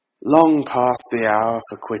Long past the hour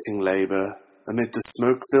for quitting labour, amid the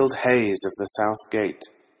smoke-filled haze of the south gate,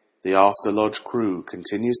 the after-lodge crew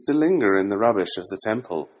continues to linger in the rubbish of the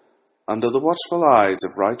temple, under the watchful eyes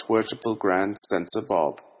of Right Worshipful Grand Censor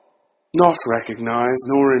Bob. Not recognised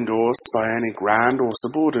nor endorsed by any grand or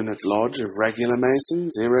subordinate lodge of regular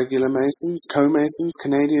masons, irregular masons, co-masons,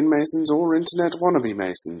 Canadian masons, or internet wannabe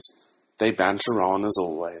masons, they banter on as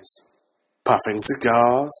always. Puffing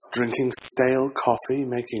cigars, drinking stale coffee,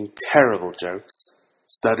 making terrible jokes,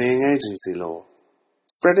 studying agency law,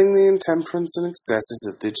 spreading the intemperance and excesses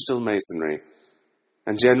of digital masonry,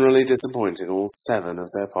 and generally disappointing all 7 of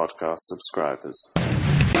their podcast subscribers.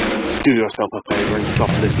 Do yourself a favour and stop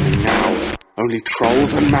listening now. Only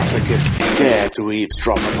trolls and masochists dare to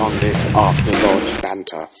eavesdrop upon this after-lodge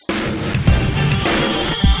banter.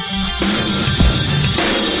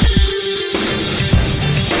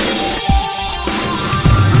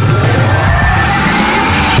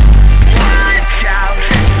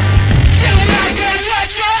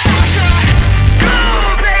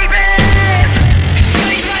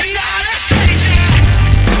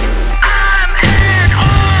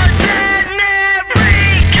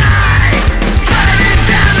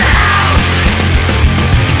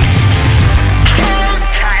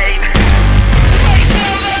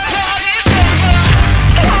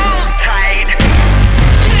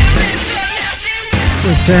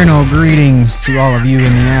 Eternal greetings to all of you in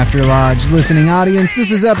the After Lodge listening audience.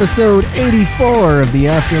 This is episode 84 of the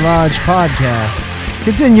After Lodge podcast,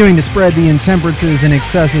 continuing to spread the intemperances and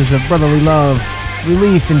excesses of brotherly love,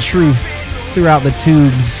 relief, and truth throughout the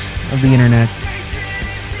tubes of the internet.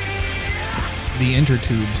 The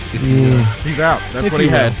intertubes, if you will. He's out. That's what he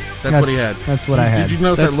had. That's what I had. Did you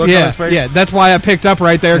notice that look on his face? Yeah, that's why I picked up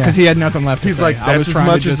right there, because he had nothing left to He's say. like, I was that's as trying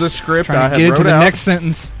much to as the script I trying had to get it to wrote the out. next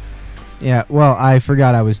sentence. Yeah, well, I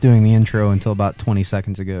forgot I was doing the intro until about 20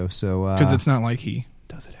 seconds ago, so... Because it's not like he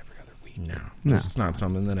does it every other week. No. It's not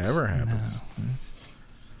something that ever happens.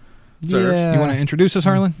 Yeah. You want to introduce us,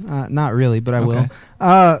 Harlan? Not really, but I will.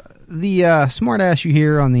 The smart ass you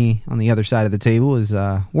hear on the other side of the table is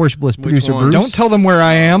worshipless producer one? Bruce. Don't tell them where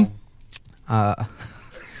I am.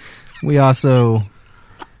 We also,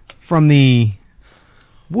 from the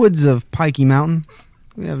woods of Pikey Mountain,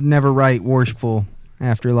 we have never right worshipful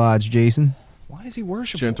After Lodge Jason. Why is he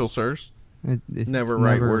worshipful? Gentle sirs. It's Never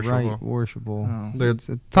right worshipful. Right worshipful. Oh. It's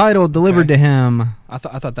a title delivered to him. I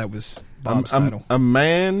thought that was Bob's title. A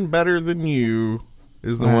man better than you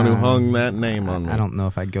is the one who hung that name on me. I don't know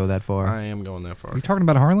if I'd go that far. I am going that Are far. you talking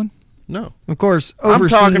about Harlan? No. Of course, I'm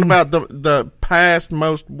talking about the past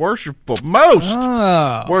most worshipful.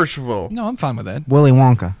 Worshipful. No, I'm fine with that. Willy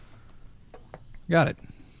Wonka. Got it.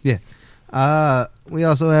 Yeah. We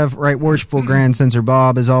also have Right Worshipful Grand Censor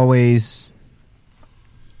Bob, as always.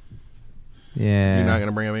 Yeah. You're not going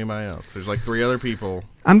to bring up anybody else. There's like 3 other people.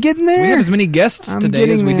 I'm getting there. We have as many guests today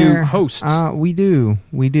as we do hosts. We do.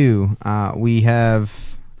 We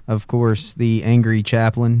have, of course, the Angry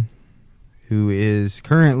Chaplain, who is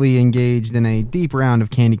currently engaged in a deep round of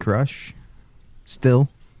Candy Crush. Still.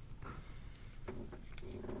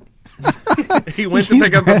 He went to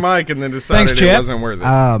pick up the mic and then decided it wasn't worth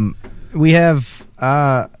it. We have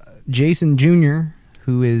Jason Jr.,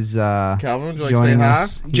 who is Calvin, would you like to joining say hi?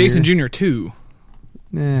 us. Jason Jr. 2.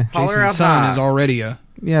 Holler out Jason's son hi. is already a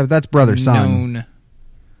Yeah, but that's brother son. known.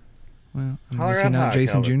 Well, Holler is he out not hi,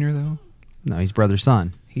 Jason Calvin. Jr. though? No, he's brother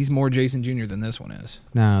son. He's more Jason Jr. than this one is.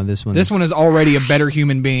 No, this one. This one is already a better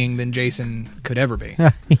human being than Jason could ever be.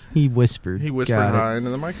 He whispered. He whispered Got it. hi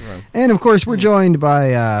into the microphone. And of course, we're joined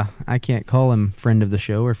by I can't call him friend of the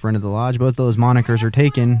show or friend of the lodge. Both those monikers are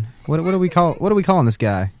taken. What do we calling this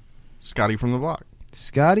guy? Scotty from the block.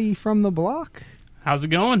 Scotty from the block. How's it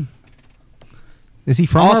going? Is he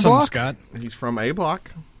from our Awesome, block? Scott. He's from A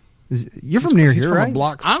block. You're from near He's here, from right? a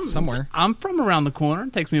block somewhere. I'm from around the corner.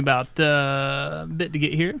 It takes me about a bit to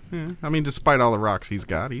get here. Yeah. I mean, despite all the rocks he's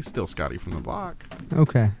got, he's still Scotty from the block.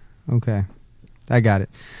 Okay. I got it.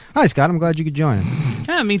 Hi, Scott. I'm glad you could join us.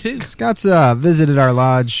 Yeah, me too. Scott's visited our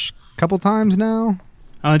lodge a couple times now.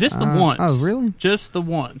 Just the once. Oh, really? Just the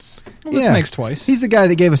once. Well, this makes twice. He's the guy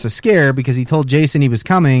that gave us a scare because he told Jason he was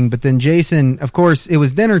coming, but then Jason, of course, it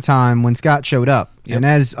was dinner time when Scott showed up. Yep. And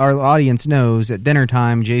as our audience knows, at dinner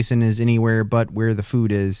time, Jason is anywhere but where the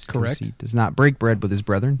food is. 'Cause Correct. He does not break bread with his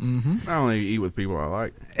brethren. Mm-hmm. I only eat with people I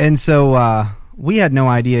like. And so we had no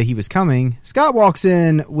idea he was coming. Scott walks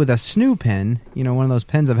in with a snoo pen, one of those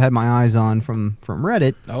pens I've had my eyes on from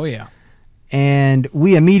Reddit, Oh, yeah. and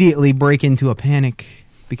we immediately break into a panic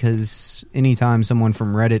because anytime someone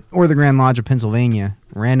from Reddit or the Grand Lodge of Pennsylvania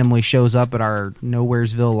randomly shows up at our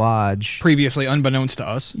Nowheresville Lodge, previously unbeknownst to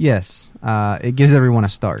us, yes, it gives everyone a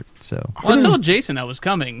start. So, well, I told Jason I was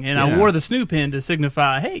coming, and I wore the Snoo pin to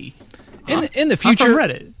signify, hey, in the future,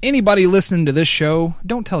 Reddit. Anybody listening to this show,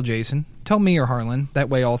 don't tell Jason. Tell me or Harlan. That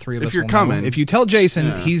way, all three of us will know. If you tell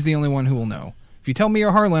Jason, he's the only one who will know. If you tell me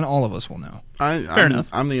or Harlan, all of us will know. Fair enough.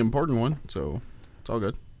 I'm the important one, so it's all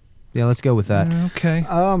good. Yeah, let's go with that. Okay.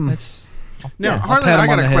 Now, Harlan, I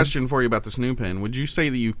got a question for you about the Snoo pin. Would you say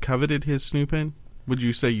that you coveted his Snoo pin? Would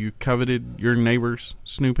you say you coveted your neighbor's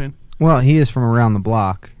Snoo pin? Well, he is from around the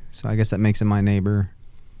block, so I guess that makes him my neighbor.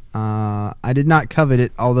 I did not covet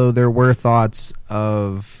it, although there were thoughts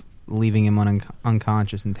of leaving him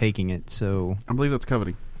unconscious and taking it. So I believe that's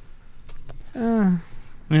coveting. One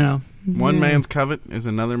man's covet is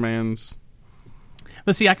another man's.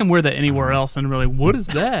 But see, I can wear that anywhere else, and really, what is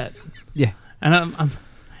that? Yeah, and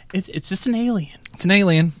it's just an alien. It's an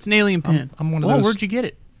alien. It's an alien pin. I'm one of those. Where'd you get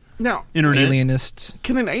it? Now, Internet. Alienists.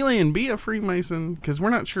 Can an alien be a Freemason? Because we're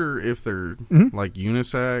not sure if they're like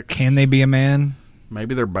unisex. Can they be a man?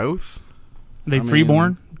 Maybe they're both. Are they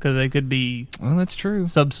freeborn? Because they could be. Well, that's true.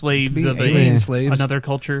 Sub-slaves of alien slaves. Another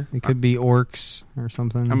culture. It could be orcs or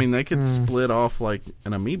something. I mean, they could split off like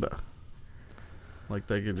an amoeba. Like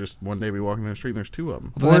they could just one day be walking down the street and there's two of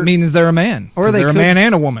them. Well, that means they're a man. Or they're a man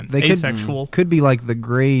and a woman. They asexual. Could be like the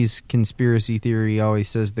Greys conspiracy theory always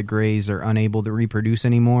says the Greys are unable to reproduce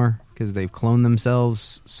anymore because they've cloned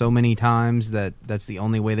themselves so many times that's the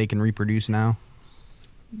only way they can reproduce now.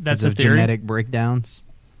 That's a of theory? Genetic breakdowns.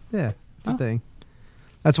 Yeah, it's a thing.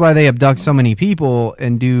 That's why they abduct so many people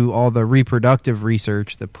and do all the reproductive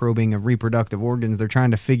research, the probing of reproductive organs. They're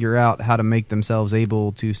trying to figure out how to make themselves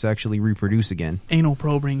able to sexually reproduce again. Anal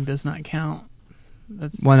probing does not count.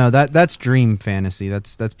 Well, no, that's dream fantasy.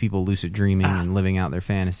 That's people lucid dreaming and living out their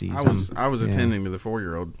fantasies. I was attending to the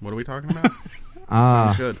 4-year-old. What are we talking about?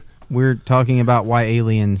 Sounds good. We're talking about why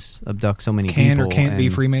aliens abduct so many people. Can or can't be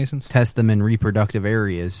Freemasons. Test them in reproductive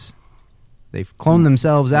areas. They've cloned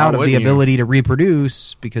themselves out of the ability to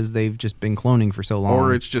reproduce because they've just been cloning for so long.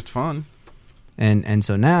 Or it's just fun. And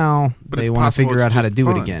so now they want to figure out how to do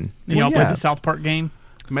it again. And y'all played the South Park game?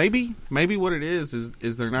 Maybe what it is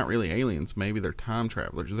they're not really aliens. Maybe they're time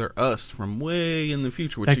travelers. They're us from way in the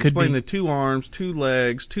future, which would explain the 2 arms, 2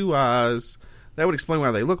 legs, 2 eyes. That would explain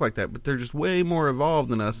why they look like that, but they're just way more evolved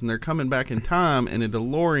than us, and they're coming back in time in a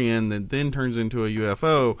DeLorean that then turns into a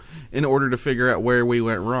UFO in order to figure out where we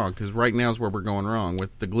went wrong, because right now is where we're going wrong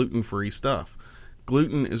with the gluten-free stuff.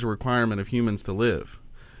 Gluten is a requirement of humans to live.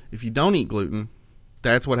 If you don't eat gluten,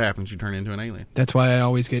 that's what happens. You turn into an alien. That's why I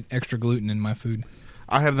always get extra gluten in my food.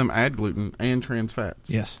 I have them add gluten and trans fats.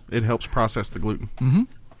 Yes. It helps process the gluten. Mm-hmm.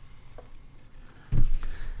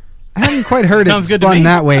 I haven't quite heard it spun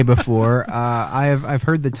that way before. I've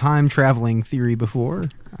heard the time traveling theory before.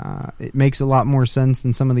 It makes a lot more sense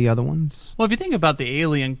than some of the other ones. Well, if you think about the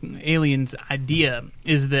aliens idea,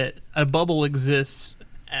 is that a bubble exists.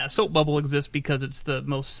 A soap bubble exists because it's the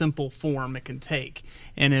most simple form it can take,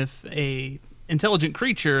 and if a intelligent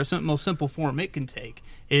creature, the most simple form it can take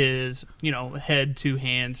is, head, 2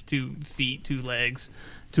 hands, 2 feet, 2 legs,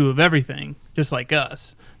 2 of everything, just like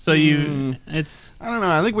us. So it's... I don't know.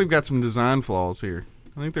 I think we've got some design flaws here.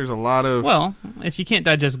 I think there's a lot of... Well, if you can't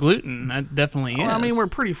digest gluten, that definitely is. I mean, we're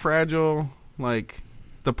pretty fragile. Like,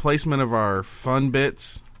 the placement of our fun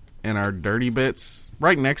bits and our dirty bits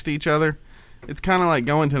right next to each other. It's kind of like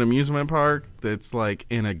going to an amusement park that's, like,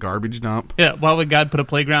 in a garbage dump. Yeah, why would God put a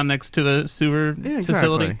playground next to a sewer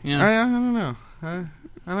facility? Yeah. I don't know.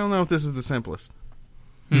 I don't know if this is the simplest.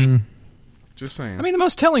 Just saying. I mean, the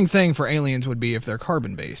most telling thing for aliens would be if they're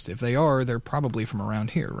carbon-based. If they are, they're probably from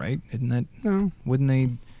around here, right? Isn't that... No. Wouldn't they...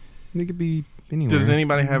 They could be anywhere. Does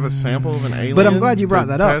anybody have a sample of an alien? But I'm glad you brought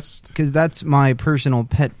that up, because that's my personal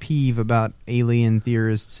pet peeve about alien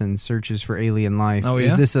theorists and searches for alien life. Oh, yeah?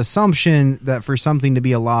 Is this assumption that for something to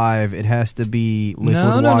be alive, it has to be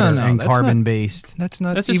liquid water and carbon-based. That's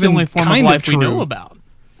just even the only form of life we true. know about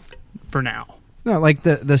for now. No, like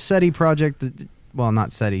the SETI project... Well,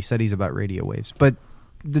 not SETI. SETI's about radio waves. But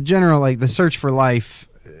the general, like, the search for life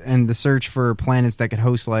and the search for planets that could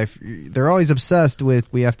host life, they're always obsessed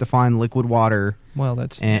with we have to find liquid water. Well,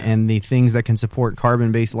 that's... And the things that can support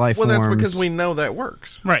carbon-based life forms. Well, that's because we know that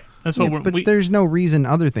works. Right. That's what but there's no reason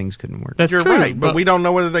other things couldn't work. That's You're true, right, but we don't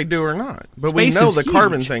know whether they do or not. But we know the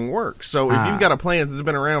carbon thing works. So if you've got a planet that's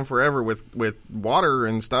been around forever with water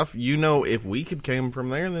and stuff, if we could come from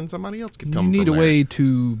there, then somebody else could come from there. You need a way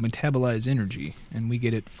to metabolize energy, and we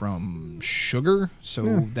get it from sugar.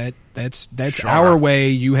 So that's Sugar. our way.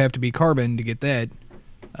 You have to be carbon to get that.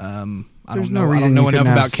 There's no reason I don't know enough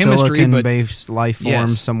about chemistry, silicon-based life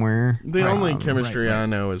forms somewhere. The only chemistry I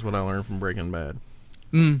know is what I learned from Breaking Bad.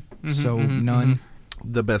 None.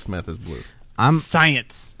 The best meth is blue.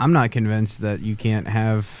 Science. I'm not convinced that you can't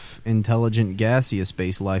have intelligent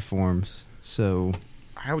gaseous-based life forms. So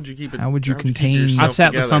how would you keep it? How would you contain? I've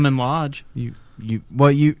sat with some in Lodge.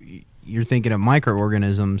 You're thinking of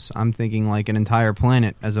microorganisms. I'm thinking like an entire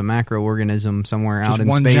planet as a macroorganism somewhere out in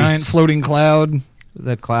space. Just one giant floating cloud.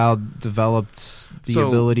 The cloud developed the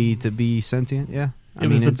ability to be sentient. Yeah. It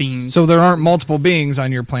was the being. So there aren't multiple beings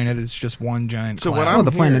on your planet. It's just one giant cloud.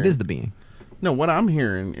 The planet is the being. No, what I'm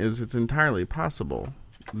hearing is it's entirely possible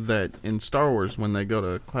that in Star Wars, when they go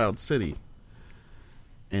to Cloud City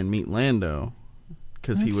and meet Lando,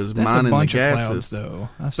 because he was mining the gases,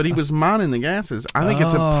 but he was mining the gases. I think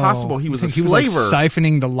it's impossible. He was a slaver. He was like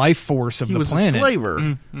siphoning the life force of the planet. He was a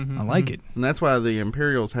slaver. I like it. And that's why the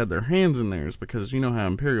Imperials had their hands in theirs, because you know how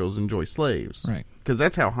Imperials enjoy slaves. Right. Because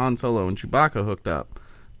that's how Han Solo and Chewbacca hooked up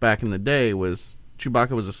back in the day. Was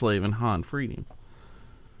Chewbacca was a slave and Han freed him.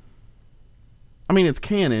 I mean, it's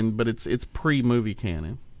canon, but it's pre-movie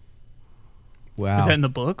canon. Wow. Is that in the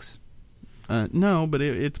books? No, but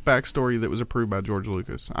it's backstory that was approved by George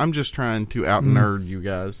Lucas. I'm just trying to out-nerd you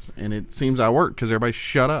guys, and it seems I work because everybody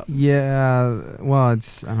shut up. Yeah, well, I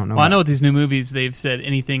don't know. Well, I know with these new movies, they've said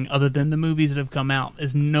anything other than the movies that have come out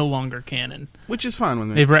is no longer canon. Which is fine with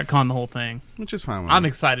me. They've retconned the whole thing. Which is fine with me. I'm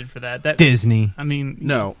excited for that. Disney. I mean...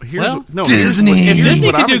 No. Disney! If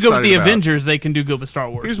Disney can do good with the Avengers, they can do good with Star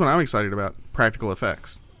Wars. Here's what I'm excited about. Practical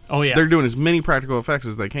effects. Oh, yeah. They're doing as many practical effects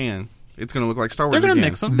as they can. It's going to look like Star Wars. They're going to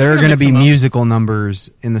mix them. There are going to be musical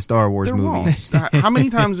numbers in the Star Wars movies. How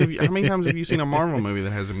many times have you seen a Marvel movie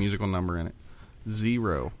that has a musical number in it?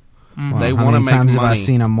 Zero. Well, they want to make money. How many times have I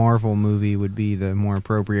seen a Marvel movie would be the more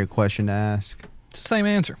appropriate question to ask. It's the same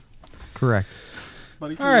answer. Correct.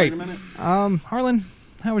 Buddy, all right. Wait a minute? Harlan,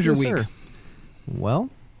 how was your week? Sir.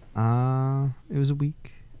 Well, it was a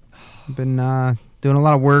week. I've been doing a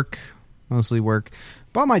lot of work, mostly work.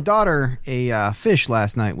 Bought my daughter a fish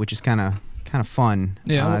last night, which is kind of fun.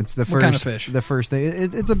 Yeah, it's the what first kind of fish? The first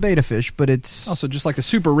thing. It's a beta fish, but it's also just like a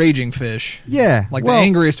super raging fish. Yeah, like the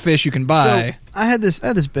angriest fish you can buy. So I had this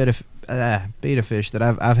beta fish that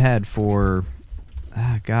I've had for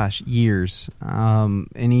years,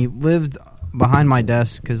 and he lived behind my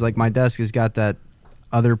desk because like my desk has got that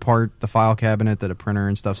other part, the file cabinet that a printer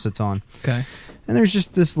and stuff sits on. Okay. And there's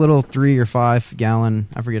just this little 3 or 5 gallon,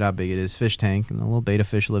 I forget how big it is, fish tank, and the little beta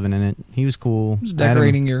fish living in it. He was cool. Just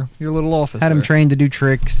decorating your little office. Had him trained to do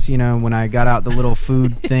tricks. You know, when I got out the little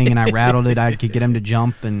food thing and I rattled it, I could get him to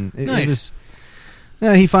jump. And it was.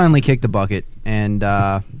 He finally kicked the bucket. And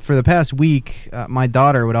for the past week, my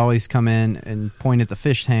daughter would always come in and point at the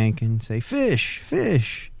fish tank and say, "Fish,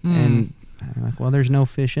 fish," and I'm like, "Well, there's no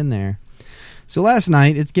fish in there." So last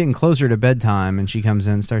night, it's getting closer to bedtime, and she comes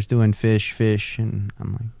in, starts doing fish, and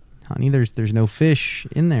I'm like, "Honey, there's no fish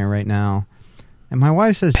in there right now." And my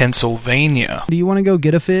wife says, "Pennsylvania. Do you want to go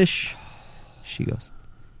get a fish?" She goes,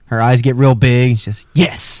 her eyes get real big. She says,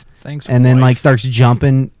 "Yes." Thanks. And then like starts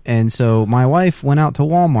jumping, and so my wife went out to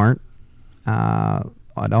Walmart at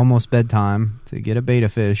almost bedtime to get a beta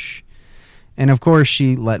fish, and of course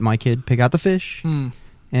she let my kid pick out the fish.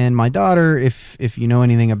 And my daughter, if you know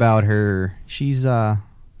anything about her, she's a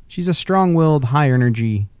strong-willed,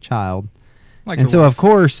 high-energy child. And so, of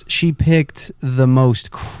course, she picked the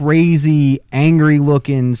most crazy,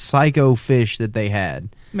 angry-looking psycho fish that they had.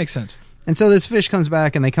 Makes sense. And so this fish comes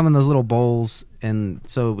back, and they come in those little bowls. And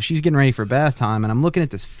so she's getting ready for bath time, and I'm looking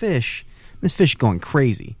at this fish. This fish going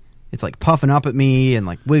crazy. It's like puffing up at me and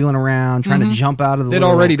like wiggling around, trying to jump out of the little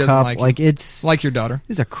cup. It already doesn't like you. It's like your daughter.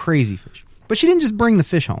 It's a crazy fish. But she didn't just bring the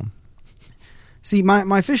fish home. See,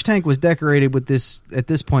 my fish tank was decorated with this, at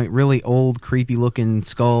this point, really old, creepy-looking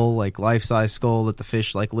skull, like life-size skull that the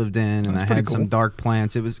fish like lived in, and I had some dark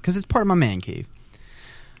plants. It was because it's part of my man cave.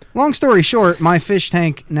 Long story short, my fish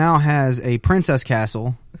tank now has a princess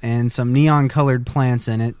castle and some neon-colored plants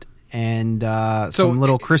in it, and some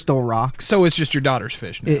little crystal rocks. So it's just your daughter's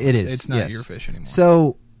fish now. It is. It's not your fish anymore.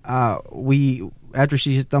 So after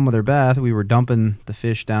she's done with her bath, we were dumping the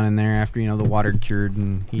fish down in there after, the water cured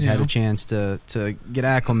and he'd had a chance to get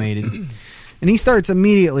acclimated. And he starts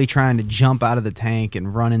immediately trying to jump out of the tank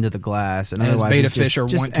and run into the glass. And otherwise beta fish are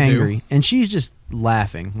just want to angry. do. And she's just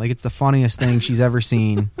laughing. Like it's the funniest thing she's ever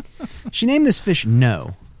seen. She named this fish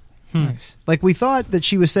No. Nice. Like we thought that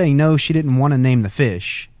she was saying no, she didn't want to name the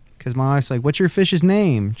fish. Because my wife's like, "What's your fish's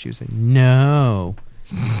name?" She was like, "No."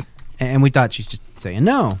 And we thought she's just saying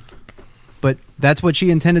no. But that's what she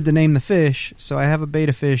intended to name the fish, so I have a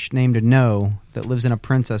betta fish named No that lives in a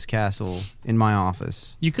princess castle in my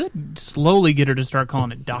office. You could slowly get her to start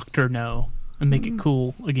calling it Dr. No and make it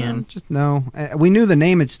cool again. Just No. We knew the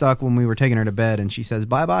name had stuck when we were taking her to bed, and she says,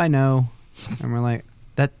 bye-bye, No. And we're like,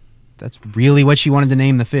 that's really what she wanted to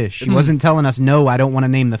name the fish. She wasn't telling us, no, I don't want to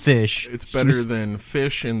name the fish. It's better than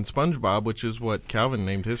Fish and SpongeBob, which is what Calvin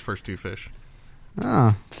named his first 2 fish.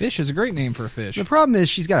 Oh. Fish is a great name for a fish. The problem is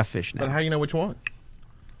she's got a fish now. But how do you know which one?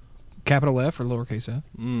 Capital F or lowercase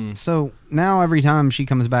f. So now every time she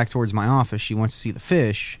comes back towards my office, she wants to see the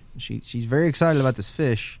fish. She's very excited about this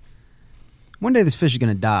fish. One day this fish is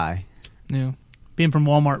going to die. Yeah. Being from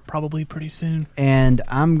Walmart probably pretty soon. And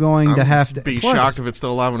I'm going to have to... be shocked if it's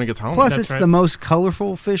still alive when it gets home. Plus, it's the most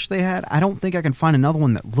colorful fish they had. I don't think I can find another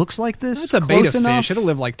one that looks like this. That's a betta fish. It'll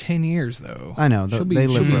live like 10 years, though. I know. They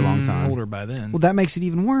live for a long time. Older by then. Well, that makes it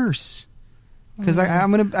even worse. Because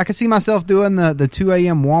I could see myself doing the 2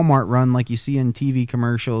 a.m. Walmart run like you see in TV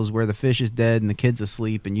commercials where the fish is dead and the kid's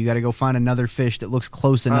asleep and you got to go find another fish that looks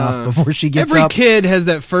close enough before she gets every up. Every kid has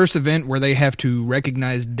that first event where they have to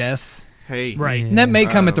recognize death. Hey, right. And that may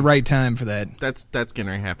come at the right time for that. That's going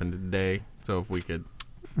to happen today. So if we could...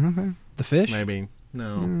 Okay. The fish? Maybe.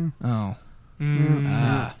 No. Oh.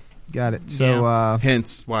 Got it. So,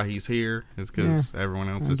 hence why he's here is because everyone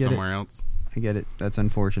else is somewhere else. I get it. That's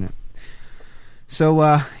unfortunate. So,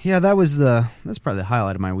 that's probably the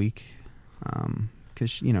highlight of my week. Because,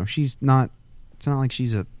 she's not, it's not like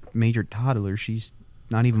she's a major toddler. She's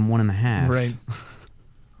not even 1.5. Right.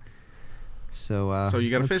 So you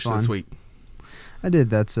got a fish this week. I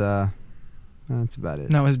did. That's about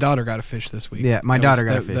it. No, his daughter got a fish this week. Yeah, my daughter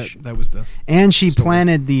got a fish. That was the... And she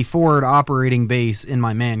planted the forward operating base in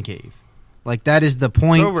my man cave. Like, that is the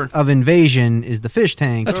point of invasion, is the fish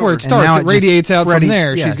tank. That's where it starts. It radiates out from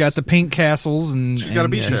there. Yes. She's got the pink castles, and she's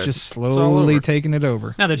just slowly taking it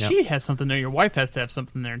over. Now that she has something there, your wife has to have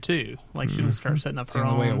something there, too. Like, she can start setting up her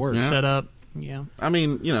own way it works. Set up. Yeah. I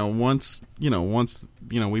mean, once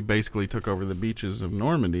we basically took over the beaches of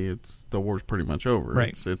Normandy, the war's pretty much over.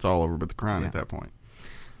 Right. It's all over but the crown at that point.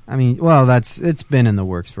 I mean, well, it's been in the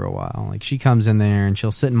works for a while. Like, she comes in there and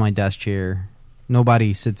she'll sit in my desk chair.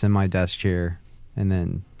 Nobody sits in my desk chair, and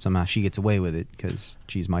then somehow she gets away with it because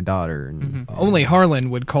she's my daughter. And Only Harlan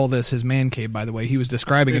would call this his man cave, by the way. He was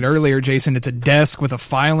describing it earlier, Jason. It's a desk with a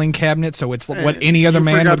filing cabinet, so it's what any other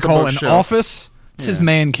man would call an office. It's his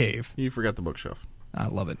man cave. You forgot the bookshelf. I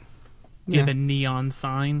love it. Do you have a neon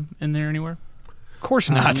sign in there anywhere? Of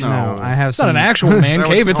course not. No, I have. It's not an actual man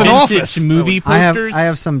cave. It's an office. Movie posters. I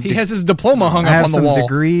have some. He has his diploma hung up on the wall. I have some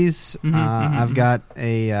degrees. I've got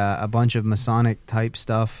a bunch of Masonic type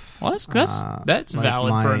stuff. Well, that's like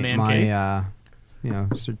valid for a man cave.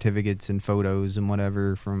 My certificates and photos and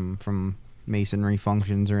whatever from masonry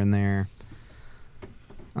functions are in there.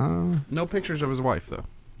 No pictures of his wife though.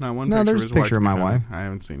 Not one. No, picture there's of his a picture of my wife. I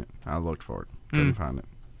haven't seen it. I looked for it. Couldn't find it.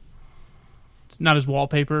 It's not his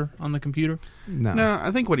wallpaper on the computer? No, I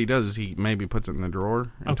think what he does is he maybe puts it in the drawer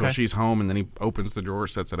until she's home, and then he opens the drawer,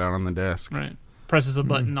 sets it out on the desk. Right. Presses a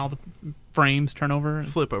button, all the frames turn over.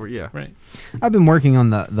 Flip over, yeah. Right. I've been working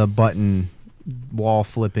on the button wall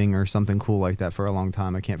flipping or something cool like that for a long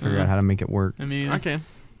time. I can't figure out how to make it work. I mean, I can.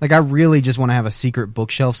 Like, I really just want to have a secret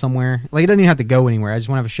bookshelf somewhere. Like, it doesn't even have to go anywhere. I just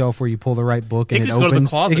want to have a shelf where you pull the right book and it opens. Go to the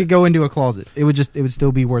closet. It could go into a closet. It would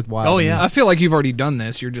still be worthwhile. Oh, yeah. I feel like you've already done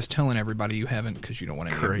this. You're just telling everybody you haven't because you don't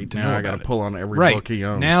want anybody to know now I got to pull on every book he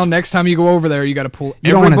owns. Now, next time you go over there, you got to pull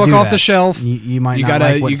every book off the shelf. You might not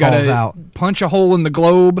like what falls out. Punch a hole in the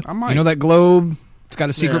globe. I might. You know that globe? It's got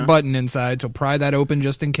a secret button inside, so pry that open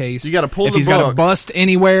just in case. You got to pull if the book. If he's got a bust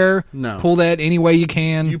anywhere, pull that any way you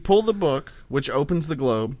can. You pull the book, which opens the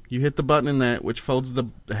globe. You hit the button in that, which folds the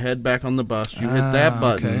head back on the bust. You hit that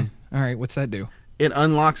button. Okay. All right, what's that do? It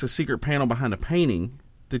unlocks a secret panel behind a painting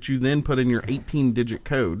that you then put in your 18-digit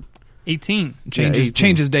code. 18.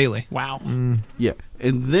 Changes daily. Wow. Yeah.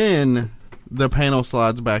 And then the panel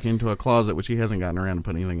slides back into a closet, which he hasn't gotten around to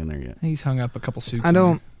put anything in there yet. He's hung up a couple suits.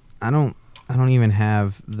 I don't even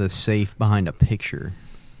have the safe behind a picture.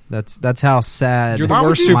 That's how sad. You're the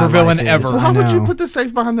worst supervillain ever. So how would you put the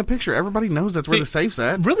safe behind the picture? Everybody knows that's where the safe's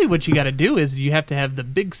at. Really, what you got to do is you have to have the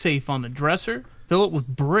big safe on the dresser, fill it with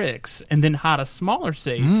bricks, and then hide a smaller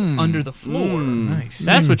safe under the floor. Nice.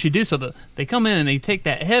 That's what you do. So they come in and they take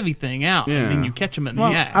that heavy thing out, and then you catch them in the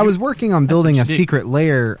act. I was working on building a secret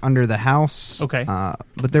lair under the house. Okay.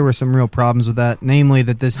 But there were some real problems with that. Namely,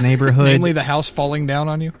 that this neighborhood... Namely, the house falling down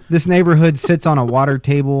on you? This neighborhood sits on a water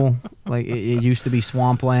table. Like, it used to be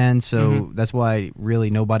swampland, so that's why really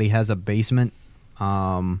nobody has a basement.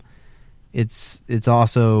 It's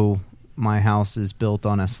also... my house is built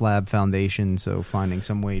on a slab foundation, so finding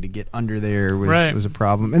some way to get under there was a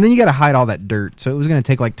problem. And then you got to hide all that dirt, so it was going to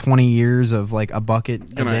take like 20 years of like a bucket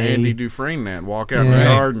a day. Andy Dufresne that, walk out in the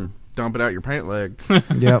yard and dump it out your pant leg.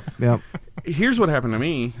 Yep. Here's what happened to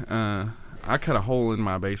me. I cut a hole in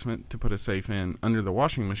my basement to put a safe in under the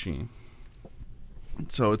washing machine.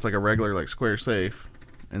 So it's like a regular like square safe,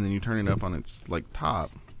 and then you turn it up on its like top,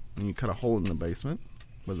 and you cut a hole in the basement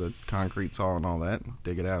with a concrete saw and all that,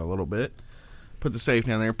 dig it out a little bit, put the safe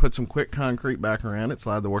down there, put some quick concrete back around it,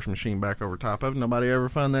 slide the washing machine back over top of it. Nobody ever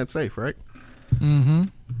found that safe, right? Mm-hmm.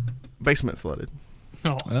 Basement flooded.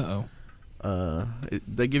 Oh. Uh-oh.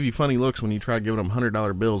 They give you funny looks when you try giving them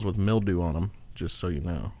 $100 bills with mildew on them, just so you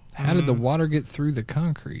know. How did the water get through the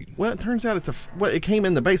concrete? Well, it turns out it came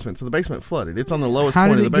in the basement, so the basement flooded. It's on the lowest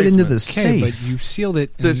point of the basement. How did it get into the safe? But you sealed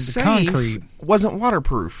it in the concrete. Wasn't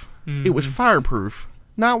waterproof. It was fireproof,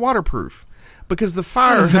 not waterproof. Because the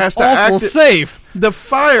fire has to awful act... safe. The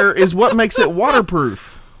fire is what makes it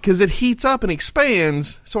waterproof. Because it heats up and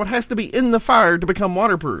expands, so it has to be in the fire to become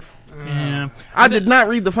waterproof. Yeah. I did not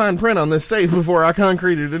read the fine print on this safe before I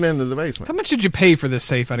concreted it into the basement. How much did you pay for this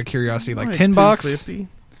safe out of curiosity? Like $10? $2.50.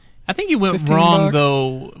 I think you went wrong,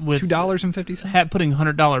 though, with $2.50? putting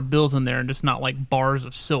 $100 bills in there and just not like bars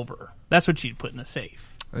of silver. That's what you'd put in the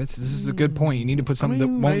safe. This is a good point. You need to put something that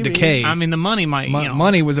won't decay. I mean, the money might...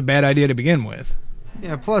 Money was a bad idea to begin with.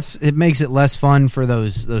 Yeah, plus it makes it less fun for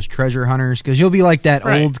those treasure hunters, because you'll be like that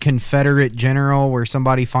old Confederate general where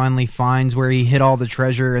somebody finally finds where he hid all the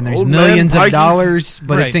treasure and there's old millions of dollars,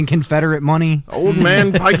 but it's in Confederate money. Old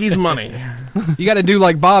man Pikey's money. You got to do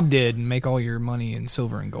like Bob did and make all your money in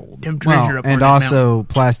silver and gold. And also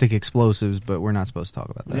plastic explosives, but we're not supposed to talk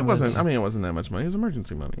about that. It wasn't that much money. It was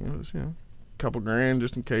emergency money. It was, couple grand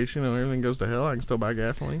just in case everything goes to hell. I can still buy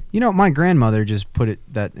gasoline. My grandmother just put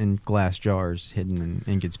that in glass jars hidden in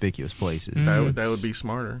inconspicuous places. That would be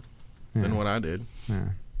smarter than what I did. Yeah.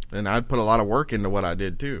 And I'd put a lot of work into what I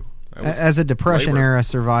did too. As a Depression era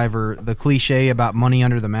survivor, the cliche about money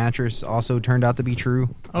under the mattress also turned out to be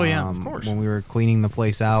true. Oh yeah, of course. When we were cleaning the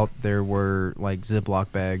place out, there were like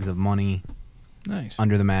Ziploc bags of money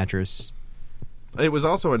under the mattress. It was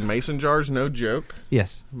also in mason jars, no joke.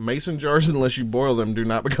 Yes. Mason jars, unless you boil them, do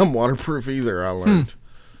not become waterproof either, I learned.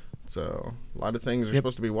 So, a lot of things are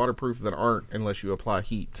supposed to be waterproof that aren't unless you apply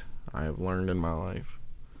heat. I have learned in my life.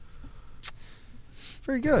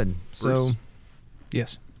 Very good. So,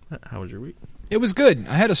 yes. How was your week? It was good.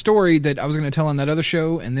 I had a story that I was going to tell on that other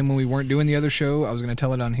show, and then when we weren't doing the other show, I was going to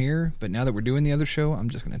tell it on here. But now that we're doing the other show, I'm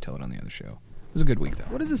just going to tell it on the other show. It was a good week, though.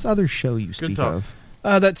 What is this other show you speak of?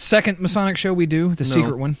 That second Masonic show we do, the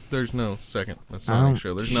secret one. There's no second Masonic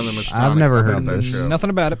show. There's nothing Masonic I've never heard about that show. Nothing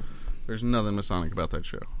about it. There's nothing Masonic about that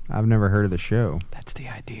show. I've never heard of the show. That's the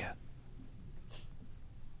idea.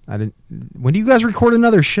 When do you guys record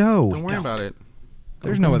another show? Don't worry about it.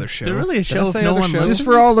 There's no other show. Is there really a show if no one listens? Just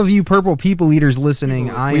for all of you Purple People Eaters listening,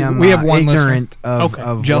 I am we have one ignorant of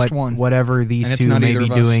whatever these two may be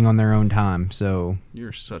doing on their own time. So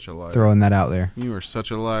you're such a liar. Throwing that out there. You are such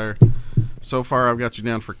a liar. So far, I've got you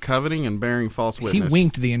down for coveting and bearing false witness. He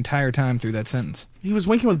winked the entire time through that sentence. He was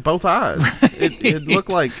winking with both eyes. It looked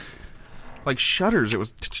like shutters. It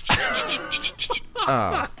was...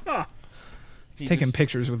 He's taking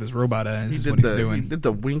pictures with his robot eyes. Is what he's doing. He did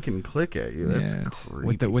the wink and click at you. That's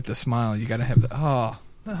creepy. With the smile. You got to have the...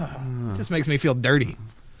 It just makes me feel dirty.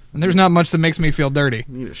 And there's not much that makes me feel dirty.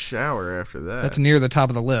 You need a shower after that. That's near the top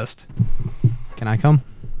of the list. Can I come?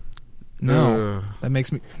 No. That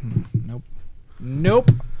makes me... Nope.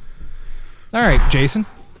 All right, Jason.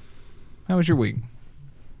 How was your week?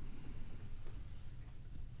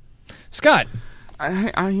 Scott.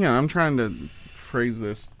 I'm trying to phrase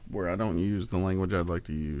this where I don't use the language I'd like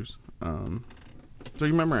to use. So you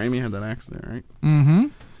remember Amy had that accident, right? Mm-hmm.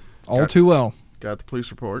 All too well. Got the police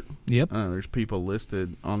report. Yep. There's people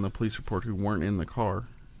listed on the police report who weren't in the car.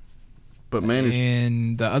 But managed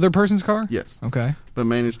in the other person's car? Yes. Okay. But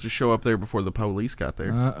managed to show up there before the police got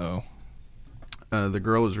there. Uh-oh. The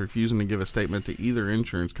girl is refusing to give a statement to either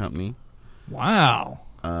insurance company. Wow.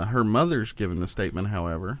 Her mother's given the statement,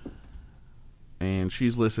 however. And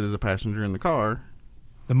she's listed as a passenger in the car.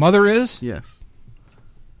 The mother is? Yes.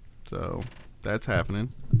 So, that's happening.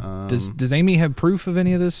 Does Amy have proof of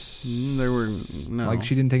any of this? No. Like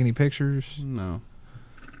she didn't take any pictures? No.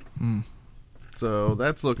 So,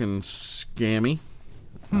 that's looking scammy.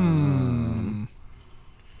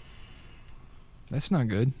 That's not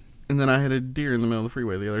good. And then I had a deer in the middle of the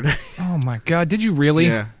freeway the other day. Oh, my God. Did you really?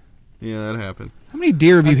 Yeah. Yeah, that happened. How many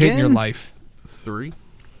deer have you hit in your life? 3.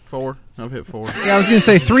 4. I've hit 4. Yeah, I was going to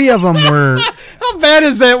say 3 of them were... How bad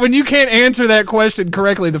is that when you can't answer that question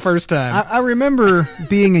correctly the first time? I remember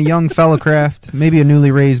being a young fellowcraft, maybe a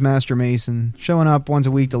newly raised master mason, showing up once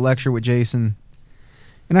a week to lecture with Jason.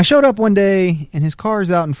 And I showed up one day, and his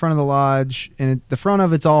car's out in front of the lodge, and the front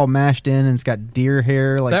of it's all mashed in, and it's got deer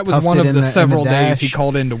hair. Like that was one of the several days he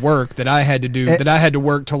called into work that I had to do. That I had to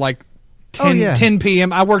work till like 10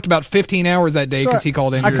 p.m. I worked about 15 hours that day because he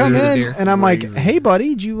called in. I come in and I'm like, "Hey,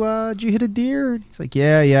 buddy, did you hit a deer?" He's like,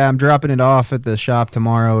 "Yeah, I'm dropping it off at the shop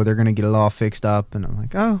tomorrow. They're gonna get it all fixed up." And I'm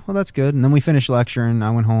like, "Oh, well, that's good." And then we finished lecturing.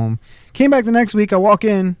 I went home. Came back the next week. I walk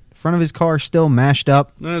in. Front of his car still mashed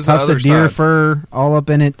up. Tufts of deer fur all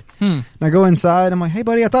up in it. And I go inside. I'm like, "Hey,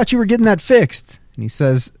 buddy, I thought you were getting that fixed." And he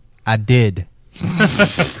says, "I did."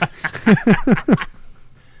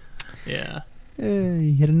 Yeah.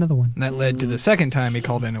 He hit another one. And that led to the second time he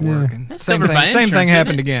called in at work. And That's same covered thing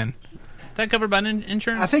happened again. Is that covered by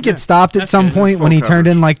insurance? I think it stopped at That's some good. point when he turned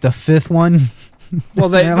in like the 5th one. Well,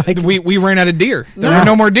 Like- we ran out of deer. There were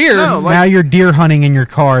no more deer. No, Now you're deer hunting in your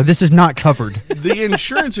car. This is not covered. The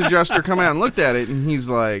insurance adjuster come out and looked at it, and he's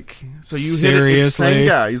like, "So you hit it?" It's the Seriously? same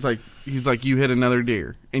guy. He's like, "You hit another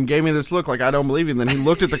deer," and gave me this look like I don't believe you. And then he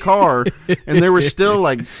looked at the car, and there were still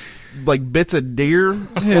like bits of deer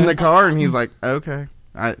in the car, and he's like, "Okay,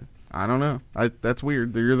 I don't know. That's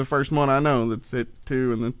weird. You're the first one I know that's hit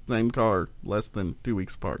 2 in the same car less than 2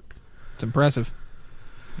 weeks apart." It's impressive.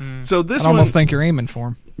 So this I almost think you're aiming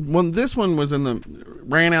for him. this one was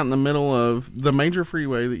ran out in the middle of the major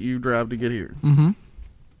freeway that you drive to get here. Mm-hmm.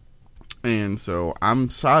 And so I'm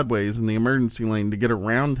sideways in the emergency lane to get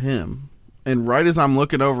around him. And right as I'm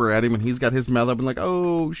looking over at him and he's got his mouth up and like,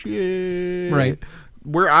 "Oh, shit." Right.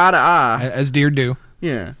 We're eye to eye. As deer do.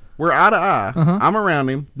 Yeah. We're eye to eye. Uh-huh. I'm around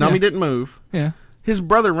him. Nummy Yeah. didn't move. Yeah. His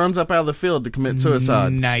brother runs up out of the field to commit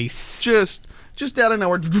suicide. Nice. Just out of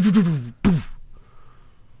nowhere.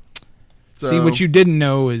 So, See, what you didn't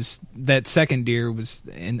know is that second deer was,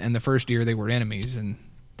 and the first deer, they were enemies. And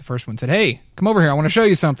the first one said, "Hey, come over here. I want to show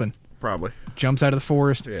you something." Probably. Jumps out of the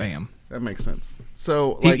forest. Yeah. Bam. That makes sense.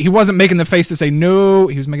 So, like, He wasn't making the face to say no.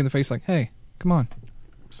 He was making the face like, "Hey, come on.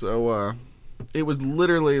 so it was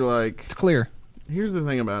literally like, It's clear." here's the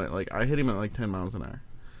thing about it. Like, I hit him at like 10 miles an hour.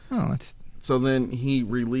 Oh, that's... So then he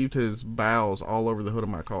relieved his bowels all over the hood of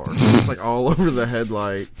my car. It's like all over the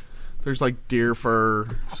headlight. There's like deer fur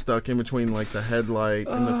stuck in between like the headlight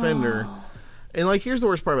and the fender. And like, here's the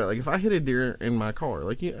worst part about it. Like, if I hit a deer in my car,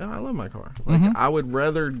 like, I love my car. Like, I would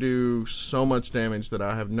rather do so much damage that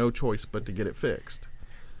I have no choice but to get it fixed.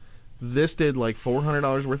 This did like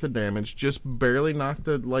 $400 worth of damage. Just barely knocked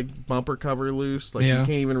the like bumper cover loose. Like, you can't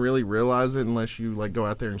even really realize it unless you like go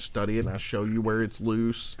out there and study it and I show you where it's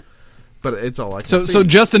loose. But it's all I can see. So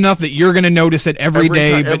just enough that you're going to notice it every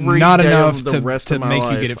day, but not day enough of the to rest of my make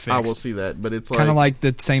life, you get it fixed. I will see that, but it's Kind of like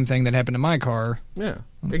the same thing that happened to my car. Yeah,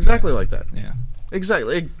 exactly like that. Yeah.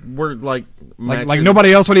 Exactly. We're like Like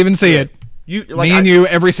nobody else would even see it. You, like, Me and you,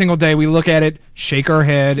 every single day, we look at it, shake our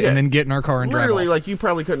head, and then get in our car and drive literally, off. like, you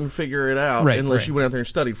probably couldn't figure it out unless you went out there and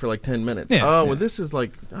studied for like 10 minutes. Yeah, well, this is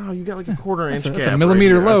like, you got like a quarter-inch gap. That's a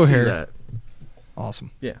millimeter right low I see here. that.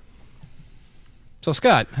 Awesome. Yeah. So,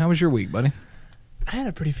 Scott, how was your week, buddy? I had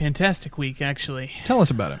a pretty fantastic week, actually. Tell us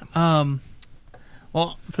about it.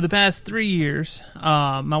 Well, for the past 3 years,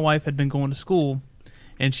 my wife had been going to school,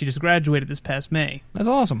 and she just graduated this past May. That's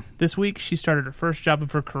awesome. This week, she started her first job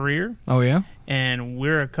of her career, Oh, yeah? and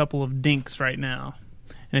we're a couple of dinks right now.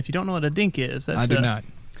 And if you don't know what a dink is, that's I do not.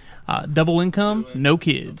 Double income, no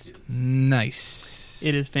kids. Nice.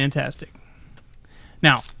 It is fantastic.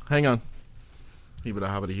 Now, Hang on. I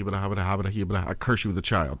curse you with a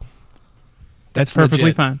child. That's perfectly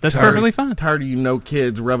legit. fine. That's Sorry. perfectly fine. Tired of you no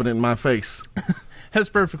kids rubbing it in my face. That's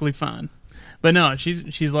perfectly fine. But no, she's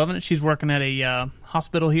loving it. She's working at a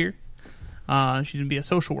hospital here. She's going to be a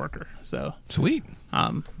social worker. So Sweet.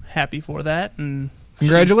 I'm happy for that. And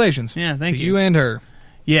Congratulations. Yeah, thank to you. you and her.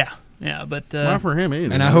 Yeah, but Not for him,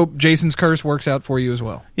 either. And I hope Jason's curse works out for you as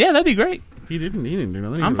well. yeah, that'd be great. He didn't do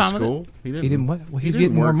nothing. He I'm went to fine with school. He didn't what? Well, he's he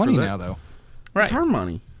didn't getting more work for money that. now, though. Right. It's her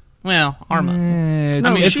money. Well, Arma. It's,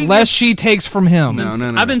 No, it's she less gets- she takes from him.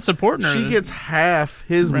 No. I've been supporting her. She gets half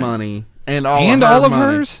his Right. money and all And of her all of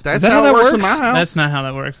money. hers? That's Is that how how it that works in works? my house. That's not how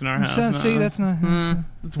that works in our house. So, see, no. that's not...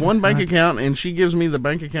 It's one bank account, and she gives me the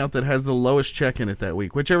bank account that has the lowest check in it that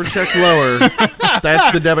week. Whichever check's lower,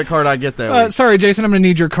 that's the debit card I get that week. Sorry, Jason, I'm going to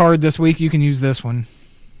need your card this week. You can use this one.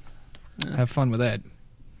 Have fun with that.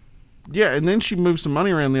 Yeah, and then she moved some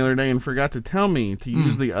money around the other day and forgot to tell me to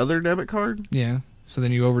use the other debit card. Yeah. So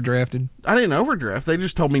then you overdrafted? I didn't overdraft. They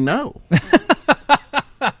just told me no.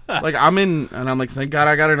 Like, I'm in, and I'm like, thank God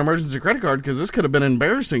I got an emergency credit card, because this could have been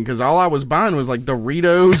embarrassing, because all I was buying was, like,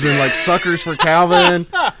 Doritos and, like, suckers for Calvin.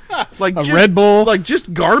 Like a Red Bull. Like,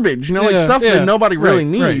 just garbage, you know, like stuff that nobody really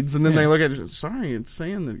needs. Right. And then they look at it, sorry, it's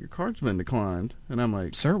saying that your card's been declined. And I'm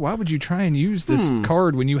like, sir, why would you try and use this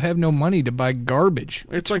card when you have no money to buy garbage?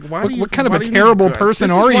 It's like, what kind of a terrible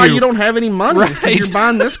person are you? This is why you don't have any money, because Right. you're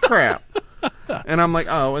buying this crap. And I'm like,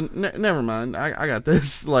 oh, and never mind. I got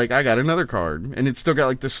this. Like, I got another card, and it's still got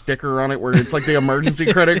like the sticker on it where it's like the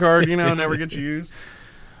emergency credit card, you know, never gets used.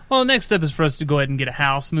 Well, next step is for us to go ahead and get a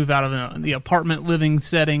house, move out of the apartment living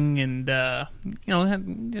setting, and have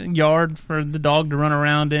a yard for the dog to run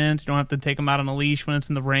around in. So you don't have to take them out on a leash when it's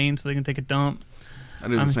in the rain, so they can take a dump. I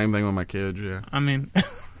do the same thing with my kids. Yeah. I mean,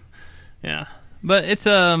 yeah, but it's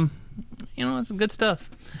it's good stuff.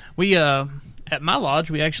 We at my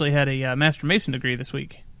lodge, we actually had a Master Mason degree this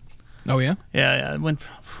week. Oh, yeah? Yeah.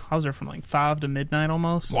 I was there from like 5 to midnight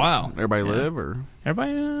almost. Wow. Everybody live, or?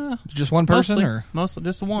 Everybody, just one person? Mostly, or mostly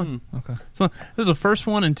just the one. Okay. So this was the first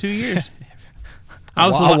one in 2 years.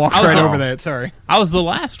 I'll walk right over that, sorry. I was the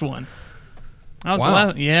last one. I was the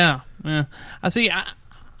last. Yeah. I see,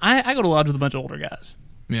 I go to lodge with a bunch of older guys.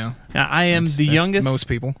 Yeah. I am the youngest. Most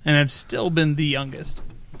people. And I've still been the youngest.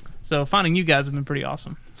 So finding you guys have been pretty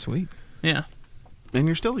awesome. Sweet. Yeah. And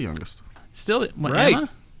you're still the youngest. Still, right. Am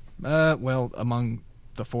I? Well, among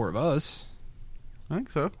the four of us, I think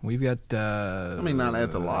so. we've got. I mean, not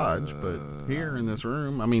at the lodge, but here in this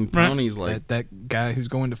room. I mean, Tony's like that guy who's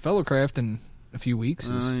going to Fellowcraft in a few weeks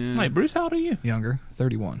is Wait, Bruce, how old are you? younger,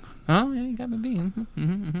 31. Oh, yeah, you got me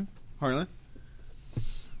being. Harlan.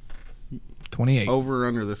 28. Over or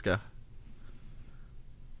under this guy?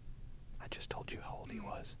 I just told you how old he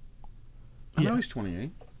was. I know he's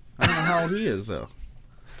 28. I don't know how old he is, though.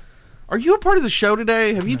 Are you a part of the show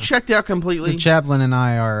today? Have you checked out completely? The chaplain and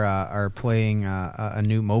I are playing a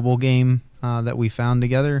new mobile game that we found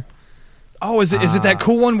together. Oh, is it that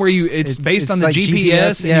cool one where it's based on the like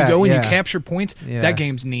GPS and yeah, you go and yeah. you capture points? Yeah. That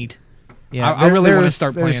game's neat. Yeah, I really want to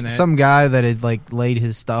start there's playing that. Some guy that had like laid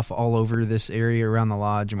his stuff all over this area around the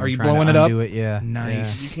lodge, and Are we're you trying blowing to it up? undo it. Yeah,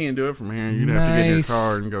 Nice. You can't do it from here. You'd have to get in your Nice.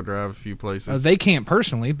 car and go drive a few places. They can't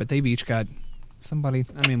personally, but they've each got somebody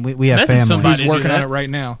I mean, we have Message family. somebody. who's do working on that. it right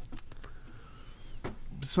now.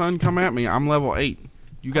 Son, come at me. I'm level 8.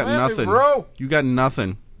 You got Come at me, nothing. bro. You got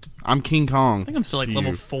nothing. I'm King Kong. I think I'm still like to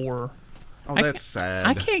level you. 4. Oh, I that's sad.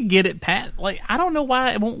 I can't get it, Pat. Like, I don't know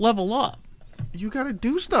why it won't level up. You got to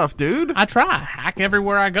do stuff, dude. I try. Hack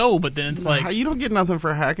everywhere I go, but then it's like... You don't get nothing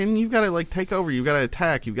for hacking. You've got to like take over. You've got to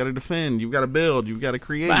attack. You've got to defend. You've got to build. You've got to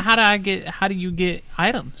create. But how do you get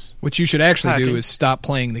items? What you should actually do Hacking. is stop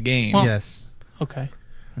playing the game. Well, Yes, Okay.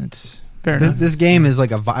 It's Fair this, enough. this game is like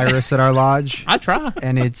a virus at our lodge. I try.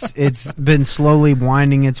 And it's been slowly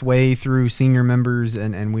winding its way through senior members,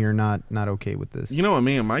 and we are not okay with this. You know what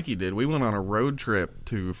me and Mikey did? We went on a road trip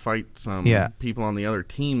to fight some people on the other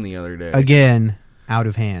team the other day. Again, out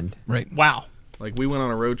of hand. right. Wow. Like, we went on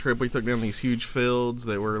a road trip. We took down these huge fields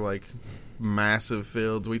that were, like, massive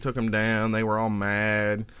fields. We took them down. They were all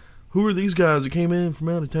mad. Who are these guys that came in from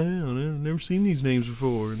out of town? I've never seen these names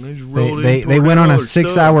before. And they just rolled in. They went on a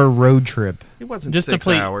 6-hour road trip. It wasn't Just 6 to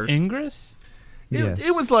play hours. Ingress? Yes.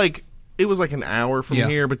 It was like an hour from Yeah.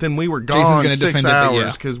 here, but then we were Jason's gone gonna 6 defend it, but hours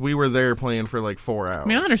yeah. because we were there playing for like 4 hours. I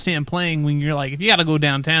mean, I understand playing when you're like, if you got to go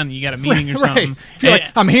downtown and you got a meeting or something. Right. If you're like,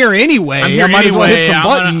 I'm here anyway. I'm here I might as well hit anyway, some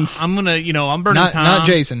buttons. I'm gonna, I'm burning time. Not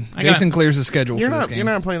Jason. I got- Jason clears the schedule You're for this not. game. You're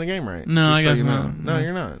not playing the game right. No, Just I so guess you know. not. No,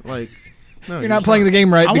 you're not. Like, no, You're not playing the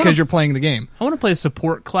game right I because wanna- you're playing the game. I want to play a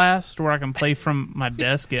support class where I can play from my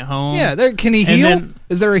desk at home. Yeah, can he And heal? then-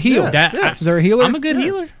 Is there a heal? That- Is there a healer? I'm a good Yes.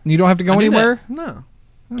 healer. You don't have to go I do that. anywhere? No,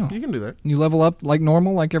 Oh. you can do that. You level up like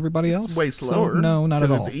normal, like everybody else? It's way So, slower. no, not at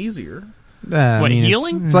 'cause all. It's easier. I What, mean,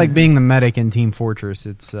 healing? It's like being the medic in Team Fortress.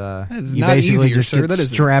 It's is you not basically easier, just sir. get That is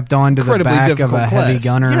strapped onto the incredibly back of a difficult heavy class.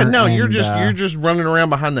 gunner. Yeah, no, you're and, just running around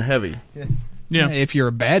behind the heavy. Yeah. If you're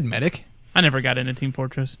a bad medic. I never got into Team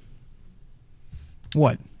Fortress.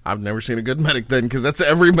 What? I've never seen a good medic then, because that's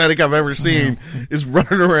every medic I've ever seen is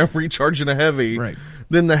running around recharging a heavy. Right.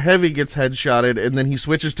 Then the heavy gets headshotted, and then he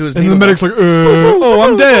switches to his. And the medic's like, oh,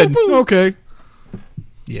 I'm dead. Okay.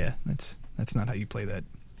 Yeah, that's not how you play that.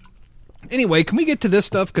 Anyway, can we get to this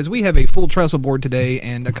stuff? Because we have a full trestle board today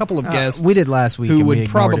and a couple of guests. we did last week. who and would we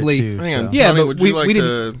ignored probably- it too, Hang on. so. Yeah, Tony, but would we you like didn't-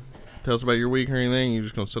 to tell us about your week or anything? You're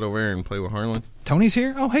just going to sit over there and play with Harlan? Tony's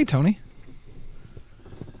here? Oh, hey, Tony.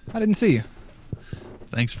 I didn't see you.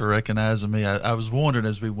 Thanks for recognizing me. I was wondering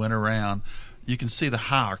as we went around, you can see the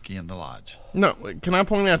hierarchy in the lodge. No, can I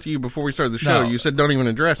point out to you before we started the show, No. you said don't even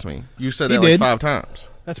address me. You said He that did. like 5 times.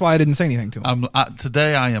 That's why I didn't say anything to him.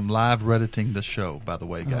 Today I am live Redditing the show, by the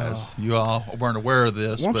way, guys. You all weren't aware of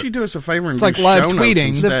this. Won't you do us a favor and it's like live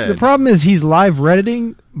tweeting. The problem is he's live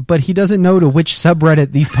Redditing, but he doesn't know to which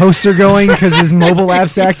subreddit these posts are going because his mobile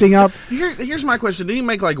app's acting up. Here's my question. Did he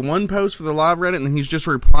make like one post for the live Reddit and then he's just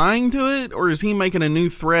replying to it? Or is he making a new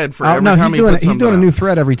thread for every time he's doing a new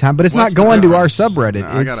thread every time, but it's not going to our subreddit.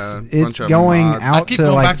 No, it's going out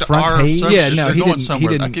to like front page. Yeah, no, he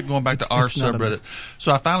didn't. I keep going back to our subreddit.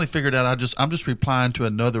 So I finally figured out I'm just replying to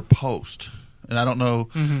another post. And I don't know,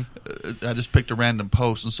 I just picked a random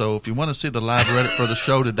post. And so if you want to see the live Reddit for the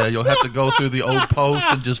show today, you'll have to go through the old post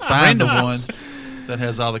and just find the one that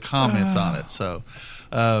has all the comments on it. So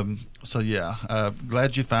yeah,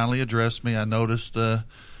 glad you finally addressed me. I noticed, yeah.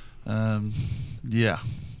 Don't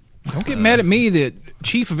get mad at me that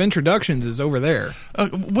Chief of Introductions is over there. On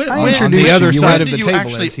the other side of the table. You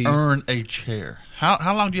actually earn a chair.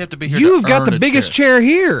 How long do you have to be here? You've got the biggest chair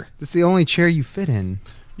here. It's the only chair you fit in.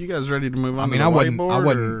 You guys ready to move on? I mean, I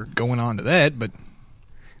wasn't going on to that, but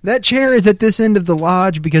that chair is at this end of the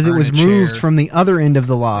lodge because it was moved from the other end of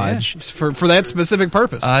the lodge for that specific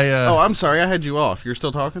purpose. I'm sorry, I had you off. You're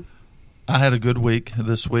still talking? I had a good week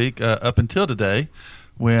this week up until today.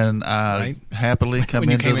 When I happily come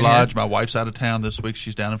into the lodge. My wife's out of town this week.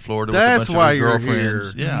 She's down in Florida with a bunch of her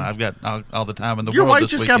girlfriends. Here. Yeah, I've got all the time in the world. Your wife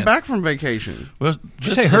just got back from vacation. Well, did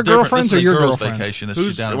you say her girlfriends or your girlfriends? Vacation.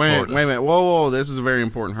 She's down in Florida. Wait a minute. Whoa. This is very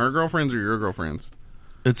important. Her girlfriends or your girlfriends?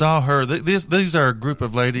 It's all her. These are a group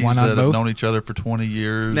of ladies that have known each other for 20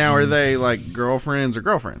 years. Now, are they like girlfriends or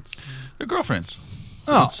girlfriends? They're girlfriends.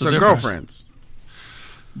 So girlfriends.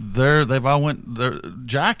 They've all went.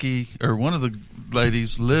 Jackie, or one of the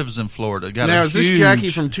ladies, lives in Florida. Is this Jackie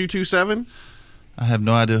from 227? I have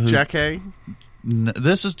no idea who. Jackie?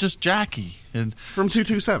 This is just Jackie from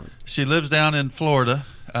 227. She lives down in Florida,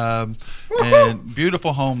 and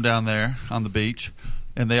beautiful home down there on the beach.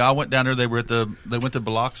 And they all went down there. They went to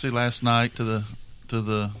Biloxi last night to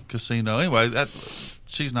the casino. Anyway,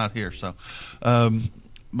 she's not here, so.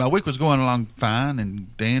 My week was going along fine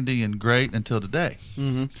and dandy and great until today.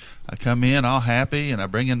 Mm-hmm. I come in all happy and I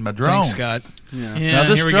bring in my drone. Thanks, Scott. Yeah. Now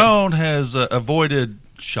this drone has avoided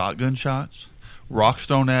shotgun shots, rocks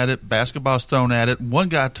thrown at it, basketballs thrown at it. One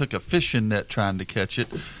guy took a fishing net trying to catch it.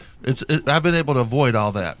 I've been able to avoid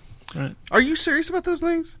all that. Right. Are you serious about those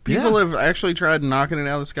things? People have actually tried knocking it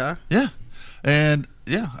out of the sky? Yeah. And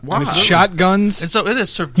yeah. Wow. With shotguns. And so it has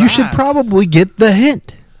survived. You should probably get the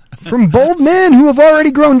hint from bold men who have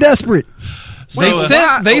already grown desperate.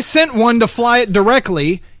 They sent one to fly it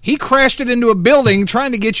directly. He crashed it into a building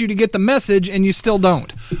trying to get you to get the message, and you still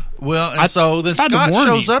don't. Well, and so then Scott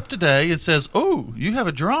shows up today and says, "Oh, you have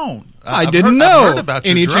a drone. I didn't know. I've heard about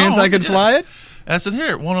your Any drone. chance I could fly it?" And I said,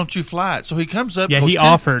 "Here, why don't you fly it?" So he comes up. Yeah, he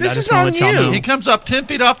offered. This is on you. He comes up 10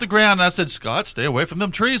 feet off the ground, and I said, "Scott, stay away from them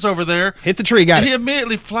trees over there." Hit the tree, He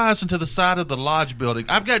immediately flies into the side of the lodge building.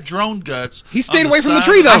 I've got drone guts. He stayed away from the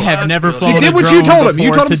tree, though. I have never flown. He did what you told him.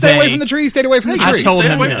 You told him to stay away from the tree. He stayed away from the tree. I told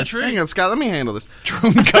him away from the tree. Hang on, Scott. Let me handle this.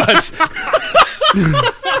 Drone guts.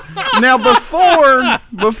 Now,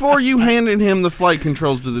 before you handed him the flight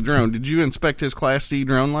controls to the drone, did you inspect his Class C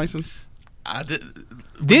drone license? I did.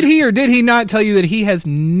 Did he or did he not tell you that he has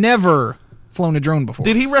never flown a drone before?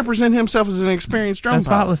 Did he represent himself as an experienced drone pilot?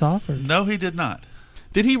 That's why it was offered. No, he did not.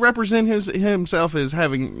 Did he represent himself as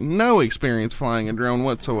having no experience flying a drone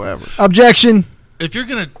whatsoever? Objection. If you're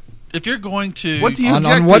going to what do you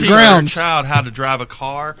on what grounds? Your child how to drive a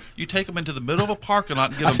car, you take them into the middle of a parking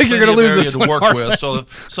lot and give them plenty of area to work with, so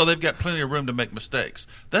they've got plenty of room to make mistakes.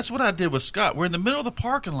 That's what I did with Scott. We're in the middle of the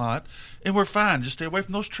parking lot, and we're fine. Just stay away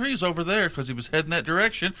from those trees over there, because he was heading that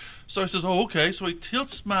direction. So he says, "Oh, okay." So he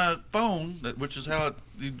tilts my phone, which is how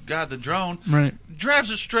you guide the drone, right? Drives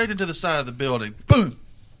it straight into the side of the building. Boom.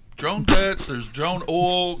 Drone guts. There's drone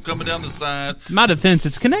oil coming down the side. To my defense,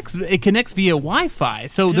 it connects via Wi-Fi,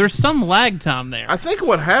 so there's some lag time there. I think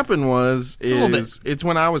what happened it's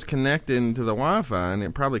when I was connecting to the Wi-Fi, and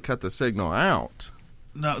it probably cut the signal out.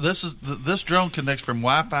 No, this drone connects from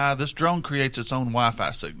Wi-Fi. This drone creates its own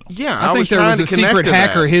Wi-Fi signal. Yeah, I think there was a secret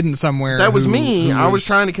hacker hidden somewhere. That was me. I was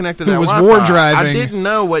trying to connect to that Wi-Fi. Who was war driving. I didn't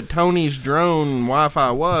know what Tony's drone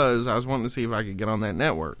Wi-Fi was. I was wanting to see if I could get on that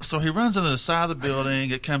network. So he runs into the side of the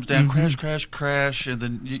building. It comes down, crash, and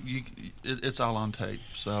then it's all on tape.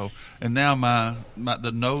 So, and now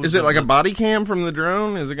the nose. Is it like a body cam from the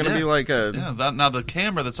drone? Is it going to be like a? Yeah. Now the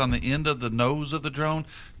camera that's on the end of the nose of the drone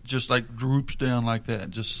just like droops down like that.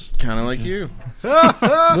 Just kind of like you.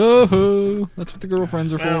 Woohoo! That's what the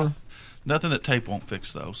girlfriends are for. Nothing that tape won't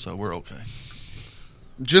fix, though, so we're okay.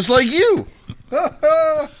 Just like you.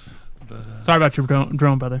 Sorry about your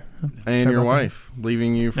drone, brother. And your wife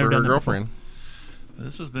leaving you for her girlfriend.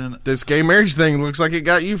 This has been This gay marriage thing looks like it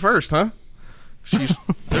got you first, huh?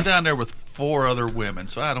 They're down there with 4 other women,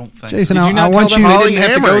 so I don't think. Jason, Did you not I want tell them you they didn't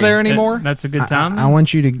have to go there anymore? That's a good time. I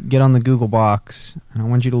want you to get on the Google box, and I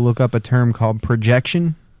want you to look up a term called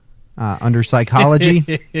projection under psychology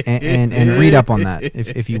and read up on that,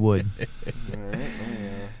 if you would.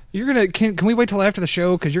 You're gonna can we wait till after the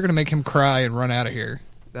show because you're gonna make him cry and run out of here.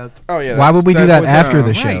 Why would we do that after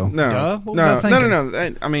the show? Right. No, Duh. What was I thinking?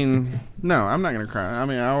 no. I mean, no, I'm not gonna cry. I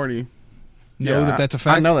mean, I already know that's a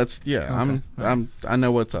fact. I know that's Okay. I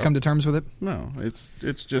know what's up. Come to terms with it. No, it's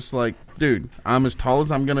just like, dude, I'm as tall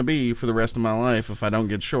as I'm gonna be for the rest of my life if I don't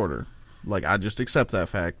get shorter. Like, I just accept that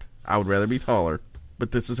fact. I would rather be taller,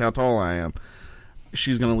 but this is how tall I am.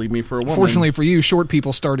 She's gonna leave me for a woman. Fortunately for you, short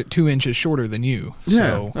people start at 2 inches shorter than you. Yeah,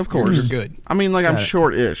 So of course. you're good. I mean, like, I'm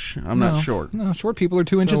short-ish. I'm No, not short. No, short people are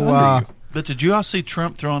 2 inches So, under you. But did you all see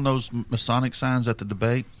Trump throwing those Masonic signs at the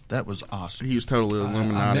debate? That was awesome. He's totally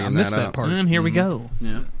Illuminati. I missed that up. part. And here we go.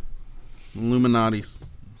 Yeah, Illuminatis.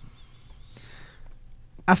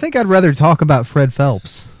 I think I'd rather talk about Fred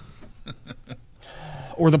Phelps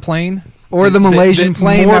Or the plane. or the Malaysian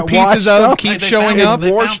plane more that pieces washed of up. keep They showing found- up.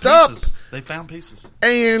 They Washed found up. pieces. They found pieces.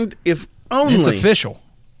 And if only, It's official.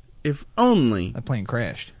 if only That plane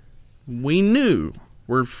crashed. we knew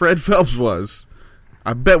where Fred Phelps was,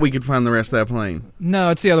 I bet we could find the rest of that plane.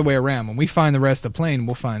 No, it's the other way around. When we find the rest of the plane,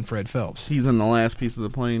 we'll find Fred Phelps. He's in the last piece of the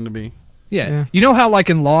plane to be. Yeah. You know how, like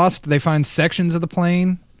in Lost, they find sections of the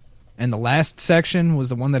plane, and the last section was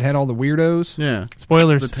the one that had all the weirdos? Yeah.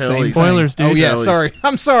 Spoilers. The tail Same Same Spoilers, thing. dude. Oh, yeah, Tailies. sorry.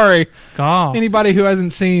 I'm sorry. God. Anybody who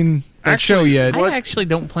hasn't seen that show yet. I actually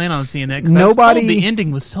don't plan on seeing that because Nobody- the ending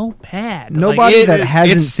was so bad. Nobody it- that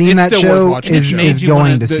hasn't it's- seen it's that still show worth watching. is It made is you going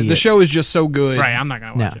wanna- to see The it. show is just so good. Right, I'm not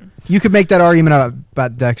going to No. watch it. You could make that argument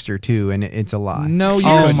about Dexter too, and it's a lie. No, you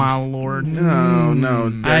Oh couldn't. my lord!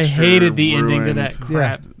 No. I Dexter hated the ending to ruined- that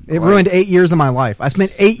crap. It ruined 8 years of my life. I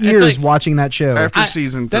spent 8 years like- watching that show. After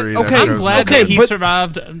season 3. okay, that I'm show's glad okay, that he but-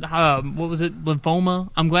 survived. What was it? Lymphoma.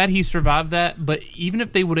 I'm glad he survived that. But even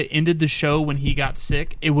if they would have ended the show when he got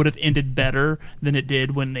sick, it would have ended better than it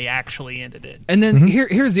did when they actually ended it. And then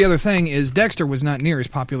here's the other thing is Dexter was not near as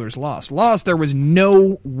popular as Lost. Lost, there was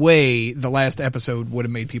no way the last episode would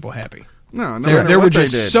have made people happy. No, There were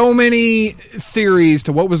just so many theories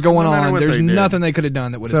to what was going No matter on. what There's they did. nothing they could have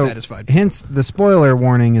done that would have satisfied people. Hence, the spoiler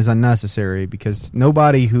warning is unnecessary because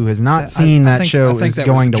nobody who has not seen I that think- show I think is that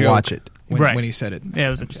was going a to joke watch it. Right. when he said it. Yeah, it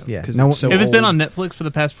was a joke. Yeah, 'Cause no, it's so If it's been old. on Netflix for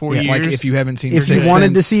the past 4 Yeah, years, like if you haven't seen if you Sixth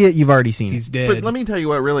wanted to Sense, see it, you've already seen he's it. dead. But let me tell you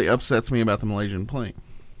what really upsets me about the Malaysian plane.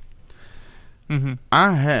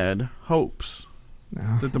 I had hopes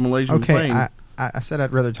that the Malaysian Okay, plane I said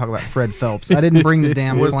I'd rather talk about Fred Phelps. I didn't bring the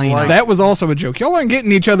damn Was plane like- up. That was also a joke. Y'all aren't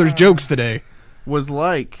getting each other's jokes today. was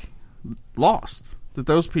like Lost. That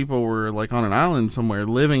those people were like on an island somewhere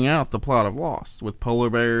living out the plot of Lost with polar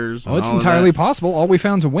bears. Well, and it's all of entirely that. possible. All we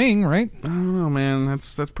found's a wing, right? I don't know, man.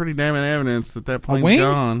 That's pretty damning evidence that plane's wing?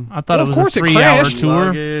 gone. I thought Well, it of was course a it 3-hour crashed. tour.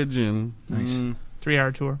 Luggage and Nice.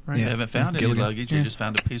 3-hour tour, right? Yeah. They haven't found any Gilligan. luggage. They just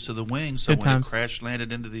found a piece of the wing. So Good when times. it crash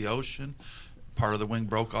landed into the ocean, part of the wing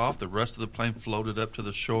broke off. The rest of the plane floated up to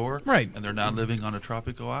the shore. Right. And they're now living on a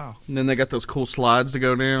tropical isle. And then they got those cool slides to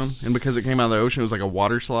go down. And because it came out of the ocean, it was like a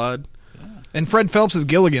water slide. And Fred Phelps is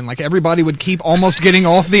Gilligan. Like, everybody would keep almost getting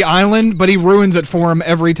off the island, but he ruins it for him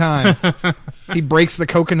every time. He breaks the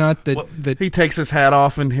coconut that He takes his hat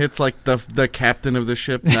off and hits like the captain of the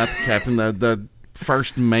ship, not the captain, the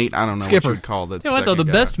first mate. I don't know Skipper. what you'd call the You know what, though? The second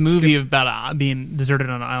guy. best movie about being deserted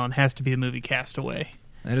on an island has to be the movie Castaway.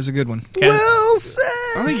 that is a good one. Well said.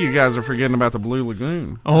 I think you guys are forgetting about the Blue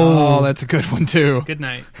Lagoon. Oh, that's a good one too. Good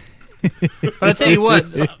night. But I tell you what,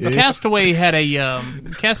 Castaway had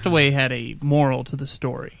a moral to the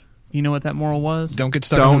story. You know what that moral was? Don't get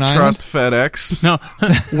stuck on Don't an trust FedEx. No,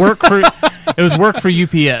 it was work for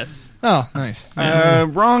UPS. island. Oh, nice.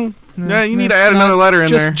 Wrong. Yeah, you need to add another letter in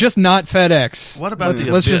there. Just not FedEx. What about the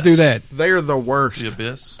Let's just Abyss? do that. They're the worst. The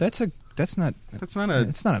Abyss. That's not That's not a.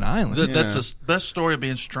 it's not an island. That's the best story of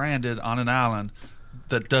being stranded on an island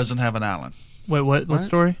that doesn't have an island. Wait, what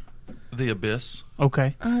story? The Abyss.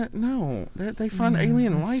 Okay. No, they find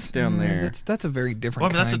alien life down there. That's a very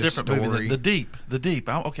different. Well, I mean, that's a kind different of movie. story. The Deep. The Deep.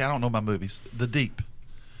 I don't know my movies. The Deep.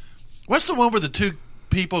 What's the one where the two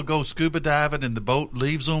people go scuba diving and the boat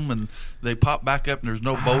leaves them and they pop back up and there's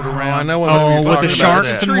no boat around? I know what Oh, you're with talking the about. sharks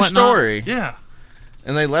It's a and true whatnot? story. Yeah.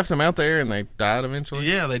 And they left them out there and they died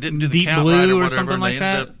eventually. Yeah, they didn't do the Deep count Blue right or or whatever, something and like they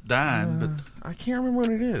that? ended up dying. But I can't remember what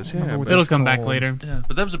it is. Yeah, what but It'll come back called. later. yeah,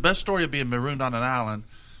 but that was the best story of being marooned on an island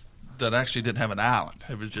that actually didn't have an island.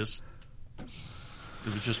 It was just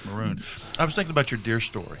It was just maroon. I was thinking about your deer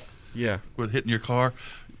story. Yeah. With hitting your car.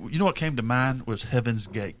 You know what came to mind was Heaven's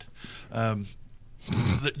Gate.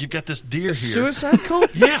 You've got this deer here. Suicide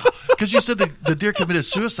cult? Yeah, because you said the deer committed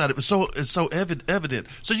suicide. It's so evident.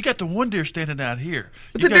 So you got the one deer standing out here.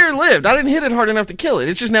 But the deer lived. I didn't hit it hard enough to kill it.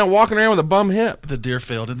 It's just now walking around with a bum hip. The deer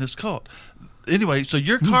failed in this cult. Anyway, so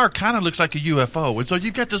your car kind of looks like a UFO. And so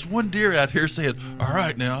you've got this one deer out here saying, all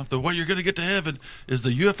right, now, the way you're going to get to heaven is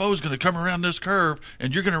the UFO is going to come around this curve,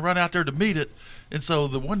 and you're going to run out there to meet it. And so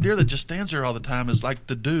the one deer that just stands there all the time is like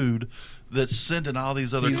the dude that's sending all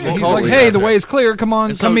these other cults. He's like, hey, the way is clear. Come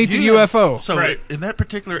on, come meet the UFO. So in that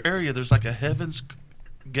particular area, there's like a Heaven's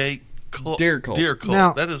Gate cult. Deer cult.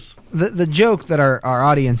 Now, that is the joke that our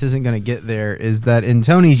audience isn't going to get there is that in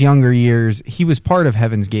Tony's younger years, he was part of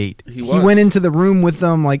Heaven's Gate. He went into the room with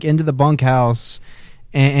them, like into the bunkhouse,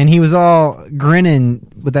 and he was all grinning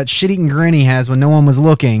with that shit-eating grin he has when no one was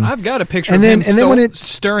looking. I've got a picture of him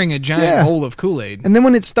stirring a giant bowl of Kool-Aid. And then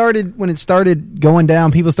when it started going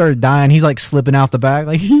down, people started dying. He's like slipping out the back,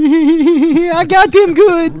 like, I got them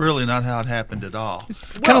good. Really not how it happened at all.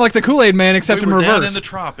 Kind of like the Kool-Aid Man, except in reverse. We were down in the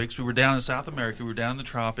tropics. We were down in South America. We were down in the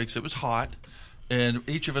tropics. It was hot. And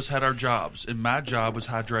each of us had our jobs, and my job was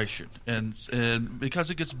hydration. And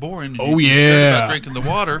because it gets boring, about drinking the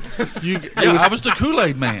water. I was the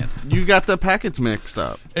Kool-Aid Man. You got the packets mixed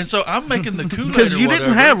up, and so I'm making the Kool-Aid because you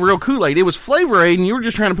didn't have real Kool-Aid. It was Flavor Aid, and you were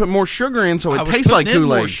just trying to put more sugar in, so it tastes like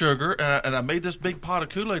Kool-Aid. More sugar, and I made this big pot of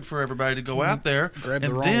Kool-Aid for everybody to go out there. And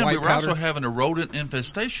then we were also having a rodent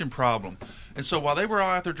infestation problem. And so while they were all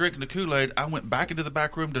out there drinking the Kool-Aid, I went back into the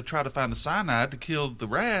back room to try to find the cyanide to kill the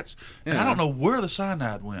rats. And I don't know where the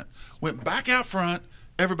cyanide went. Went back out front.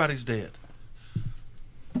 Everybody's dead.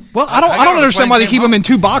 Well, I don't understand why they keep them in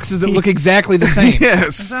two boxes that look exactly the same. Yes,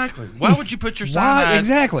 exactly. Why would you put your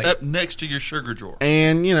cyanide up next to your sugar drawer?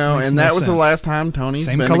 And that was the last time Tony's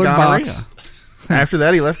same been colored to gonorrhea. box. After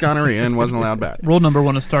that, he left gonorrhea and wasn't allowed back. Rule number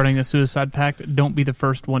 1 of starting a suicide pact: don't be the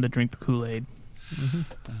first one to drink the Kool-Aid.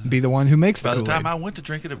 Be the one who makes the Kool-Aid. By the Kool-Aid. time I went to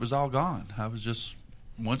drink it, it was all gone. I was just,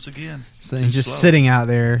 once again, so he's just sitting out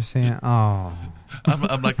there saying, oh.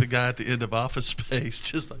 I'm like the guy at the end of Office Space,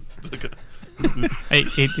 just like, look at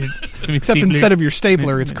except instead of your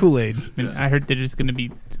stapler, it's Kool-Aid. I heard that it's going to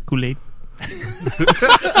be Kool-Aid.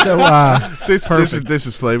 So this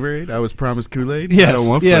is Flavor Aid. I was promised Kool-Aid. Yes, I don't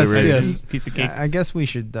want Flavor Aid. Yes. Piece of cake. I guess we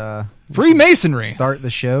should Freemasonry. start the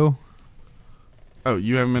show. Oh,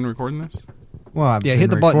 you haven't been recording this? Well, I've been hit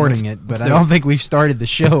the button. recording it, but I don't think we've started the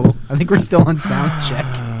show. I think we're still on sound check.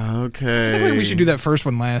 Okay. I think like we should do that first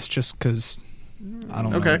one last, just because I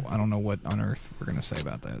don't know. Okay. I don't know what on earth we're going to say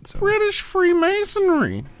about that. So British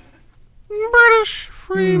Freemasonry. British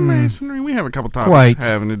Freemasonry. We have a couple topics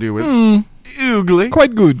having to do with oogly.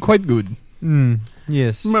 Quite good. Quite good.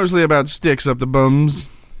 Yes. Mostly about sticks up the bums.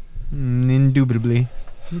 Indubitably.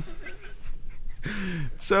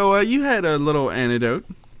 So you had a little anecdote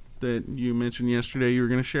that you mentioned yesterday you were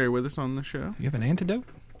going to share with us on the show. You have an antidote?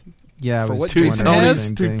 Yeah, For I was what doing Jason the has?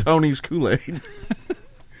 same To thing. Tony's Kool-Aid.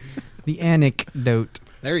 The anecdote.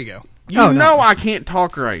 There you go. You know I can't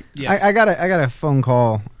talk right. Yes. I got a phone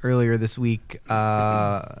call earlier this week,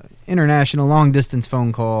 international long distance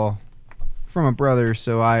phone call from a brother,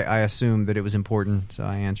 so I assumed that it was important, so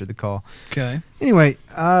I answered the call. Okay. Anyway,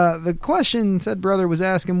 the question said brother was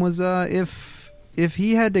asking was if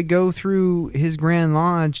he had to go through his Grand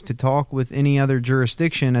Lodge to talk with any other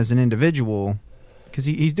jurisdiction as an individual, because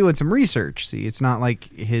he's doing some research. See, it's not like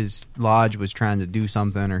his lodge was trying to do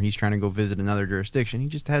something or he's trying to go visit another jurisdiction. He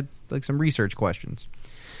just had like some research questions.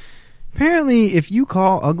 Apparently, if you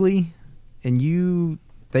call ugly and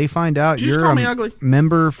they find out you're a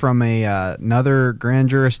member from another grand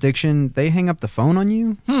jurisdiction, they hang up the phone on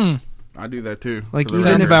you. I do that too. Like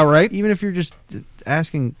sounds about right. Even if you're just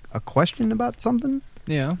asking a question about something.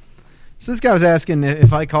 Yeah. So this guy was asking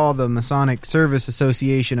if I call the Masonic Service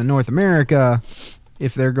Association of North America,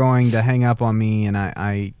 if they're going to hang up on me, and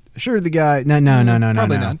I assured the guy, no,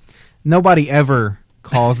 Probably not. Nobody ever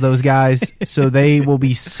calls those guys, so they will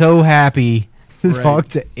be so happy to talk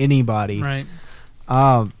to anybody. Right.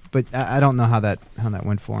 But I don't know how that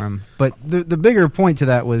went for him. But the bigger point to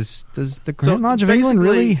that was, does the Grand Lodge of England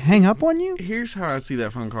really hang up on you? Here's how I see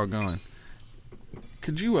that phone call going.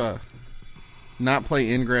 Could you not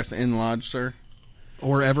play Ingress in Lodge, sir?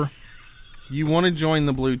 Or ever. You want to join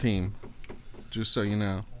the blue team, just so you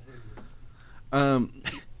know.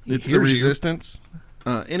 It's the Resistance.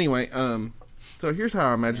 Anyway, so here's how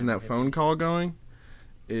I imagine that phone call going.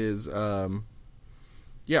 Is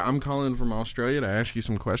yeah, I'm calling from Australia to ask you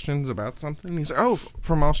some questions about something. He's like, oh,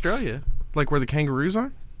 from Australia? Like where the kangaroos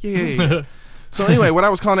are? Yeah. So anyway, what I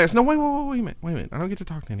was calling to ask, no, wait a minute. I don't get to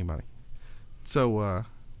talk to anybody. So,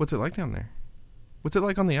 what's it like down there? What's it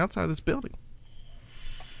like on the outside of this building?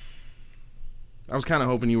 I was kind of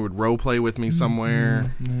hoping you would role play with me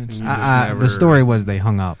somewhere. The story was they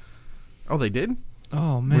hung up. Oh, they did?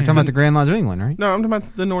 Oh, man. We're talking about the Grand Lodge of England, right? No, I'm talking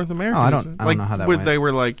about the North Americans. Oh, I don't know how that went. They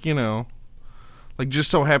were like,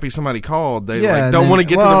 just so happy somebody called. They Yeah, don't want to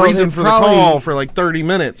get to the reason for the call for like 30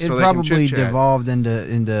 minutes. It so they can probably chit-chat. devolved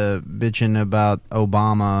into bitching about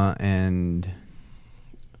Obama and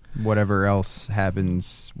whatever else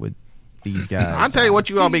happens with these guys. I'll tell you what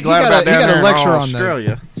you all be glad about down there in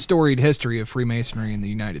Australia. The storied history of Freemasonry in the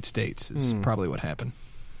United States is probably what happened.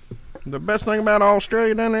 The best thing about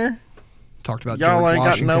Australia down there, Talked about y'all George ain't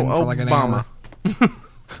Washington got no for like an hour. Obama.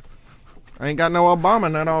 I ain't got no Obama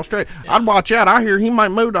in that Australia. I'd watch out. I hear he might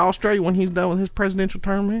move to Australia when he's done with his presidential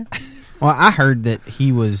term here. Well, I heard that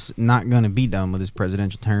he was not going to be done with his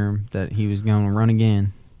presidential term, that he was going to run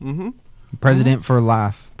again. Mm-hmm. President for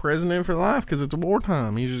life. President for life because it's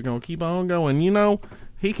wartime. He's just going to keep on going.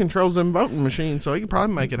 He controls them voting machines, so he could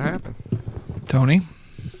probably make it happen. Tony?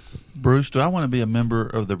 Bruce, do I want to be a member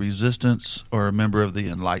of the Resistance or a member of the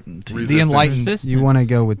Enlightened team? The Enlightened. Resistance. You want to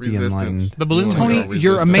go with the Resistance. Enlightened. The blue Tony, one.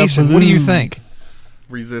 you're a Mason. What do you think?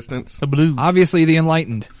 Resistance. The blue. Obviously, the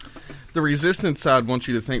Enlightened. The Resistance side wants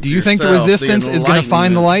you to think. Do you think the Resistance is going to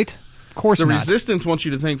find the light? Of course The not. Resistance wants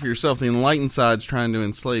you to think for yourself. The Enlightened side's trying to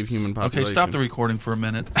enslave human population. Okay, stop the recording for a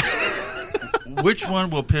minute. Which one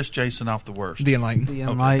will piss Jason off the worst? The Enlightened. The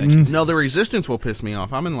Okay, Enlightened. No, the Resistance will piss me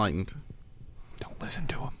off. I'm enlightened. Don't listen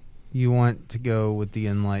to him. You want to go with the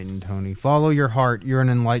Enlightened, Tony. Follow your heart. You're an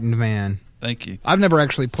enlightened man. Thank you. I've never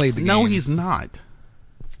actually played the game. No, he's not.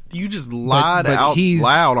 You just lied but out he's-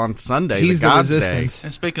 loud on Sunday. He's the God's Resistance.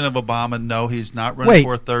 And speaking of Obama, no, he's not running Wait.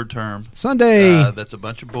 for a third term. Sunday. That's a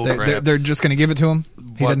bunch of bull They're, crap. they're just going to give it to him?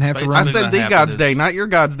 He What doesn't have to basically run? I it? said gonna the happen God's is- Day, not your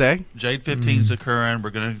God's Day. Jade 15's occurring. We're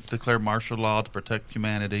going to declare martial law to protect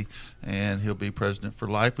humanity, and he'll be president for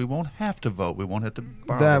life. We won't have to vote. We won't have to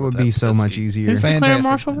borrow That would with be so much pesky- easier. Who's declaring Fantastic.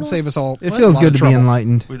 martial law? Save us all. It a feels lot good of to be trouble.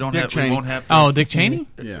 enlightened. We don't Dick have. We Cheney. won't have to. Oh, Dick Cheney?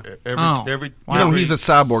 Yeah. Every Wow. He's a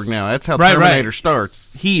cyborg now. That's how Right, Terminator right. starts.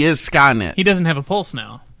 He is Skynet. He doesn't have a pulse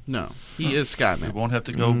now. No, he is We Skynet. won't have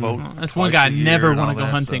to go vote. That's twice one guy I a year never and want all to go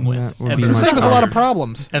that, hunting so- with. That would Ever. be It'll much save us a lot of harder.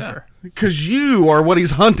 problems. Ever. Because you are what he's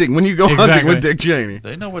hunting when you go hunting Exactly. with Dick Cheney.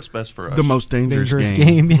 They know what's best for us. The most dangerous,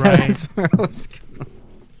 game. Yeah, Right. that's where I was going.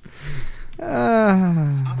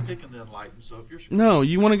 I'm picking the Enlightened. So if you're No,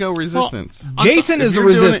 you want to go Resistance. Jason If is the you're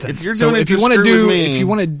doing it- Resistance. if you're So doing it if you to want to screw do, with me- if you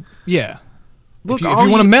want to, yeah. Look, if you all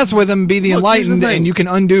want to mess with him, be the Look, here's the Enlightened, thing. and you can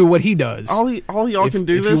undo what he does. all y'all If- can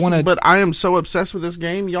do if you this, wanna- but I am so obsessed with this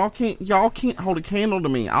game. Y'all can't hold a candle to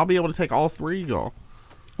me. I'll be able to take all three of y'all.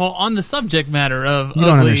 Well, on the subject matter of You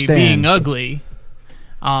don't ugly understand. being ugly,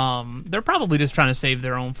 they're probably just trying to save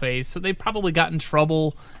their own face. So they probably got in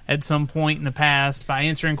trouble at some point in the past by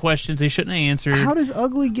answering questions they shouldn't have answered. How does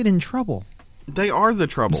ugly get in trouble? They are the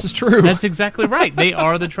trouble. This is true. That's exactly right. They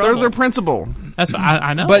are the trouble. They're the principal. That's what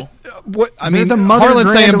I know. But what I They're mean, the Mother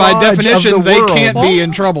Harlan's saying Grand by Lodge of definition the they world. can't Well- be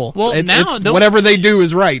in trouble. well, now don't- whatever they do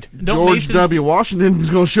is right. don't George Masons, W. Washington is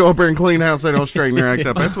going to show up here and clean house. They don't straighten their act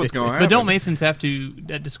up. That's what's going to happen. But don't Masons have to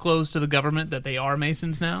disclose to the government that they are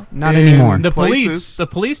Masons now? Not In anymore. The places-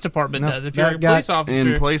 police department No, does. If you're a that got- police officer,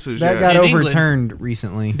 in places, That yeah. got In England. overturned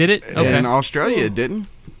recently. did it? Okay. In Australia, it didn't.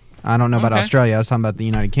 I don't know about Okay. Australia. I was talking about the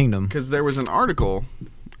United Kingdom. Because there was an article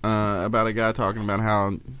about a guy talking about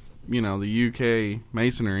how, the UK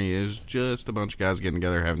masonry is just a bunch of guys getting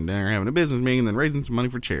together, having dinner, having a business meeting, and then raising some money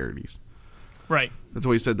for charities. Right. That's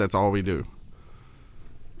what he said. That's all we do.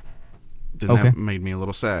 Then Okay. that made me a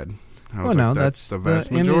little sad. I was Well, like, no, that's the that's vast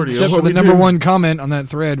the majority Except of for what the we number do. one comment on that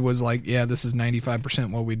thread was like, "Yeah, this is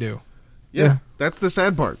 95% what we do." Yeah, that's the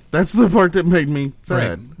sad part. That's the part that made me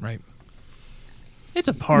sad. Right. It's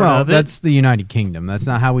a part Well, of it. that's the United Kingdom. That's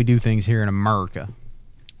not how we do things here in America.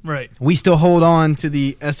 Right. We still hold on to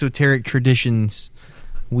the esoteric traditions.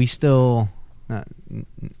 We still...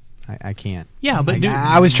 I can't. Yeah, but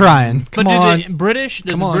I was trying. But Come do on. the British,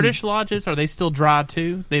 Come on. British lodges, are they still dry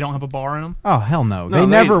too? They don't have a bar in them? Oh, hell no. No, they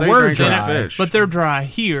never they were drink their dry. fish. But they're dry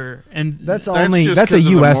here. And That's That's only just that's a 'cause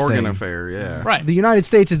of the U.S. Morgan thing. affair, yeah. right. The United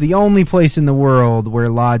States is the only place in the world where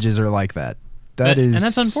lodges are like that. That is, and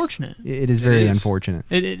that's unfortunate. It is very is. unfortunate.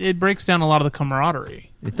 It breaks down a lot of the camaraderie,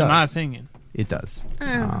 It in my does. opinion. It does.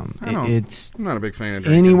 I don't- It's I'm not a big fan of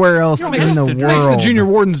drinking. anywhere else You don't in have the to world. drink. Makes the junior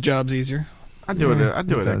warden's jobs easier. I do it. I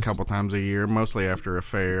do it it a does. couple times a year, mostly after a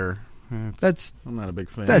fair. That's I'm not a big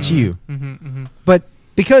fan. that's you. Mm-hmm. But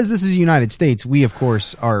because this is the United States, we of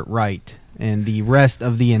course are right, and the rest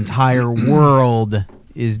of the entire world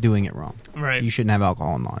is doing it wrong. Right. You shouldn't have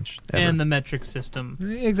alcohol in lodge. Ever. And the metric system.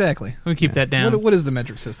 Exactly. We keep that down. What is the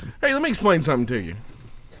metric system? Hey, let me explain something to you.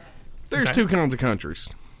 There's two kinds of countries.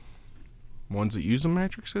 Ones that use the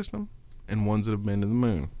metric system and ones that have been to the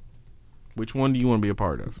moon. Which one do you want to be a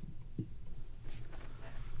part of?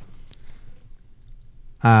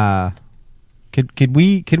 Could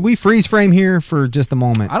we freeze frame here for just a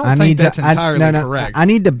moment? I don't think that's entirely correct. I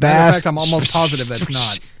need to bask. Matter of fact, I'm almost positive that's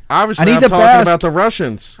not. Obviously, I'm talking about the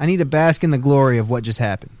Russians. I need to bask in the glory of what just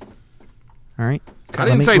happened. All right? I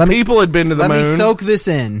didn't say people had been to the moon. Let me soak this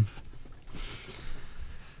in.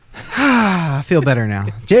 I feel better now.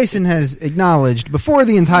 Jason has acknowledged before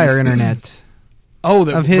the entire internet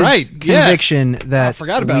of his conviction that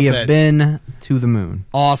we have been to the moon.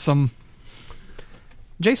 Awesome.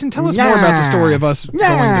 Jason, tell us more about the story of us going to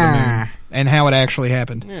the moon and how it actually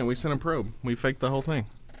happened. Yeah, we sent a probe. We faked the whole thing.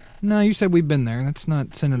 No, you said we've been there. That's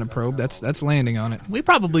not sending a probe. That's landing on it. We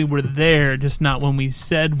probably were there, just not when we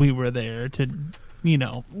said we were there to,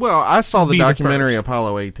 Well, I saw the documentary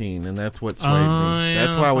Apollo 18, and that's what swayed me.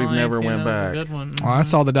 That's why we've never went back. Good one. Oh, I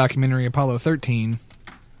saw the documentary Apollo 13.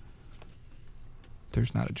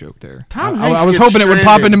 There's not a joke there. I was hoping it would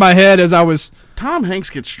pop into my head as I was... Tom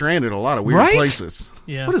Hanks gets stranded a lot of weird places.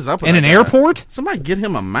 Yeah. What is up with in that an guy? Airport? Somebody get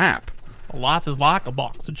him a map. Life is like a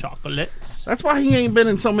box of chocolates. That's why he ain't been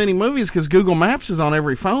in so many movies, because Google Maps is on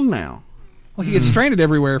every phone now. Well, he gets stranded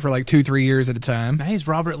everywhere for like 2-3 years at a time. Now he's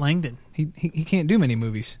Robert Langdon. He can't do many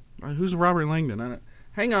movies. Who's Robert Langdon?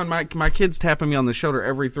 Hang on, my kid's tapping me on the shoulder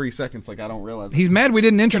every 3 seconds like I don't realize. He's mad we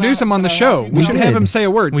didn't introduce him on the show. We should have him say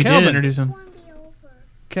a word. We Calvin. did introduce him.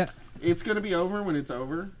 It's going to be over when it's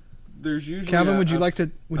over. There's usually Calvin, would you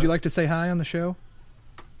like to say hi on the show?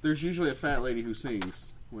 There's usually a fat lady who sings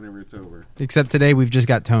whenever it's over. Except today we've just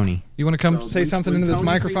got Tony. You want to come say something into this Tony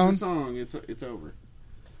microphone? Sings a song, it's over.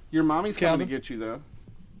 Your mommy's coming to get you though.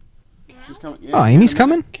 She's coming. Yeah, oh, Amy's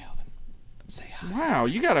coming? Calvin, say hi. Wow,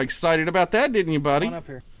 you got excited about that, didn't you, buddy? Come on up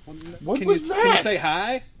here. What was that? Can you say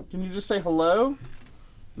hi? Can you just say hello?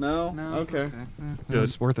 No. Okay. Good.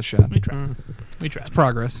 It's worth a shot. We tried. It's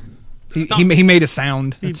progress. He made a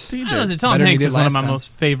sound. Tom Hanks is one of my most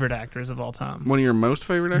favorite actors of all time. One of your most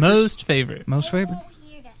favorite actors? Most favorite.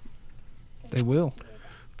 They will.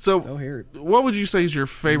 So, they'll hear it. What would you say is your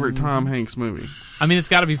favorite Tom Hanks movie? I mean, it's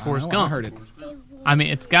got to be Forrest Gump. I heard it. I mean,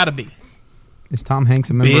 it's got to be. Is Tom Hanks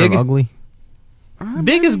a member of Ugly?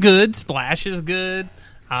 Big is good. Splash is good.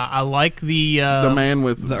 I like the man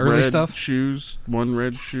with the early red stuff. Shoes. One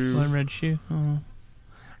red shoe. One red shoe. Oh.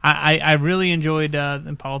 I really enjoyed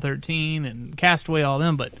Apollo 13 and Castaway, all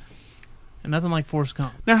them, but nothing like Forrest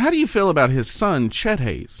Gump. Now, how do you feel about his son, Chet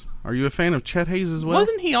Hayes? Are you a fan of Chet Hayes as well?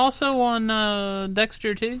 Wasn't he also on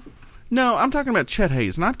Dexter, too? No, I'm talking about Chet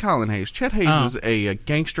Hayes, not Colin Hayes. Chet Hayes is a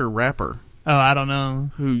gangster rapper. Oh, I don't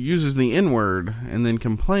know. Who uses the N-word and then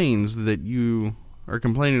complains that you are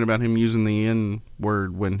complaining about him using the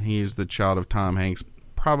N-word when he is the child of Tom Hanks.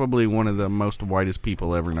 Probably one of the most whitest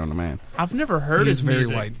people ever known to man. I've never heard his very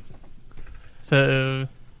music. white. So,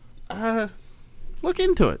 look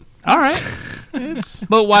into it. All right.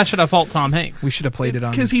 But why should I fault Tom Hanks? We should have played it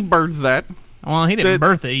on. Because he birthed that. Well, he didn't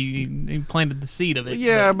birth it. He planted the seed of it.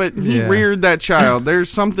 Yeah, but he reared that child. There's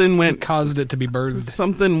something caused it to be birthed.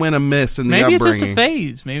 Something went amiss in the upbringing. Maybe it's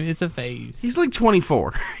just a phase. He's like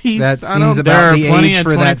 24. That seems about the age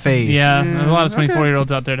for that phase. Yeah, there's a lot of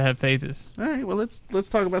 24-year-olds out there that have phases. All right, well, let's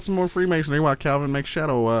talk about some more Freemasonry while Calvin makes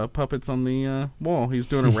shadow puppets on the wall. He's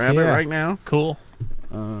doing a rabbit right now. Cool.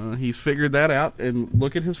 He's figured that out, and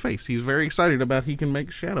look at his face. He's very excited about he can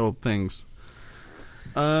make shadow things.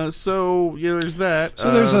 So yeah, there's that.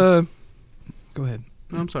 So there's a. Go ahead.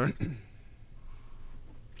 I'm sorry.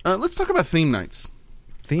 Let's talk about theme nights.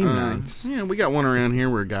 Theme nights. Yeah, we got one around here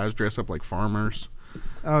where guys dress up like farmers.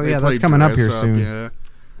 Oh yeah, that's coming up here soon. Yeah.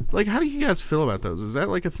 Like, how do you guys feel about those? Is that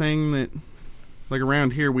like a thing that, like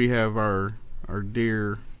around here we have our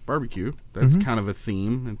deer barbecue. That's kind of a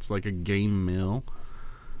theme. It's like a game meal.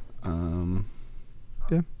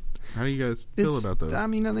 Yeah. How do you guys feel about those? I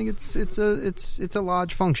mean, I think it's a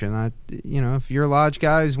lodge function. If your lodge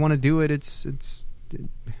guys want to do it, it's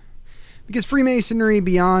because Freemasonry,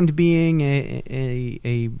 beyond being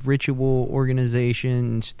a ritual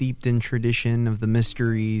organization steeped in tradition of the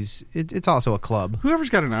mysteries, it's also a club. Whoever's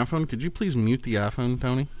got an iPhone, could you please mute the iPhone,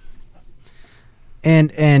 Tony?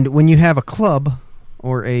 And when you have a club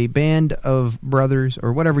or a band of brothers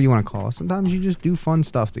or whatever you want to call it, sometimes you just do fun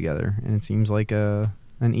stuff together, and it seems like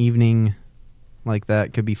an evening like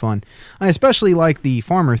that could be fun. I especially like the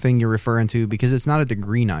farmer thing you're referring to because it's not a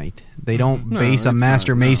degree night. They don't base a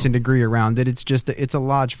master mason degree around it. It's just it's a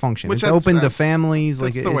lodge function. Which it's open to families.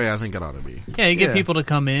 That's like the way I think it ought to be. Yeah, you get people to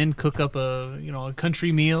come in, cook up a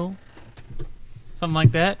country meal, something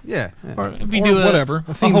like that. Yeah. Or if you do a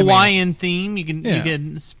themed Hawaiian theme, you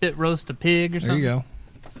can spit roast a pig or something. There you go.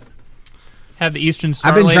 Have the Eastern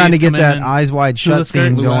Star I've been trying to ladies get that Eyes Wide Shut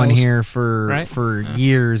theme going here for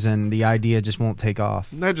years, and the idea just won't take off.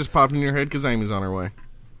 That just popped in your head because Amy's on her way.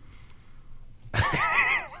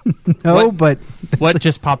 No, but what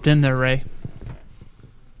just popped in there, Ray?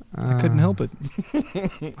 I couldn't help it.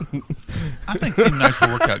 I think theme nights will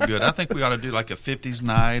work out good. I think we ought to do like a 50s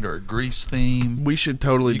night or a Grease theme. We should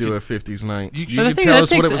totally do a 50s night. You could tell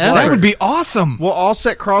us what it was like. That would be awesome. We'll all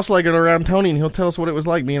sit cross-legged around Tony, and he'll tell us what it was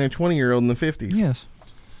like being a 20-year-old in the 50s. Yes.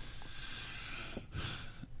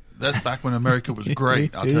 That's back when America was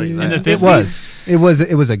great, I'll tell you that.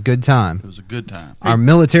 It was a good time. It was a good time. Our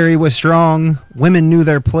military was strong. Women knew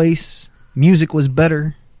their place. Music was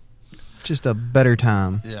better. Just a better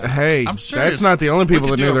time. Yeah. Hey, I'm serious. That's not the only people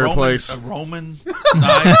that knew their place. A Roman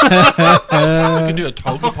night. We can do a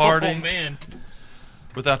toga party. Oh, man.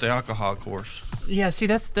 Without the alcohol, of course. Yeah, see,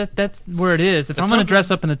 that's where it is. If I'm going to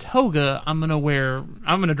dress up in a toga, I'm going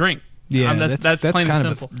to drink. Yeah, that's plain kind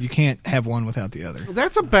and simple. you can't have one without the other.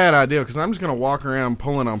 That's a bad idea because I'm just going to walk around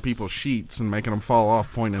pulling on people's sheets and making them fall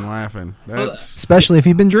off, pointing and laughing. Especially if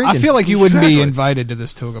you've been drinking. I feel like you wouldn't be invited to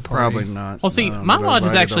this toga party. Probably not. Well, see, my lodge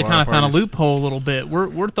has actually kind of found a loophole a little bit.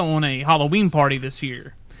 We're throwing a Halloween party this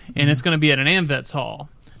year, and it's going to be at an AMVETS hall.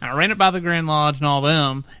 And I ran it by the Grand Lodge and all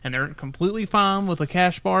them, and they're completely fine with a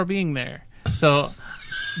cash bar being there. So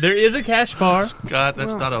there is a cash bar. Scott,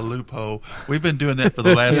 that's not a loophole. We've been doing that for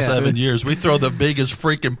the last 7 years. We throw the biggest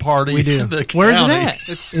freaking party in the county. Where's it at?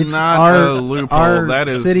 It's not a loophole. Our that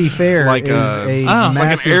is city fair like is a like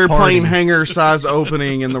massive an airplane party. hangar size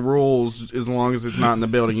opening, and the rules, as long as it's not in the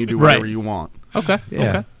building, you do whatever you want. Okay. Yeah.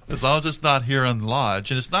 Okay. As long as it's not here on the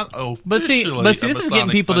lodge, and it's not officially But see, a this is getting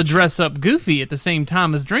Masonic people function. to dress up goofy at the same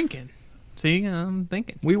time as drinking. See, I'm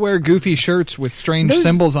thinking. We wear goofy shirts with strange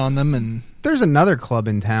symbols on them, and there's another club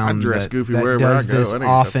in town I dress that, goofy that wherever I does go. this That ain't that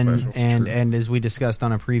often, special. It's and true. as we discussed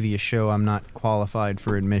on a previous show, I'm not qualified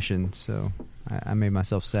for admission, so I made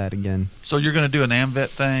myself sad again. So you're going to do an AMVET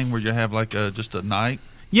thing where you have like just a night?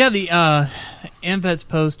 Yeah, the AMVETS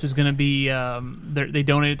post is going to be, they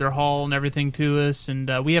donated their hall and everything to us, and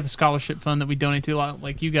we have a scholarship fund that we donate to,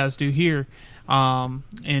 like you guys do here.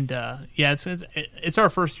 It's our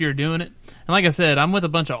first year doing it. And like I said, I'm with a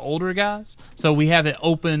bunch of older guys, so we have it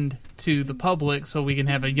opened to the public so we can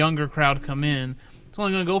have a younger crowd come in. It's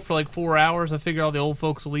only going to go for like 4 hours. I figure all the old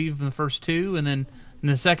folks will leave in the first 2, and then in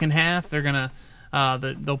the second half, they're going to,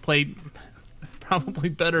 they'll play probably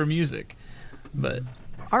better music. But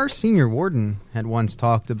Our senior warden had once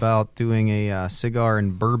talked about doing a cigar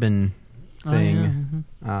and bourbon thing,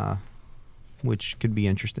 which could be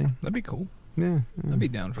interesting. that'd be cool. Yeah. I'd be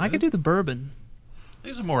down for that. I could do the bourbon.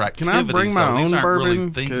 These are more Can activities. I bring my though. These own aren't really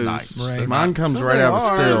bourbon? theme 'Cause nights. Right. They're Mine not- comes right out of a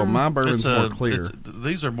still. My It's bourbon's more clear.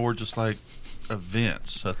 These are more just like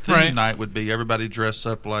events. A theme Right. night would be everybody dress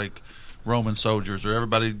up like Roman soldiers, or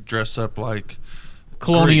everybody dress up like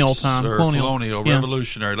Colonial Greeks, time. or Colonial. Yeah.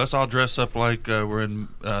 revolutionary. Let's all dress up like we're in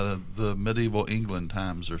the medieval England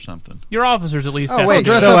times or something. Your officers at least Oh, have wait, to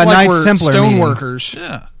Dress so up a like Knights we're Templar stone meeting. workers.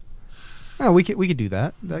 Yeah. Oh, we could do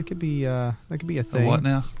that. That could be a thing. What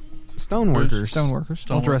now? Stone workers. Stone workers.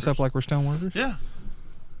 We'll dress up like we're stone workers. Yeah.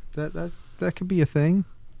 That could be a thing.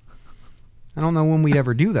 I don't know when we'd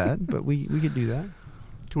ever do that, but we could do that.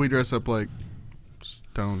 Can we dress up like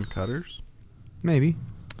stone cutters? Maybe.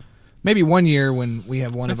 Maybe one year when we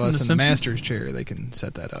have one Like of from us The in the Simpsons? master's chair, they can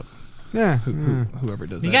set that up. Yeah. Whoever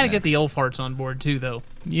does You that. got to get next. the old farts on board too, though.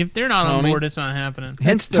 If they're not on Tony? board, it's not happening.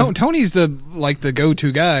 Hence, Tony's the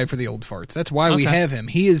go-to guy for the old farts. That's why we Okay. have him.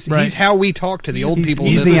 He's Right. how we talk to the old people.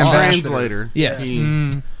 he's in this the lodge. ambassador. Translator. Yes.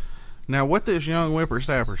 Now, what this young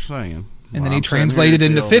whippersnapper's saying, And then well, he I'm sitting translated here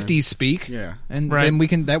into feeling- 50s speak. Yeah. And Right. then we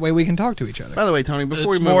can that way we can talk to each other. By the way, Tony, before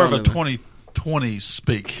we It's move more on of a to the- 2020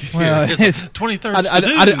 speak. Well, It's a 23rd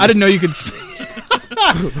I didn't know you could speak.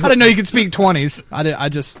 I didn't know you could speak 20s. I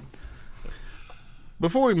just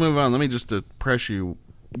Before we move on, let me just press you.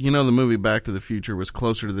 You know, the movie Back to the Future was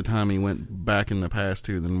closer to the time he went back in the past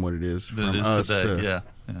to than what it is Than from it is us today, to,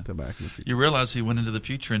 yeah. to Back in the Future. You realize he went into the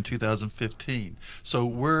future in 2015. So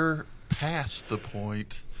we're past the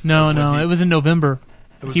point. No, of when it was in November.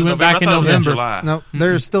 it was he went back I in thought it was November. July. No,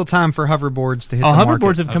 there's still time for hoverboards to hit Oh, the hoverboards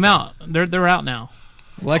market. have come out. They're out now.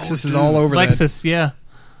 Lexus is all over that. Lexus, yeah.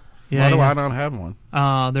 Why do I not have one?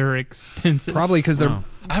 They're expensive. Probably because they're.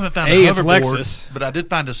 I haven't found A, a it's hoverboard, Lexus. but I did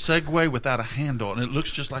find a Segway without a handle, and it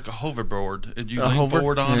looks just like a hoverboard. And you A lean hover?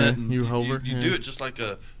 forward on Yeah, it, and you hover, You yeah. do it just like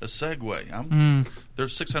a Segway. They're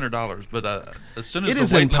 $600, but as soon as It the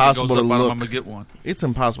is weight limit impossible goes to up, look. I'm gonna get one. It's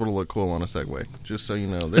impossible to look cool on a Segway. Just so you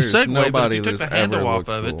know, A there's Segway, but nobody if you took the that's handle ever off looked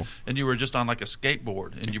of cool. it, and you were just on like a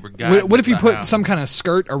skateboard, and you were guiding. What if you it put down. some kind of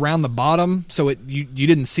skirt around the bottom so you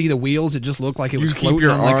didn't see the wheels? It just looked like it was You keep floating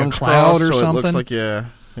your on like a arms cloud crossed or so something. It looks like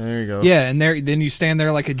there you go. Yeah, and then you stand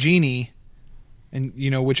there like a genie, and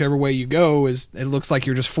whichever way you go it looks like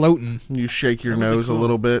you're just floating. You shake your That would be nose cool. a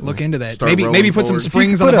little bit. Look and into that. start Maybe rolling put some forward.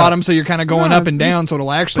 springs Put on the a- bottom so you're kind of going No, up and down, so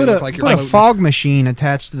it'll actually Put look a like you're put a floating. fog machine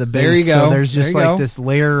attached to the base. There you So go. there's just There you like go. this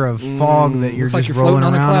layer of fog that you're Looks like just you're floating rolling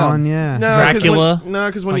on a around cloud. on. Yeah. Dracula?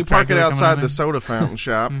 Because when Like you park it Dracula coming outside in. the soda fountain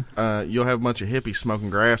shop, you'll have a bunch of hippies smoking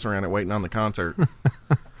grass around it, waiting on the concert.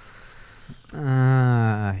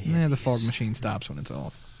 Yeah, the fog machine stops when it's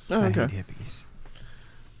off. Oh, I okay, hate hippies.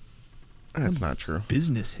 that's not true.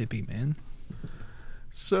 Business hippie, man.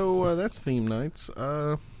 So that's theme nights.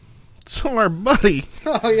 So our buddy,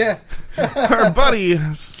 Oh yeah. our buddy,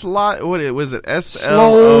 what was it? Slow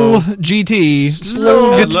SLO. GT.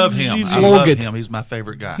 Slow I love him. I Slow love Git. him. He's my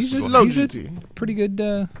favorite guy. He's Go a, ahead. he's a pretty good.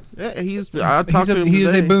 Yeah, I talked to him He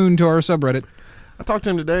is today. a boon to our subreddit. I talked to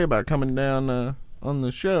him today about coming down on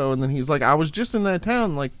the show, and then he's like, "I was just in that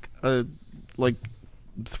town, like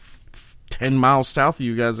 10 miles south of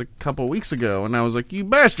you guys a couple weeks ago," and I was like, "You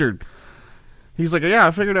bastard!" He's like, "Yeah,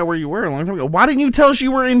 I figured out where you were a long time ago. Why didn't you tell us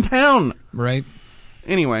you were in town?" Right.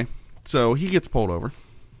 Anyway, so he gets pulled over.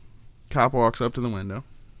 Cop walks up to the window.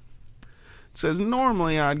 Says,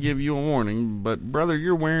 "Normally I'd give you a warning, but brother,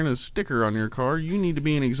 you're wearing a sticker on your car. You need to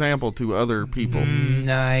be an example to other people."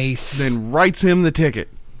 Nice. Then writes him the ticket.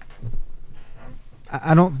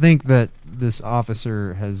 I don't think that this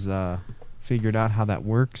officer has figured out how that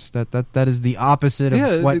works. That is the opposite of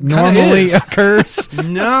Yeah, what it kinda normally is. occurs.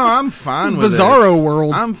 No, I'm fine It's with bizarro this.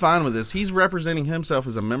 world. I'm fine with this. He's representing himself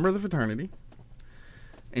as a member of the fraternity,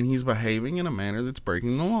 and he's behaving in a manner that's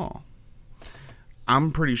breaking the law.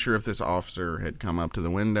 I'm pretty sure if this officer had come up to the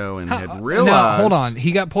window and had realized... Now, hold on.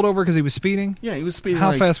 He got pulled over because he was speeding? Yeah, he was speeding.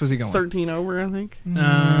 How like fast was he going? 13 over, I think.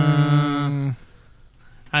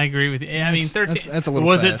 I agree with you. I mean, That's- 13. that's a little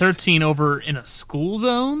was fast. it 13 over in a school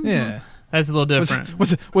zone? Yeah. That's a little different.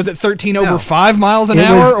 Was it 13 over No. 5 miles an It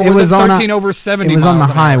hour, was- or it was was it on a- 13 over 70 It was miles on the an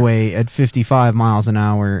hour? highway at 55 miles an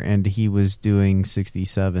hour, and he was doing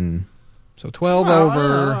 67. So 12 Well,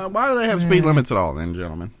 over. why do they have speed limits at all, then,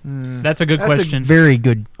 gentlemen? That's a good That's question. a very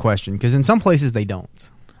good question, because in some places they don't.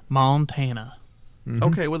 Montana.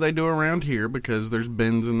 Okay, well, they do around here because there's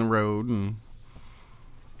bends in the road and...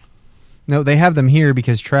 No, they have them here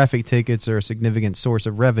because traffic tickets are a significant source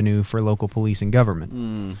of revenue for local police and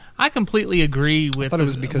government. I completely agree with thought it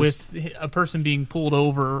was because- with a person being pulled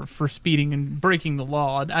over for speeding and breaking the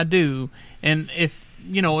law. I do, and if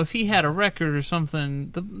he had a record or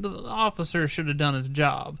something, the officer should have done his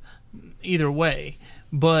job. Either way,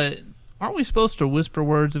 but aren't we supposed to whisper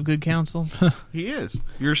words of good counsel? He is.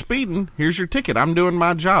 You're speeding. Here's your ticket. I'm doing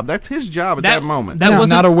my job. That's his job at that moment. That That was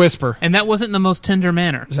wasn't not a whisper. and that wasn't in the most tender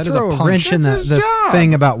manner. That is a Throw punch. wrench in That's the his job.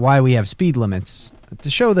 thing about why we have speed limits. To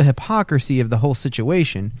show the hypocrisy of the whole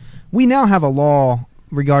situation, we now have a law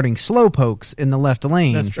regarding slowpokes in the left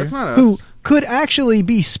lane. That's true. That's not us. Who could actually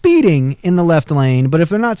be speeding in the left lane, but if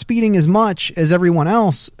they're not speeding as much as everyone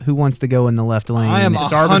else who wants to go in the left lane, I am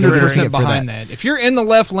it's 100% for behind that. If you're in the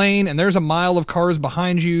left lane and there's a mile of cars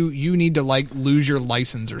behind you, you need to lose your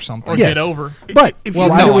license or something. Or Yes. get over. But If Well,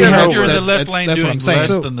 why no, do we I know have If you're in the that- left that's- lane that's what doing I'm saying. less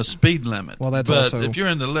So- than the speed limit. Well, that's but also- if you're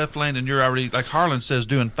in the left lane and you're already, like Harlan says,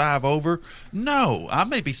 doing 5 over, no, I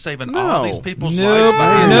may be saving all these people's lives.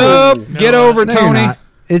 by- Nope. Get over, No, you're Tony. not.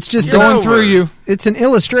 It's just You're going through you. It's an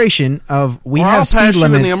illustration of we Or I'll have speed pass you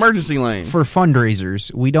in the limits emergency lane. for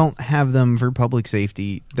fundraisers. We don't have them for public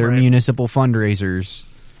safety. They're Right. municipal fundraisers.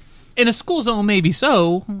 In a school zone, maybe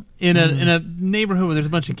so. In a neighborhood where there's a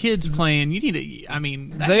bunch of kids playing, you need to. I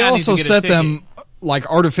mean, that They guy needs to also get a set ticket. them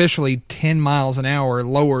artificially 10 miles an hour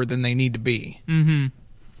lower than they need to be.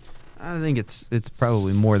 I think it's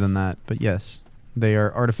probably more than that, but yes, they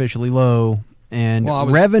are artificially low. And Well, I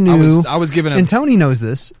was- revenue. I was given a- and Tony knows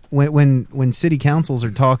this. When city councils are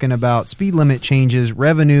talking about speed limit changes,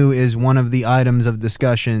 revenue is one of the items of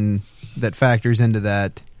discussion that factors into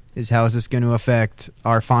that. Is how is this going to affect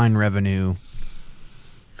our fine revenue?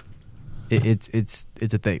 It's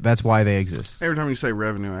a thing. That's why they exist. Every time you say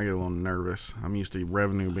revenue, I get a little nervous. I'm used to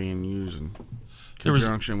revenue being used in There was-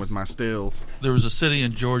 conjunction with my stills. There was a city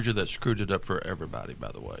in Georgia that screwed it up for everybody,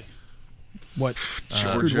 by the way. What? Georgia.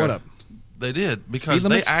 Screwed what up? They did, because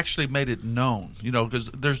they actually made it known, because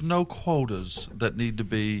there's no quotas that need to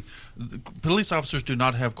be. Police officers do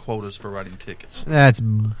not have quotas for writing tickets. That's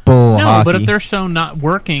bull hockey. But if they're shown not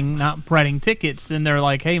working, not writing tickets, then they're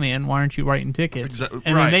like, hey, man, why aren't you writing tickets? And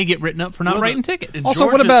then they get written up for not writing tickets. Also,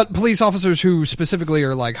 what about police officers who specifically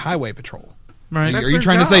are like highway patrol? Right. Are you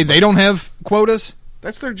trying to say they don't have quotas?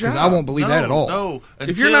 That's their job. Because I won't believe that at all. No,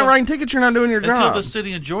 if you're not writing tickets, you're not doing your job. Until the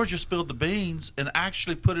city of Georgia spilled the beans and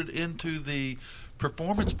actually put it into the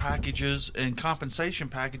performance packages and compensation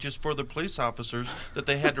packages for the police officers that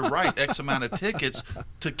they had to write X amount of tickets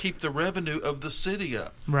to keep the revenue of the city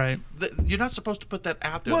up. Right. You're not supposed to put that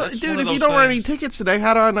out there. Well, That's dude, one of if those you don't write any things. tickets today,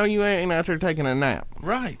 how do I know you ain't out there taking a nap?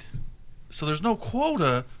 Right. So there's no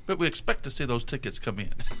quota, but we expect to see those tickets come in.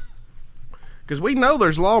 Because we know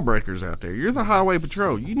there's lawbreakers out there. You're the highway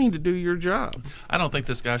patrol. You need to do your job. I don't think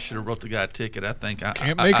this guy should have wrote the guy a ticket. I think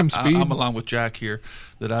Can't make him speed. I'm along with Jack here.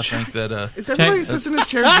 That I think that is everybody sits in his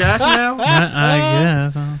chair, Jack? Now I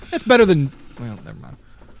guess it's better than. Well, never mind.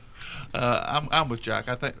 I'm with Jack.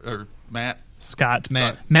 I think, or Matt. Scott.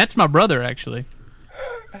 Matt's my brother, actually.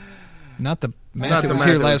 Not the Matt that was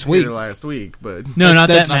here last week. Last week, but no, not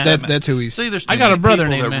that Matt. That's who he's. See, there's I got a brother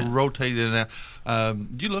people named that Matt. rotate in and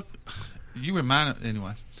out. You remind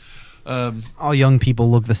anyway. All young people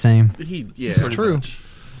look the same. It's true. Much.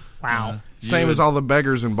 Wow. Same as all the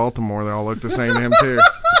beggars in Baltimore. They all look the same to him too.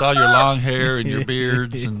 With all your long hair and your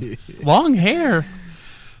beards and long hair.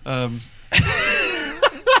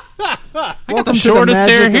 Welcome the to the shortest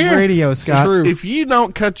hair magic of here. radio, Scott. True. If you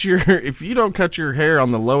don't cut your hair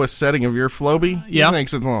on the lowest setting of your Flowbee, Yeah. he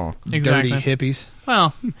thinks it's long. Exactly. Dirty hippies.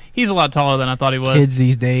 Well, he's a lot taller than I thought he was. Kids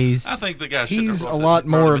these days. I think the guy should He's have a wrote lot that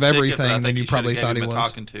more of ticket, everything but I than think you should probably have thought gave he him a was.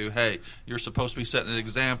 Talking to, hey, you're supposed to be setting an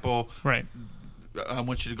example. Right. I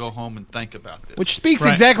want you to go home and think about this. Which speaks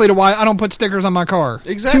Right. exactly to why I don't put stickers on my car.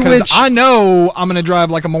 Exactly. Because I know I'm going to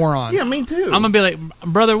drive like a moron. Yeah, me too. I'm gonna be like,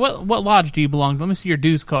 brother, what lodge do you belong to? Let me see your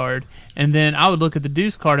dues card. And then I would look at the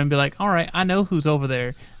dues card and be like, all right, I know who's over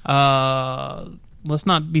there. Let's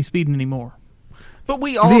not be speeding anymore. But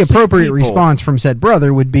we all The see appropriate people- response from said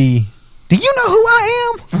brother would be, "Do you know who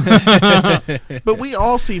I am?" But we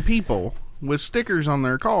all see people with stickers on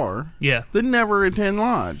their car Yeah, that never attend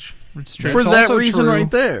lodge. it's true. For That's that also reason true.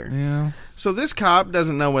 right there. Yeah. So this cop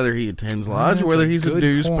doesn't know whether he attends lodge, That's whether a he's a good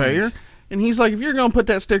dues point. payer. And he's like, if you're going to put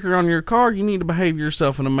that sticker on your car, you need to behave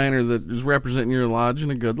yourself in a manner that is representing your lodge in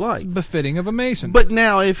a good light. It's befitting of a Mason. But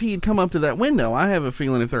now, if he'd come up to that window, I have a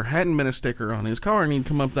feeling if there hadn't been a sticker on his car and he'd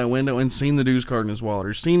come up that window and seen the dues card in his wallet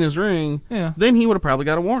or seen his ring, Yeah. then he would have probably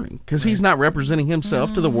got a warning. Because he's not representing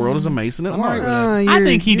himself to the world as a Mason at I'm all right large. with that. I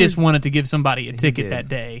think he just wanted to give somebody a ticket did. that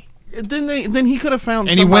day. Then he could have found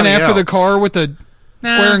And he went somebody after the else. car with the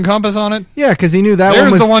square and compass on it. Yeah, because he knew that There's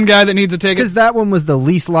one was the one guy that needs a ticket. because that one was the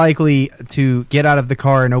least likely to get out of the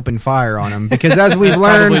car and open fire on him. Because as we've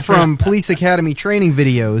learned from police academy training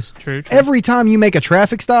videos, True. every time you make a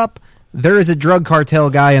traffic stop, there is a drug cartel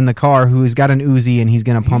guy in the car who's got an Uzi and he's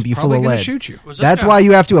going to pump you full probably of gonna lead. shoot you. Was this That's guy- why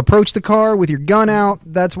you have to approach the car with your gun out.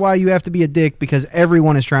 That's why you have to be a dick because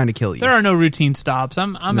everyone is trying to kill you. There are no routine stops.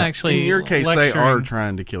 I'm actually In your case, they lecturing- are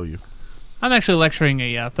trying to kill you. I'm actually lecturing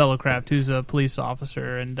a fellow craft who's a police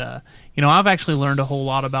officer, and I've actually learned a whole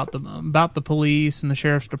lot about the police and the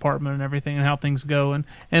sheriff's department and everything and how things go.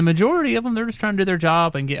 And majority of them, they're just trying to do their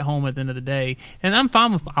job and get home at the end of the day. And I'm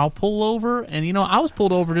fine with I'll pull over, and I was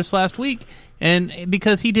pulled over just last week, and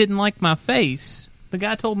because he didn't like my face. The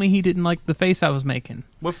guy told me he didn't like the face I was making.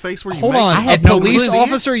 What face were you Hold making? on. I had A no police clue.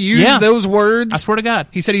 officer used Yeah. those words? I swear to God.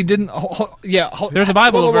 He said he didn't. There's a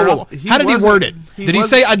Bible over it. He How did he wasn't- word it? he Did he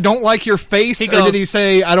wasn't- say, I don't like your face? He or goes- did he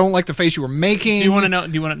say, I don't like the face you were making? Do you want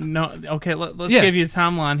to know? Okay, let's Yeah. give you a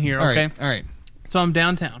timeline here. All Okay, right. All right. so I'm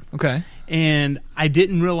downtown, Okay. and I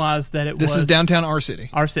didn't realize that it This was is downtown our city.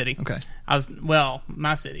 our city. Okay.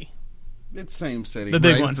 My city. It's same city. The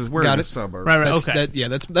big Right. one. It's just we're Got in a it. suburb. Right. That's, Okay.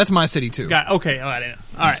 that's my city too. Okay. All right.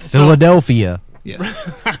 All right. So, Philadelphia. Yes.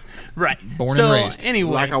 right. Born so, and raised.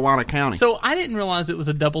 Anyway, Lackawanna County. so I didn't realize it was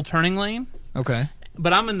a double turning lane, Okay.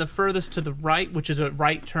 but I'm in the furthest to the right, which is a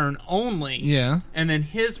right turn only. Yeah. And then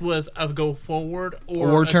his was a go forward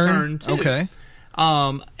or a turn? too. Okay.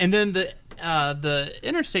 And then the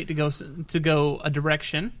interstate to go a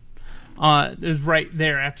direction is right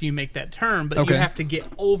there after you make that turn, but Okay. you have to get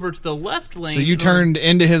over to the left lane. So you turned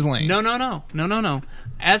into his lane. No.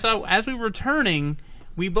 As we were turning,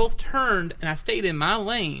 we both turned, and I stayed in my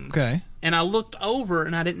lane. Okay. And I looked over,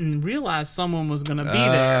 and I didn't realize someone was going to be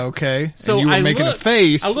there. Okay. So and you were I making looked, a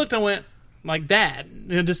face. I looked and went like that.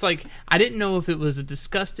 Just like, I didn't know if it was a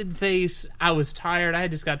disgusted face. I was tired. I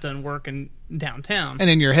had just got done working downtown. And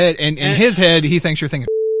in your head, in his head, he thinks you're thinking.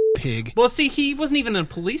 pig. Well, see, he wasn't even in a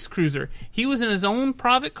police cruiser. He was in his own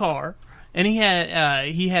private car, and he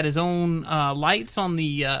had his own lights on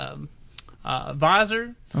the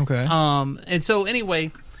visor. Okay. And so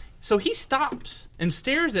anyway, so he stops and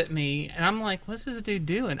stares at me, and I'm like, "What's this dude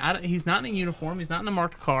doing?" He's not in a uniform. He's not in a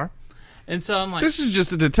marked car. And so I'm like, this is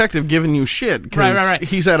just a detective giving you shit because right.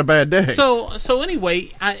 he's had a bad day. So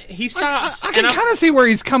anyway, he stops. I can kind of see where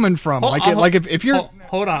he's coming from. If you're...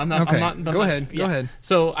 Hold on. Okay. I'm not, Go ahead. Go ahead.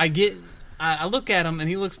 So I look at him, and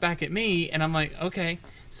he looks back at me, and I'm like, okay.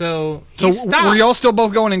 So he stopped. Were y'all still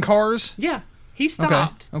both going in cars? Yeah. He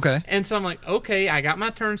stopped. Okay. And so I'm like, okay, I got my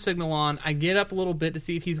turn signal on. I get up a little bit to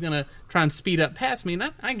see if he's going to try and speed up past me.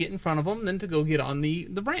 And I get in front of him then to go get on the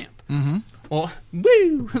ramp. Mm-hmm. Well,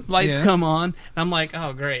 woo! Lights come on. And I'm like,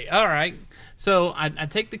 oh, great. All right. So I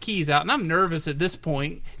take the keys out, and I'm nervous at this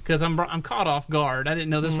point because I'm caught off guard. I didn't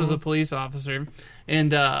know this was a police officer.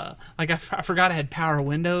 And I forgot I had power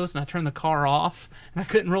windows, and I turned the car off, and I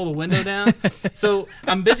couldn't roll the window down. So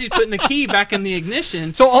I'm busy putting the key back in the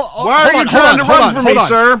ignition. So why are you trying to run from me,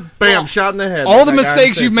 sir? Bam, shot in the head. All the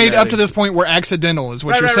mistakes you've made up to this point were accidental, is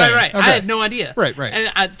what you're saying. Right. Okay. I had no idea. Right.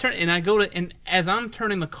 And as I'm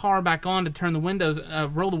turning the car back on to turn the windows,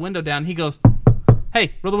 roll the window down, he goes,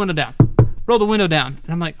 "Hey, roll the window down. Roll the window down."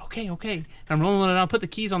 And I'm like, okay. And I'm rolling it down. Put the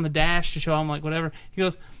keys on the dash to show him, like, whatever. He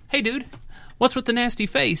goes, "Hey, dude, what's with the nasty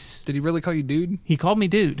face?" Did he really call you dude? He called me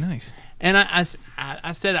dude. Nice. And I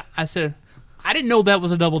said, I didn't know that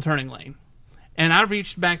was a double turning lane. And I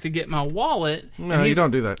reached back to get my wallet. No, you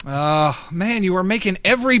don't do that. Oh, man, you are making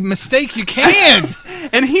every mistake you can.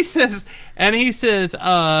 and he says, I'm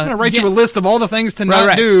going to write you a list of all the things to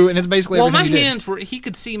not do, and it's basically everything you did. Well, my hands were, he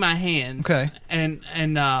could see my hands. Okay. And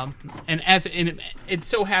it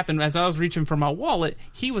so happened, as I was reaching for my wallet,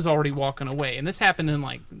 he was already walking away. And this happened in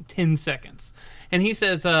like 10 seconds. And he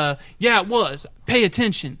says, yeah, it was. Pay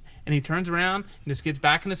attention. And he turns around and just gets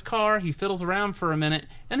back in his car. He fiddles around for a minute,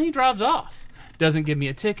 and then he drives off. Doesn't give me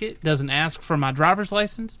a ticket, doesn't ask for my driver's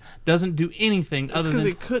license, doesn't do anything other than...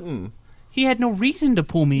 because he couldn't. He had no reason to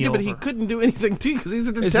pull me over. Yeah, but he couldn't do anything, too, because he's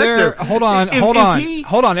a detective. Hold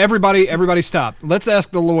on, everybody stop. Let's ask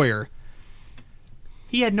the lawyer.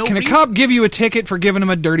 He had no Can reason... a cop give you a ticket for giving him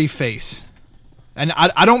a dirty face? And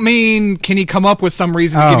I don't mean, can he come up with some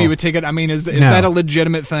reason to give you a ticket? I mean, is that a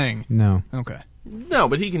legitimate thing? No. Okay. No,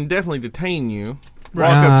 but he can definitely detain you. Walk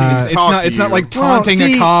up to you and talk to you. It's not like taunting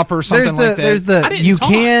a cop or something like that. There's you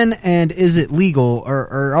can and is it legal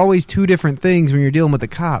are always two different things when you're dealing with the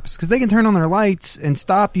cops, because they can turn on their lights and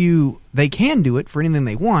stop you. They can do it for anything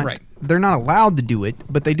they want. Right. They're not allowed to do it,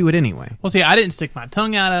 but they do it anyway. Well, see, I didn't stick my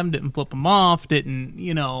tongue at him, didn't flip him off, didn't,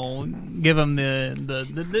 give him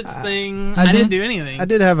this thing. I didn't do anything. I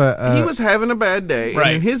did have he was having a bad day, right.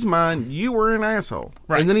 And in his mind, you were an asshole.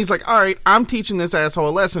 Right. And then he's like, all right, I'm teaching this asshole a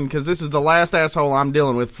lesson because this is the last asshole I'm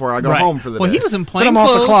dealing with before I go home for the day. Well, he was in plain clothes. clothes.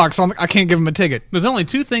 I'm off the clock, so I can't give him a ticket. There's only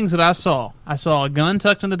two things that I saw. I saw a gun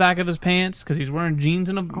tucked in the back of his pants because he's wearing jeans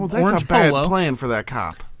and an orange that's a bad polo. plan for that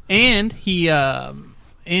cop. And he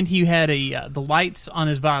had the lights on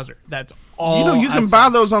his visor. That's all. You can buy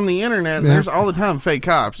those on the internet, and there's all the time fake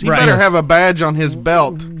cops. He Right. better have a badge on his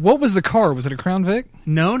belt. What was the car? Was it a Crown Vic?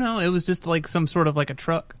 No, it was just like some sort of like a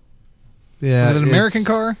truck. Yeah, was it an American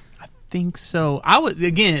car? I think so. I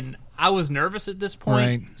was nervous at this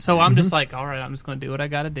point, so I'm just like, all right, I'm just going to do what I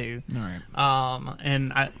got to do. All right.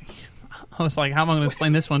 And I was like, how am I going to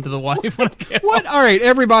explain this one to the wife when I get What? home? All right,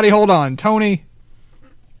 everybody, hold on. Tony,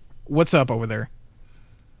 what's up over there?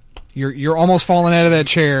 You're almost falling out of that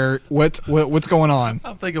chair. What's going on?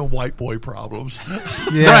 I'm thinking white boy problems.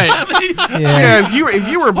 Yeah. Right. Yeah, if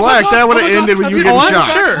you were black, that would have ended when you get shot.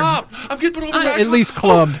 Sure. I'm getting put on the back. At least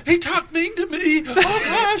clubbed. He talked mean to me. Oh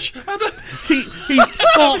gosh. Well,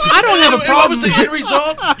 I don't have a problem. What was the end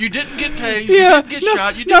result? You didn't get tased. Yeah, you didn't get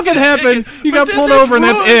shot. You didn't nothing get a happened. ticket. You But got this pulled is over and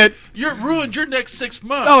that's ruined. it. You're ruined your next 6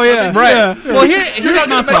 months. Oh yeah, Right. Yeah. Well, You're here's not my going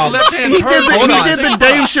to make a problem. left-hand He turn. did the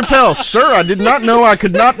Dave Chappelle. Sir, I did not know I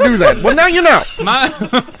could not do that. Well, now you know. My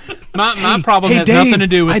problem has Dave, nothing to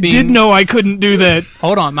do with I being... did know I couldn't do that.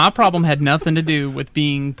 Hold on. My problem had nothing to do with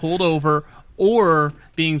being pulled over or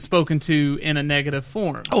being spoken to in a negative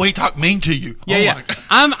form. Oh, he talked mean to you. Yeah, oh yeah. My God.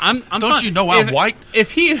 I'm Don't fine. you know I'm white?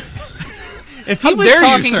 If he How was dare you,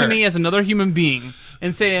 talking sir? to me as another human being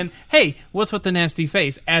and saying, "Hey, what's with the nasty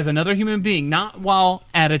face?" as another human being, not while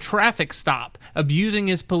at a traffic stop abusing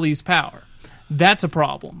his police power, that's a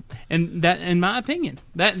problem. And that, in my opinion,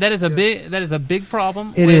 that is a big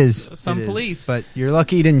problem. It with is some It is. police. But you're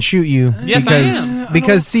lucky he didn't shoot you. Yes, because, I am.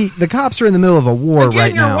 Because see, the cops are in the middle of a war Again,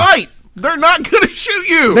 right you're now. white. They're not going to shoot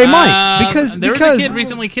you. They might because there was a kid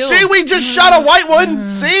recently killed. See, we just shot a white one.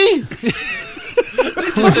 See?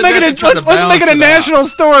 Let's make it a national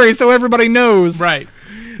story so everybody knows. Right.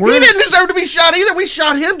 He didn't deserve to be shot either. We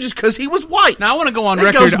shot him just because he was white. Now I want to go on It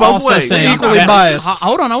record goes both also ways. saying Equally biased.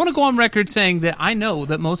 Hold on, I want to go on record saying that I know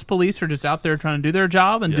that most police are just out there trying to do their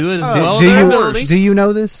job and do it as well as their ability. Do you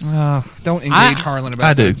know this? Don't engage Harlan about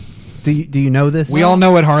I that. do. Do you know this? We all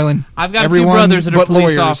know it, Harlan. I've got Everyone a few brothers that are but police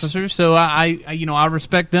lawyers. officers, so I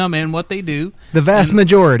respect them and what they do. The vast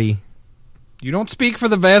majority You don't speak for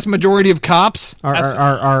the vast majority of cops. I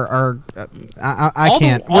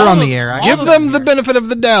can't. all We're on the- the air. Give them the benefit of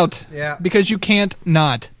the doubt. Yeah. Because you can't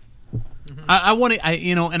not. I want to,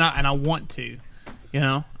 and I want to,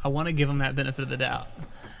 I want to give them that benefit of the doubt.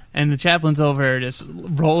 And the chaplain's over here just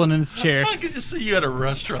rolling in his chair. I could just see you at a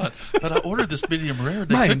restaurant, but I ordered this medium rare.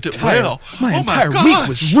 They My cooked it entire, well. my oh entire my week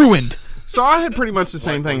was ruined. So I had pretty much the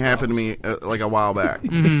same thing happen to me like a while back,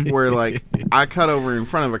 where like I cut over in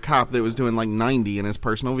front of a cop that was doing like 90 in his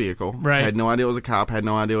personal vehicle. Right. Had no idea it was a cop. Had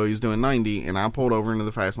no idea he was doing 90, and I pulled over into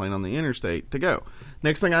the fast lane on the interstate to go.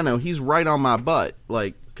 Next thing I know, he's right on my butt,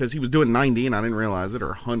 like because he was doing 90 and I didn't realize it, or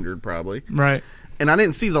 100 probably. Right. And I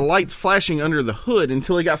didn't see the lights flashing under the hood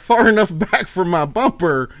until he got far enough back from my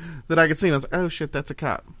bumper that I could see him. I was like, oh shit, that's a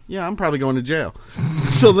cop. Yeah, I'm probably going to jail.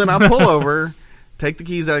 So then I pull over, take the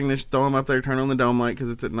keys out of the ignition, throw them up there, turn on the dome light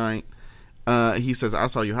because it's at night. He says, I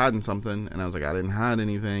saw you hiding something. And I was like, I didn't hide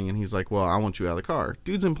anything. And he's like, well, I want you out of the car.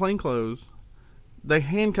 Dude's in plain clothes. They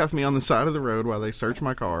handcuff me on the side of the road while they search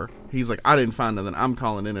my car. He's like, I didn't find nothing. I'm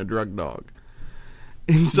calling in a drug dog.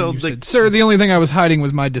 And so You said, sir, the only thing I was hiding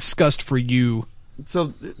was my disgust for you.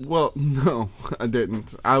 So, well, no, I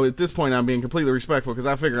didn't. At this point, I'm being completely respectful because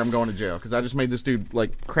I figure I'm going to jail because I just made this dude,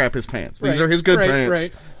 like, crap his pants. These are his good pants.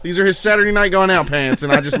 Right. These are his Saturday night going out pants,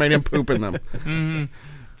 and I just made him poop in them. Mm-hmm.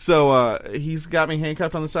 So, he's got me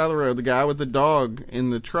handcuffed on the side of the road. The guy with the dog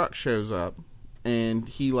in the truck shows up, and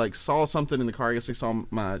he, like, saw something in the car. I guess he saw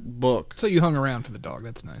my book. So you hung around for the dog.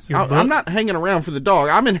 That's nice. I'm not hanging around for the dog.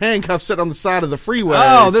 I'm in handcuffs sitting on the side of the freeway.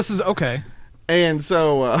 Oh, this is okay. And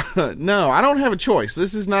so, no, I don't have a choice.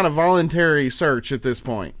 This is not a voluntary search at this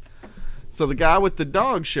point. So the guy with the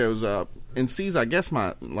dog shows up and sees, I guess,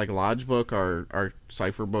 my like lodge book or our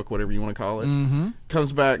cipher book, whatever you want to call it. Mm-hmm.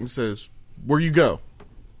 Comes back and says, where you go?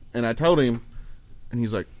 And I told him, and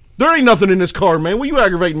he's like, there ain't nothing in this car, man. What you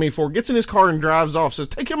aggravating me for? Gets in his car and drives off. Says,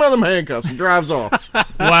 take him out of them handcuffs and drives off.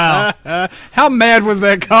 Wow. How mad was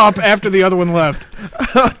that cop after the other one left?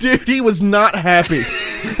 Dude, he was not happy.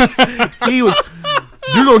 He was,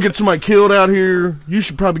 you're going to get somebody killed out here. You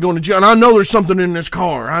should probably go into jail. And I know there's something in this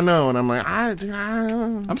car. I know. And I'm like,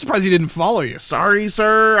 I'm surprised he didn't follow you. sorry,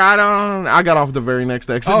 sir. I got off at the very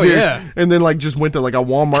next exit. Oh, dude. yeah. And then, like, just went to, like, a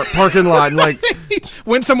Walmart parking lot and, like,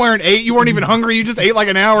 Went somewhere and ate. You weren't even hungry. You just ate like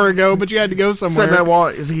an hour ago, but you had to go said somewhere. that wall.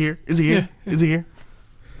 Is he here? Is he here? Is he here?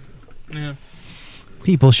 Yeah.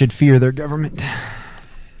 People should fear their government.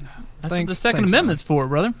 That's what the Second Amendment's for,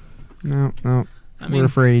 brother. No, I we're mean-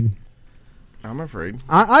 afraid. I'm afraid.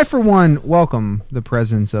 I for one welcome the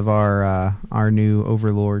presence of our new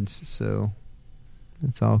overlords. So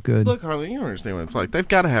it's all good. Look, Harley, you don't understand what it's like. They've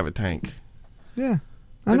got to have a tank. Yeah,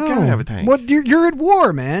 I They've know. gotta have a tank. What you're at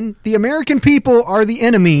war, man. The American people are the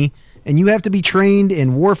enemy, and you have to be trained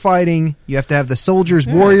in war fighting. You have to have the soldier's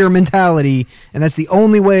warrior mentality, and that's the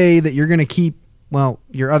only way that you're going to keep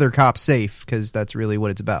your other cops safe, because that's really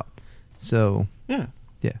what it's about. So Yeah.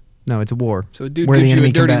 no, it's a war. So a dude We're the gives you a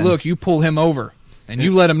enemy dirty combatants. look, you pull him over, and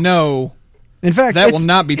you let him know. In fact, That will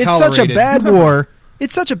not be It's such a tolerated. bad war.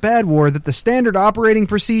 It's such a bad war that the standard operating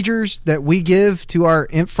procedures that we give to our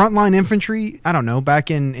frontline infantry, I don't know, back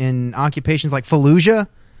in occupations like Fallujah,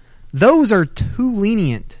 those are too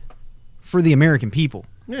lenient for the American people.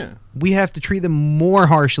 Yeah. We have to treat them more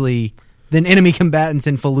harshly than enemy combatants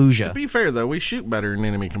in To Fallujah. be fair, though, we shoot better than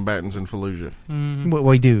enemy combatants in Fallujah.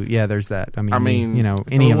 We do, yeah. There's that. I mean, so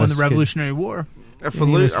any We of won us the Revolutionary War. If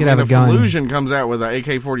Any of us could have a if gun. Illusion comes out with an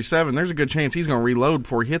AK-47, there's a good chance he's going to reload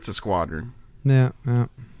before he hits a squadron. Yeah,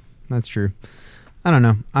 that's true. I don't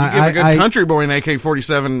know. You give a good country boy an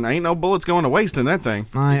AK-47, ain't no bullets going to waste in that thing.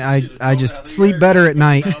 I just sleep better at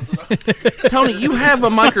night. Tony, you have a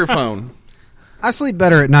microphone. I sleep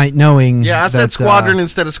better at night knowing. Yeah, I said that, squadron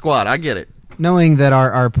instead of squad. I get it. Knowing that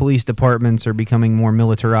our police departments are becoming more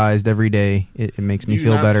militarized every day, it makes me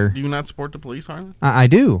feel better. Do you not support the police, Harlan? I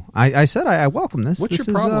do. I said I welcome this. What's this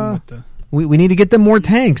your is, problem with the... We need to get them more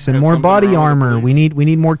tanks and Have more something body wrong with the armor. police. We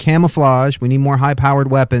need more camouflage. We need more high powered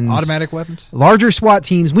weapons. Automatic weapons? Larger SWAT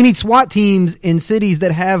teams. We need SWAT teams in cities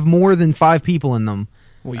that have more than 5 people in them.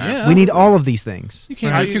 Well, yeah. We need all of these things. You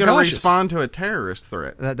can't How are be you too going to cautious. respond to a terrorist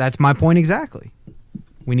threat? That's my point exactly.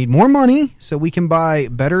 We need more money so we can buy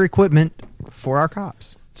better equipment for our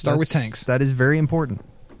cops. Start with tanks. That is very important.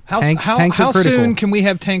 Tanks are how critical. soon can we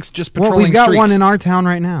have tanks just patrolling Well, we've got streets? one in our town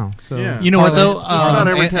right now. So Yeah. You know what though? not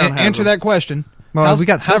every town has answer them. that question. Well, we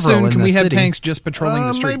got how several soon in can the we have city. tanks just patrolling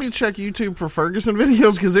the streets? Maybe check YouTube for Ferguson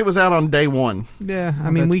videos because it was out on day one. yeah,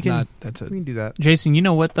 I mean we can That's we can do that. Jason, you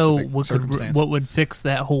know what though? Specific circumstance. What would fix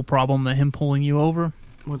that whole problem of him pulling you over?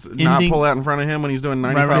 What's it, not pull out in front of him when he's doing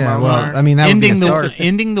 95 Right, Yeah, miles well, an hour? I mean that would be a ending start.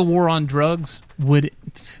 ending the war on drugs would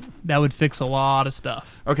fix a lot of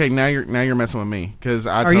stuff. Okay, now you're messing with me because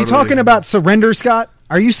Are you talking about surrender, Scott?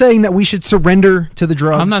 Are you saying that we should surrender to the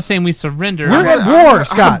drugs? I'm not saying we surrender. We're at war,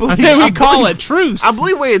 Scott. I'm saying we call it truce. I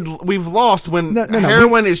believe we've lost when No,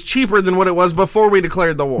 heroin is cheaper than what it was before we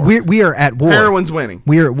declared the war. We are at war. Heroin's winning.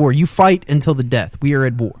 We are at war. You fight until the death. We are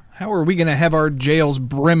at war. How are we going to have our jails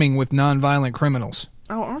brimming with nonviolent criminals?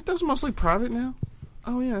 Oh, aren't those mostly private now?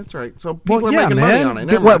 Oh yeah, that's right. So people Well, are yeah, making man. money on it.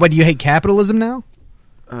 Never What? Do you hate capitalism now?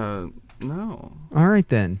 mind. No. All right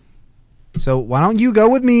then. So why don't you go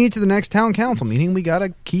with me to the next town council meeting? We got to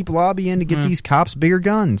keep lobbying to get these cops bigger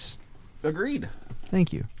guns. Agreed.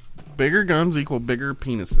 Thank you. Bigger guns equal bigger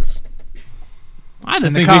penises. I just And the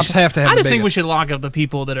think cops we should, have to have I the just think we biggest. should lock up the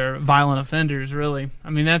people that are violent offenders. Really, I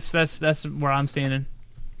mean that's where I'm standing.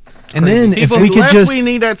 And then if we could Unless just we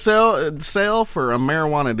need that sale for a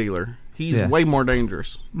marijuana dealer. He's Yeah. way more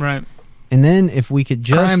dangerous. Right. and then if we could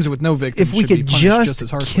just Crimes with no victims if we should be could punished just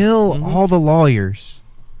as harshly. kill all the lawyers,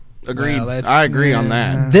 Agreed. Well, that's- I agree on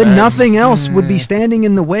that. then nothing else would be standing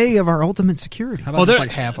in there of our ultimate security. How about just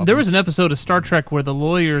like half of there them? was an episode of Star Trek where the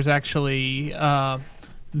lawyers actually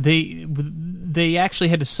they actually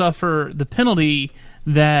had to suffer the penalty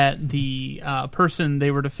that the person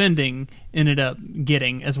they were defending ended up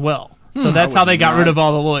getting as well. So that's how they got rid of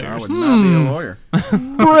all the I lawyers. would not be a lawyer.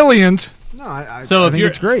 Brilliant. No, I So if think you're,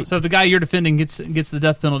 it's great. So if the guy you're defending gets the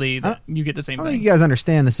death penalty, you get the same I don't think thing. you guys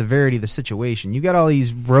understand the severity of the situation. You got all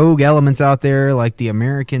these rogue elements out there, like the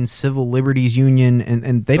American Civil Liberties Union,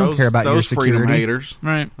 and they don't care about your those security. freedom haters.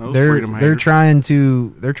 Right. Those They're freedom haters. trying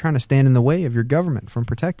to stand in the way of your government from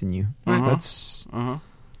protecting you. That's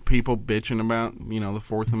people bitching about the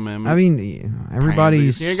Fourth Amendment. I mean,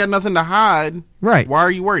 everybody's you ain't got nothing to hide. right. Why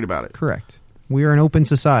are you worried about it? Correct. We are an open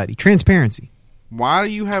society. Transparency. Why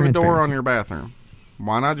do you have a door Transparency. on your bathroom?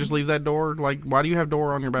 Why not just leave that door? Like, why do you have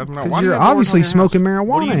door on your bathroom? Because Why do you you're have doors obviously on your smoking house? marijuana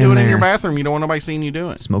What are you in doing in your there. bathroom? You don't want nobody seeing you do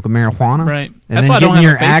it. Smoking marijuana, Right. and That's then why I don't getting have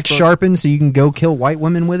your a axe Facebook. sharpened so you can go kill white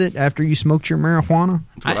women with it after you smoked your marijuana.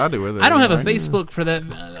 That's what I do with it. I don't have a right? Facebook for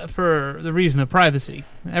that for the reason of privacy.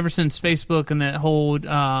 Ever since Facebook and that whole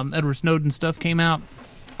Edward Snowden stuff came out,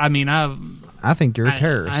 I mean, I think you're a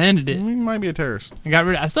terrorist. I ended it. You might be a terrorist. I got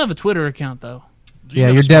rid. I still have a Twitter account though. Do you yeah,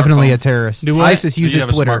 have you're a definitely smartphone? a terrorist. Do what? ISIS Do you uses have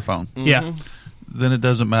a Twitter. smartphone? Yeah, Then it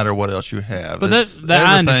doesn't matter what else you have. but It's- that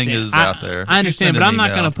I everything understand. is out there. If I you understand, send but an I'm not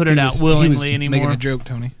email- going to put it out He was willingly making anymore. a joke,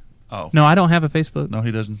 Tony. Oh No, I don't have a Facebook. no,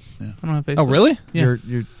 he doesn't. Yeah. I don't have Facebook. Oh, really? Yeah. You're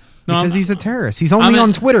No, because I'm- he's a terrorist. He's only I'm in-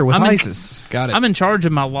 on Twitter with I'm in- ISIS. Got it. I'm in charge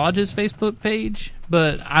of my lodge's Facebook page,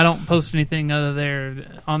 but I don't post anything on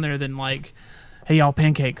there than like, "Hey y'all,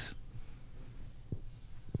 pancakes."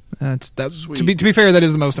 That's Sweet. to be fair, that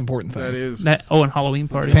is the most important thing. That is. That and Halloween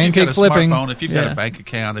party. Pan- If you've got a Pancake flipping. smartphone, if you've got Yeah. a bank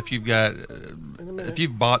account, if you've got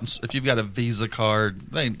a Visa card,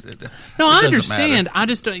 No, it I doesn't understand. matter. I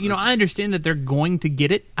just I understand that they're going to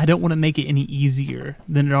get it. I don't want to make it any easier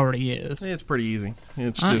than it already is. It's pretty easy.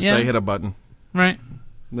 It's Uh, just yeah. they hit a button. Right.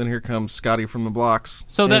 Then here comes Scotty from the blocks.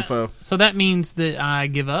 So info. that means that I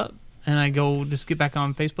give up and I go just get back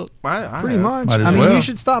on Facebook. I Pretty have. much. Might as I mean, well. you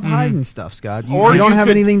should stop hiding stuff, Scott. You, Or you don't you have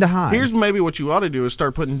could- anything to hide. Here's maybe what you ought to do is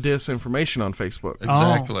start putting disinformation on Facebook.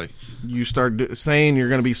 Exactly. You start saying you're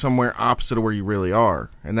going to be somewhere opposite of where you really are,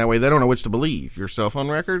 and that way they don't know which to believe: your cell phone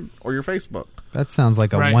record or your Facebook. That sounds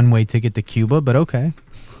like a Right. one-way ticket to Cuba, but okay.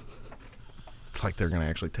 It's like they're going to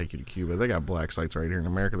actually take you to Cuba. They got black sites right here in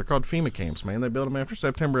America. They're called FEMA camps, man. They built them after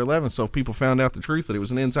September 11th, so if people found out the truth that it was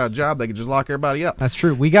an inside job, they could just lock everybody up. That's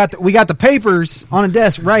true. We got the papers on a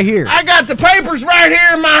desk right here. I got the papers right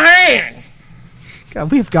here in my hand. God,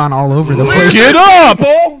 we've gone all over the place. Get up!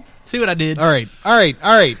 People. See what I did? All right,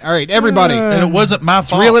 everybody. And it wasn't my Let's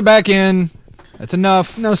fault. reel it back in. That's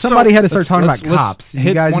enough. No, somebody had to start Let's- talking let's- about let's cops. You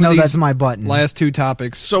hit guys one of know these that's my button. Last two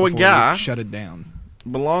topics. So a before we guy- shut it down.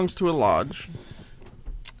 Belongs to a lodge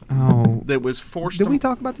Oh, that was forced did to we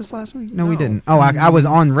talk about this last week? No, we No. didn't. Oh, I was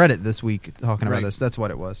on Reddit this week talking about Right. this. That's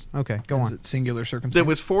what it was. Okay, go Is on. it singular circumstance? that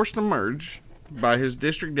was forced to merge by his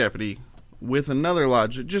district deputy with another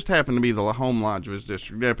lodge that just happened to be the home lodge of his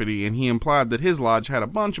district deputy, and he implied that his lodge had a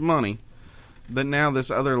bunch of money that now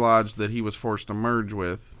this other lodge that he was forced to merge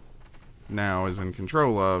with now is in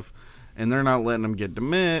control of, and they're not letting them get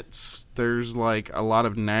demits. There's like a lot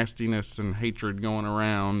of nastiness and hatred going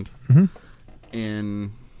around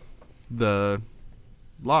in the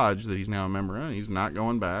lodge that he's now a member of. He's not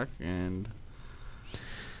going back, and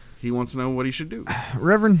he wants to know what he should do.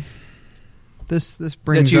 Reverend, this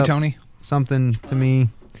brings That's you, up Tony. something to me.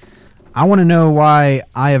 I want to know why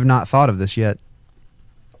I have not thought of this yet.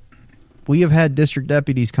 We have had district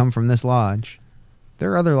deputies come from this lodge.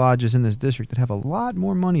 There are other lodges in this district that have a lot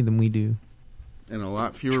more money than we do. And a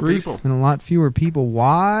lot fewer people. And a lot fewer people.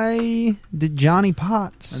 Why did Johnny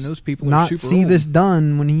Potts And those people are not super see old. this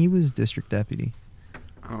done when he was district deputy?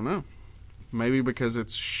 I don't know. Maybe because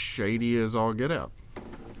it's shady as all get out.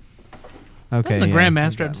 Okay, the yeah,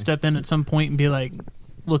 Grandmaster you had got to me. step in at some point and be like,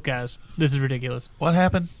 "Look, guys, this is ridiculous." What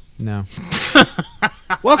happened? No.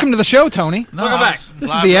 Welcome to the show, Tony. No, Welcome I back. was This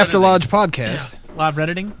is live the After Redditing. Lodge podcast. Live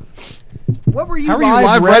Redditing. What were you How are you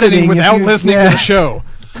live Redditing without listening to the show?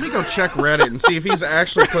 Let me go check Reddit and see if he's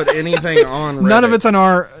actually put anything on Reddit. None of it's on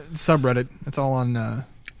our subreddit. It's all on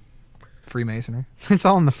Freemasonry. It's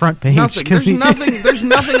all on the front page. Nothing. 'cause There's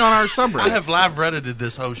nothing on our subreddit. I have live Reddited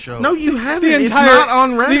this whole show. No, you haven't. It's not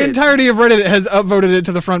on Reddit. The entirety of Reddit has upvoted it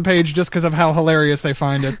to the front page just because of how hilarious they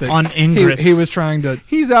find it. That On Ingress. he was trying to.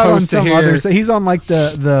 He's out on post to some here. other. So he's on like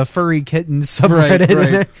the furry kittens subreddit.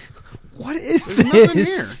 Right. What is There's nothing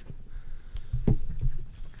this?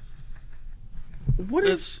 What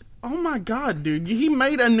is? Oh my god, dude! He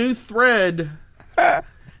made a new thread.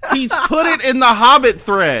 He's put it in the Hobbit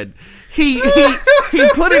thread. He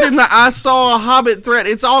put it in the I saw a Hobbit thread.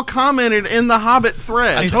 It's all commented in the Hobbit I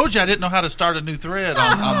thread. told you I didn't know how to start a new thread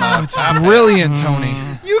on my iPad. Brilliant, Tony.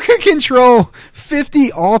 You can control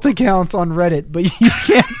 50 alt accounts on Reddit, but you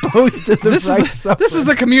can't post to the This right is subreddit.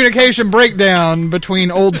 the communication breakdown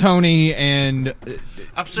between old Tony and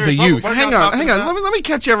I'm serious. The youth. What are Hang y'all on, talking hang on. about? Let me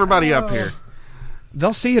catch everybody up here.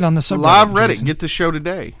 they'll see it on the subreddit. Live Reddit, Jason. get the show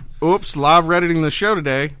today. Oops, live Redditing the show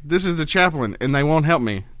today. This is the chaplain, and they won't help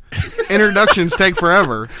me. Introductions take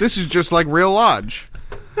forever. This is just like real lodge.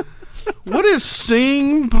 What is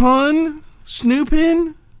sing pun?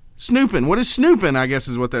 Snoopin'? Snoopin'. What is snoopin', I guess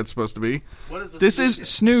is what that's supposed to be. What is This is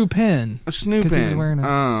Snoo Pin. a snoopin'. 'Cause he was wearing a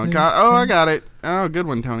Oh, Snoop God. Oh, I got it. Oh, good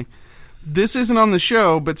one, Tony. This isn't on the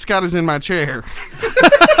show, but Scott is in my chair.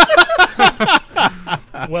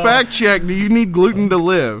 Fact check, do you need gluten to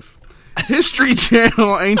live? History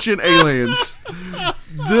Channel, Ancient Aliens.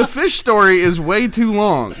 The fish story is way too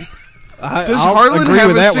long. Does I'll Harlan agree have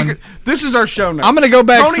with a that secret? one. This is our show notes. I'm going to go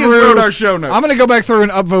back Tony through. has wrote our show notes. I'm going to go back through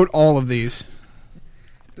and upvote all of these.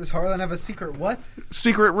 Does Harlan have a secret what?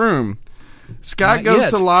 Secret room. Scott Not goes yet.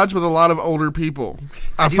 to lodge with a lot of older people.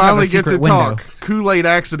 I do have finally a get to secret window. talk. Kool-Aid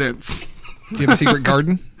accidents. Do you have a secret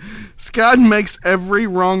garden? Scott makes every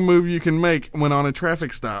wrong move you can make when on a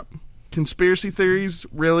traffic stop. Conspiracy theories,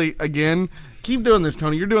 really, again. Keep doing this,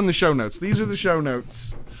 Tony. You're doing the show notes. These are the show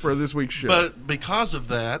notes for this week's show. But because of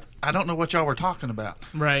that, I don't know what y'all were talking about.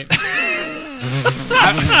 Right.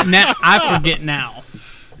 I forget now.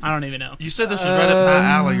 I don't even know. You said this was right up my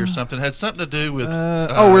alley or something. It had something to do with... We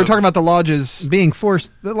were talking about the lodges. Being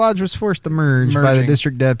forced, the lodge was forced to merge by the Merging.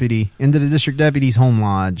 district deputy into the district deputy's home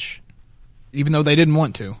lodge. Even though they didn't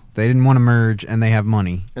want to. They didn't want to merge, and they have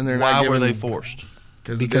money. and they're Why not were giving- they forced?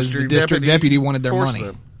 Because the district deputy wanted their forced money.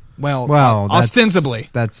 them. Well, Well, that's- ostensibly.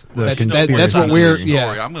 That's the That's- conspiracy. that's what we're- yeah.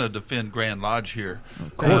 Story. I'm going to defend Grand Lodge here.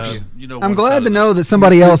 Of course. you know I'm one glad side to of know this. that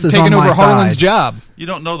somebody else is taking on over my Harlan's side. job. You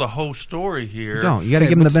don't know the whole story here. You don't. You got to Okay,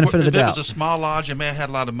 give them the what's- benefit of the If it doubt. was a small lodge, it may have had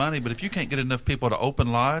a lot of money, but if you can't get enough people to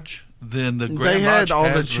open lodge, then the Grand They Lodge had all the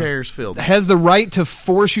has chairs filled. Has the right to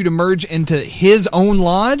force you to merge into his own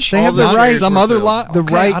lodge? They have Not the right- some were other filled. lodge. The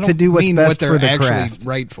right I to don't do what's mean best what they're for the actually craft.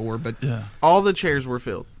 right for, but Yeah. All the chairs were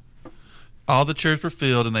filled. All the chairs were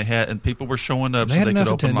filled, and people were showing up They so had they could enough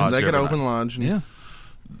open attendance. lodge. They could every open night. lodge. And yeah.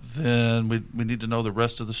 Then we need to know the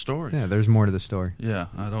rest of the story. Yeah, there's more to the story. Yeah,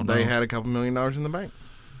 I don't know. They had a couple $1 million in the bank.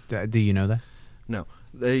 Do you know that? No.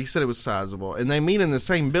 They said it was sizable. And they meet in the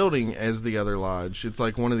same building as the other lodge. It's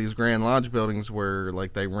like one of these Grand Lodge buildings where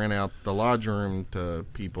like they rent out the lodge room to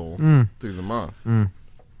people through the month.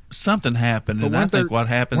 Something happened, But and I weren't think there- what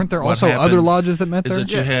happened. Weren't there what also happened other lodges that met is there?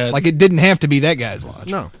 that you had Like it didn't have to be that guy's lodge.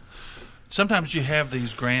 No. sometimes you have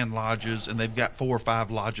these grand lodges, and they've got 4 or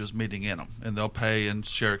 5 lodges meeting in them, and they'll pay and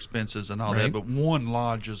share expenses and all Right. that. But one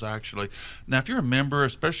lodge is actually now, if you're a member,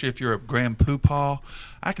 especially if you're a grand poopah,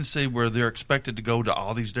 I can see where they're expected to go to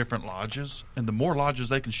all these different lodges, and the more lodges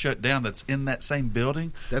they can shut down that's in that same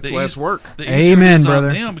building, That's the less work. The easier Amen, it is on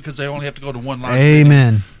brother. them because they only have to go to one lodge.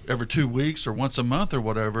 Amen. every 2 weeks or once a month or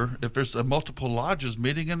whatever. If there's multiple lodges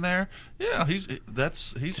meeting in there, yeah, he's just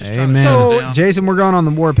trying to settle down. Jason, we're going on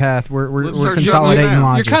the warpath. We're consolidating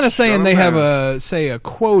lodges. You're kind of saying they have a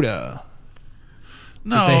quota.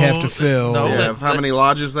 No, that they have to fill. Of how many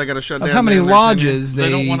lodges they got to shut down. Of how many lodges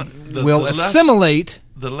they will assimilate.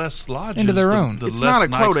 The less lodges into their own. It's not a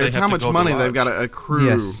quota. It's how much money they've got to accrue.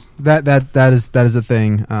 Yes, that is a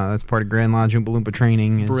thing. That's part of Grand Lodge Oompa Loompa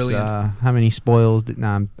training. Brilliant. How many spoils?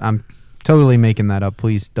 I'm totally making that up.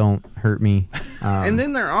 Please don't hurt me. And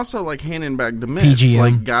then they're also like handing back demits. PGM.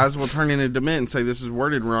 Like guys will turn in a demit and say this is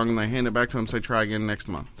worded wrong, and they hand it back to them and say try again next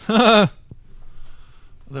month.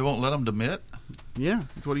 They won't let them demit? Yeah,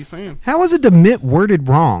 that's what he's saying. How is a demit worded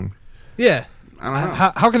wrong? Yeah. I don't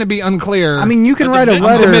know. How can it be unclear? I mean, you can write a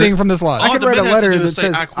letter. I'm demitting from this lodge. I could write a letter that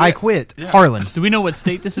says, I quit Harlan. Do we know what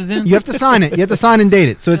state this is in? You have to sign it. You have to sign and date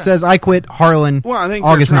it. So it says, I quit Harlan. Well, I think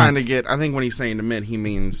August they're trying 9th. to get. I think when he's saying demit, he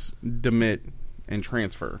means demit and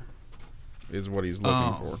transfer, is what he's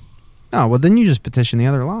looking for. Oh, well, then you just petition the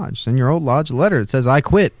other lodge. Send your old lodge a letter that says, I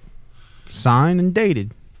quit. Signed and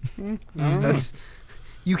dated.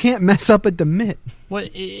 You can't mess up a demit.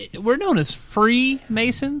 We're known as free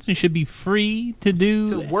Masons. You should be free to do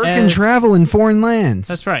To work and travel in foreign lands.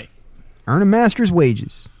 That's right. Earn a master's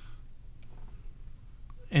wages.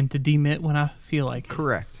 And to demit when I feel like it.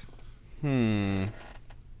 Correct. Y'all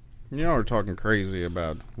are talking crazy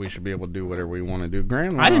about we should be able to do whatever we want to do.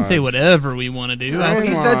 Grand Lodge I didn't say whatever we want to do.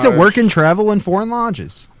 He said to work and travel in foreign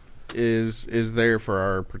lodges. is there for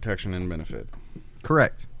our protection and benefit.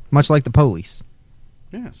 Correct. Much like the police.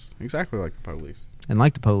 Yes, exactly like the police. And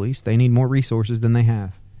like the police, they need more resources than they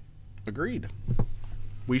have. Agreed.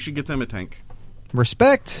 We should get them a tank.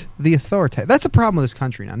 Respect the authority. That's a problem with this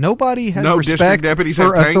country now. Nobody has No district respect deputies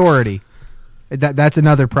for have tanks? authority. That's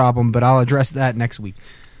another problem, but I'll address that next week.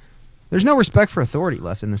 There's no respect for authority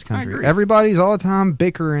left in this country. agree. Everybody's all the time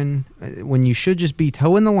bickering when you should just be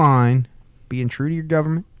toeing the line, being true to your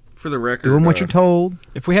government, For the record, doing what you're told.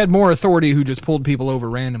 If we had more authority who just pulled people over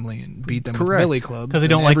randomly and beat them with Correct. billy clubs, 'Cause they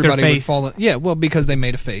then don't like their everybody would face. fall in. Yeah, well, because they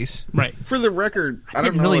made a face. Right. For the record, I don't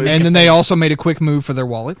didn't know. really if- make And then they also made a quick move for their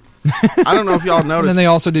wallet. I don't know if y'all And noticed. then they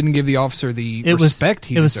also didn't give the officer the respect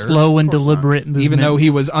he It was deserved. slow and deliberate movements. Even though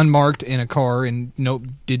he was unmarked in a car and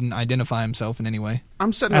didn't identify himself in any way.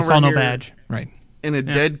 I'm sitting I over saw no here badge. Right. in a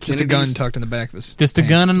dead Just a Kennedy's, gun tucked in the back of his Just a pants.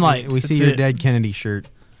 gun and lights. We see That's your it. dead Kennedy shirt.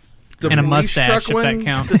 the and a police mustache, truck if that one,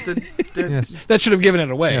 counts. Yes. That should have given it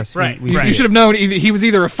away. Yes. Right, We right. You should have known he was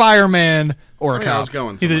either a fireman or a I cop. was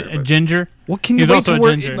going He's somewhere, a but- ginger. What can He you was wait also till a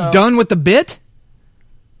we're ginger. done with the bit?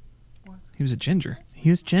 He was a ginger. He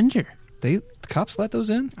was ginger. The cops let those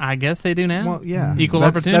in? I guess they do now. Well, yeah. Equal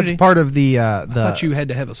That's opportunity. part of the. I thought you had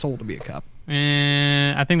to have a soul to be a cop.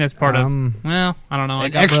 I think that's part of. Well, I don't know. I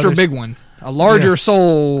An got extra brothers. big one. A larger Yes.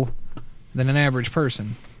 soul than an average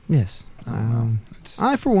person. Yes.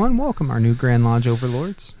 I, for one, welcome our new Grand Lodge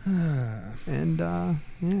overlords. And, yeah.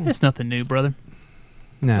 It's nothing new, brother.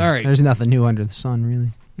 No, All right. there's nothing new under the sun,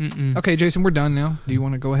 really. Mm-mm. Okay, Jason, we're done now. Do you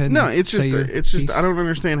want to go ahead and No, it's say just your piece? I don't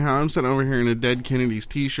understand how I'm sitting over here in a dead Kennedy's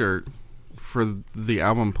T-shirt for the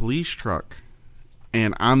album Police Truck,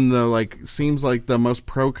 and I'm seems like the most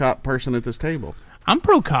pro cop person at this table. I'm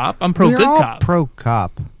pro cop. I'm pro We're good all cop. pro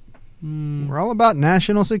cop. We're all about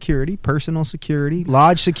national security, personal security,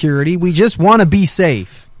 lodge security. We just want to be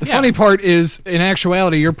safe. The funny part is, in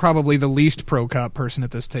actuality, you're probably the least pro-cop person at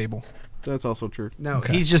this table. That's also true. No,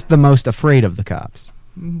 Okay. he's just the most afraid of the cops.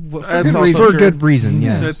 Well, for That's good also reason. For true. good reason,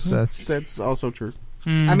 yes. That's also true.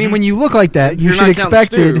 I mean, when you look like that, you You're should not counting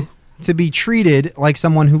expected Stu. to be treated like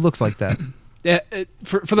someone who looks like that.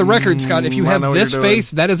 For the record, Scott, if you I have know what this you're doing.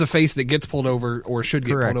 face, that is a face that gets pulled over or should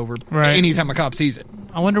get Correct. pulled over Right. anytime a cop sees it.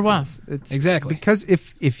 I wonder why. It's Exactly. because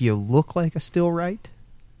if you look like a still right,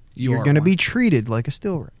 you're going to be treated like a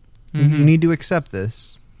still right. You need to accept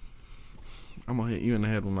this. I'm gonna hit you in the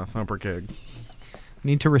head with my thumper keg. You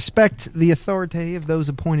need to respect the authority of those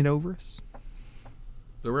appointed over us.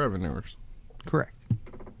 The revenuers. Correct.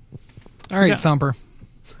 All right, Yeah. Thumper.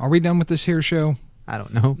 Are we done with this here show? I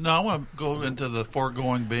don't know. No, I want to go into the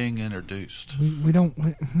foregoing being introduced. We don't.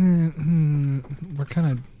 We're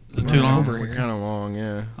kind of Too long? over We're here. kind of long,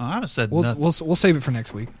 yeah. I haven't said We'll nothing. we'll save it for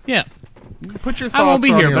next week. Yeah. Put your thoughts I won't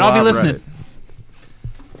be on here, your but I'll be live listening. Reddit.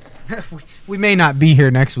 We may not be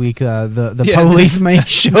here next week. The Yeah. police may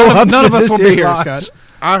show None up. of to us this will be here, lodge. Scott.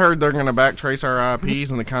 I heard they're going to backtrace our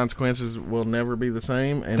IPs, and the consequences will never be the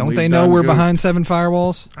same. And Don't we've they know done we're good. behind 7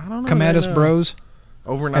 firewalls? I don't know. Come at they us, know. bros.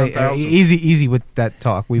 Over Hey, 9,000. easy with that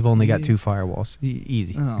talk. We've only got 2 firewalls.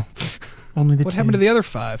 Easy. Oh, Only the what happened to the other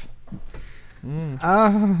 5?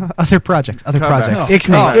 Other projects. Cutbacks.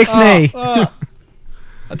 Ixnay. Oh.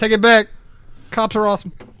 Ixnay. I take it back. Cops are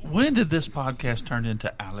awesome. When did this podcast turn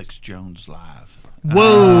into Alex Jones Live?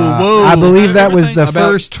 Whoa. I believe that was the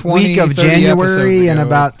About first 20, week of 30 January in episodes ago.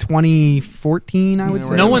 about 2014, I would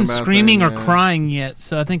say. No one's about screaming that, or yeah. crying yet,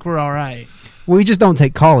 so I think we're all right. We just don't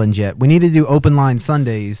take call-ins yet. We need to do open line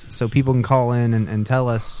Sundays so people can call in and tell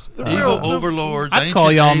us. Evil overlords. I'd call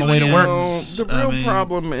y'all on the way to work. aliens. The I real mean,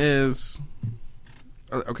 problem is...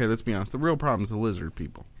 Okay, let's be honest. The real problem is the lizard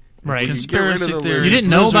people. Right. If you get rid of Conspiracy the theories. You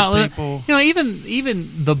didn't know lizard about people.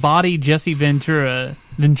 even the body Jesse Ventura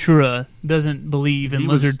doesn't believe in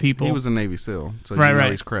lizard people. He was a Navy SEAL, so Right, you know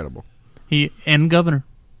right. he's credible. He and governor.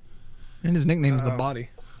 And his nickname's the Body.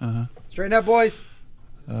 Straighten up, boys.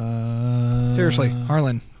 Seriously,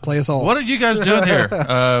 Harlan, play us all. What are you guys doing here?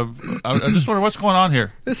 I just wonder what's going on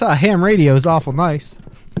here. This ham radio is awful nice.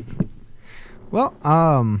 Well,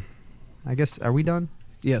 I guess, are we done?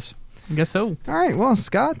 Yes. I guess so. All right. Well,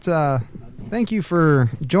 Scott, thank you for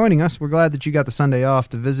joining us. We're glad that you got the Sunday off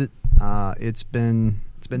to visit. It's been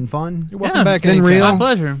fun. You're welcome Yeah, back it's been anytime. real. My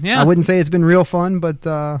pleasure. Yeah. I wouldn't say it's been real fun, but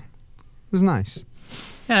it was nice.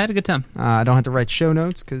 Yeah, I had a good time. I don't have to write show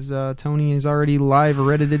notes because Tony has already live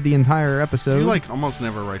edited the entire episode. You almost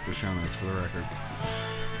never write the show notes for the record.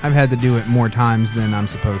 I've had to do it more times than I'm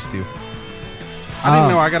supposed to. I didn't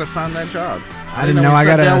know I got to sign that job. I didn't know we I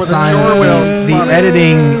sat got down to with a assign chore wheel. the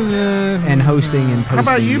editing and hosting and posting. How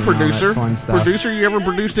about you, and all that producer? fun stuff. Producer, you ever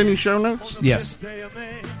produced any show notes? Yes.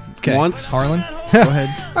 Okay. Once. Harlan, go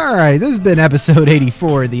ahead. All right, this has been episode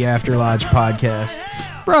 84 of the After Lodge podcast,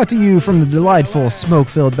 brought to you from the delightful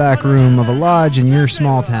smoke-filled back room of a lodge in your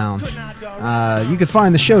small town. You can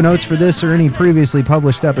find the show notes for this or any previously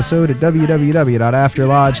published episode at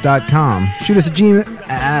www.afterlodge.com. Shoot us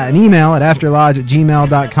an email at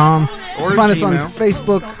afterlodge@gmail.com. Or Find us on Gmail.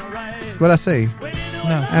 Facebook. What'd I say?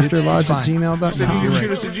 No, Afterlodge@gmail.com. You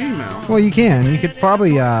shoot us a Gmail. Well, you can. You could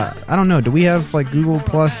probably, I don't know, do we have like Google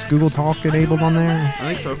Plus, Google Talk enabled on there?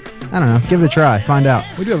 I think so. I don't know. Give it a try. Find out.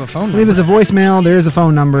 We do have a phone number. Leave us a voicemail. There is a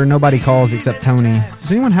phone number. Nobody calls except Tony.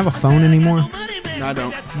 Does anyone have a phone anymore? No, I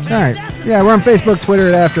don't. All right. Yeah, we're on Facebook, Twitter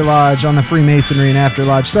at After Lodge, on the Freemasonry and After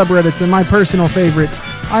Lodge subreddits, and my personal favorite,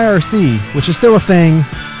 IRC, which is still a thing,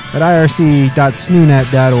 at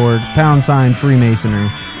irc.snoonet.org, # Freemasonry.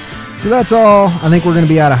 So that's all. I think we're going to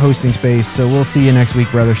be out of hosting space, so we'll see you next week,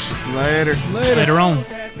 brothers. Later. Later on.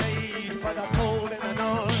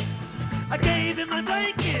 I gave him my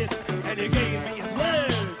blanket, and he gave me his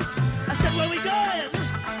word. I said, where we going?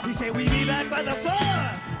 He said, we be back by the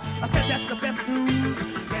 4th. I said, that's the best news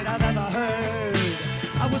that I've ever heard.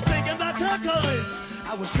 I was thinking about turquoise.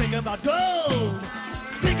 I was thinking about gold.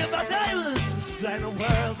 Thinking about diamonds and the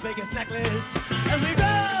world's biggest necklace. As we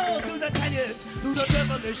rode through the canyons, through the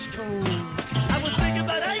devilish cold. I was thinking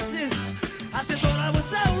about ISIS. I just thought I was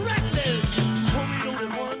so reckless. She told me only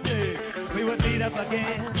one day we would meet up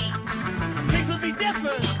again. Things would be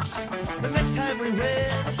different the next time we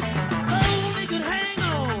went. Oh, we could hang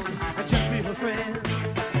on and just be her friend.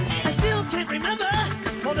 I still can't remember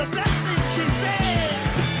all the best things she said.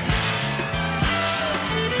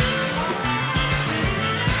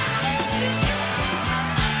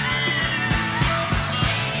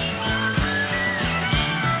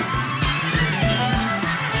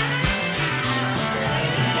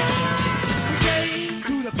 We came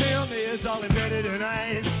to the pyramids all embedded in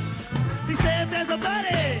ice. He said there's a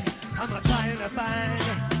body I'm not trying to find.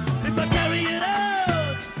 If I carry it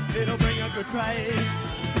out, it'll bring a good price.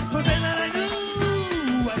 Cause then I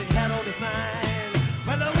knew what he had on his mind.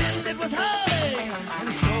 Well, the wind, it was howling, and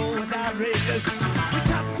the snow was outrageous. We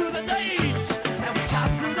chopped through the night, and we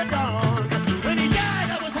chopped through the dawn. When he died,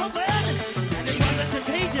 I was hoping, and it wasn't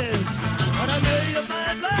contagious. But I made up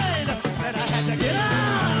my mind that I had to get on.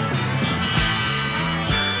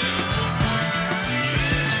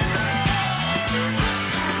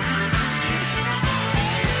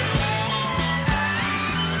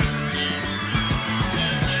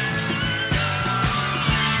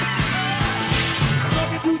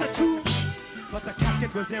 Walking to the tomb, but the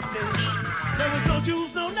casket was empty. There was no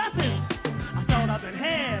jewels, no nothing. I thought I'd been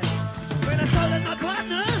had. When I saw that my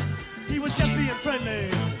partner, he was just being friendly.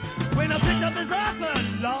 When I picked up his offer,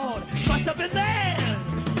 Lord, must have been mad.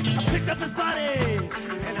 I picked up his body,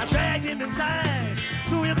 and I dragged him inside.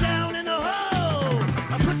 Threw him down in the hole.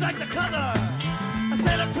 I put back the cover. I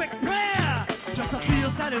said a quick prayer, just to feel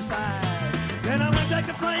satisfied. Then I went back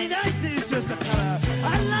to find Isis, just to tell her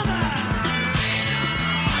I love her.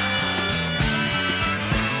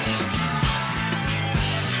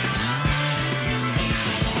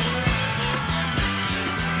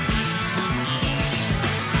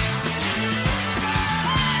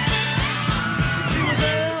 She was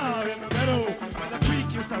there in the meadow where the creek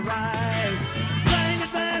used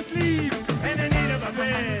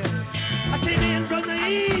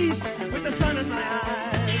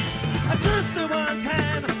kissed her one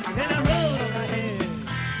time, and I rode on her head.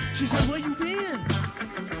 She said, where you been?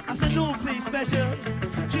 I said, no place special.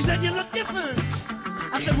 She said, you look different.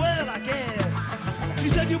 I said, well, I guess. She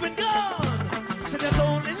said, you've been gone. I said, that's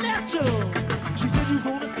only natural.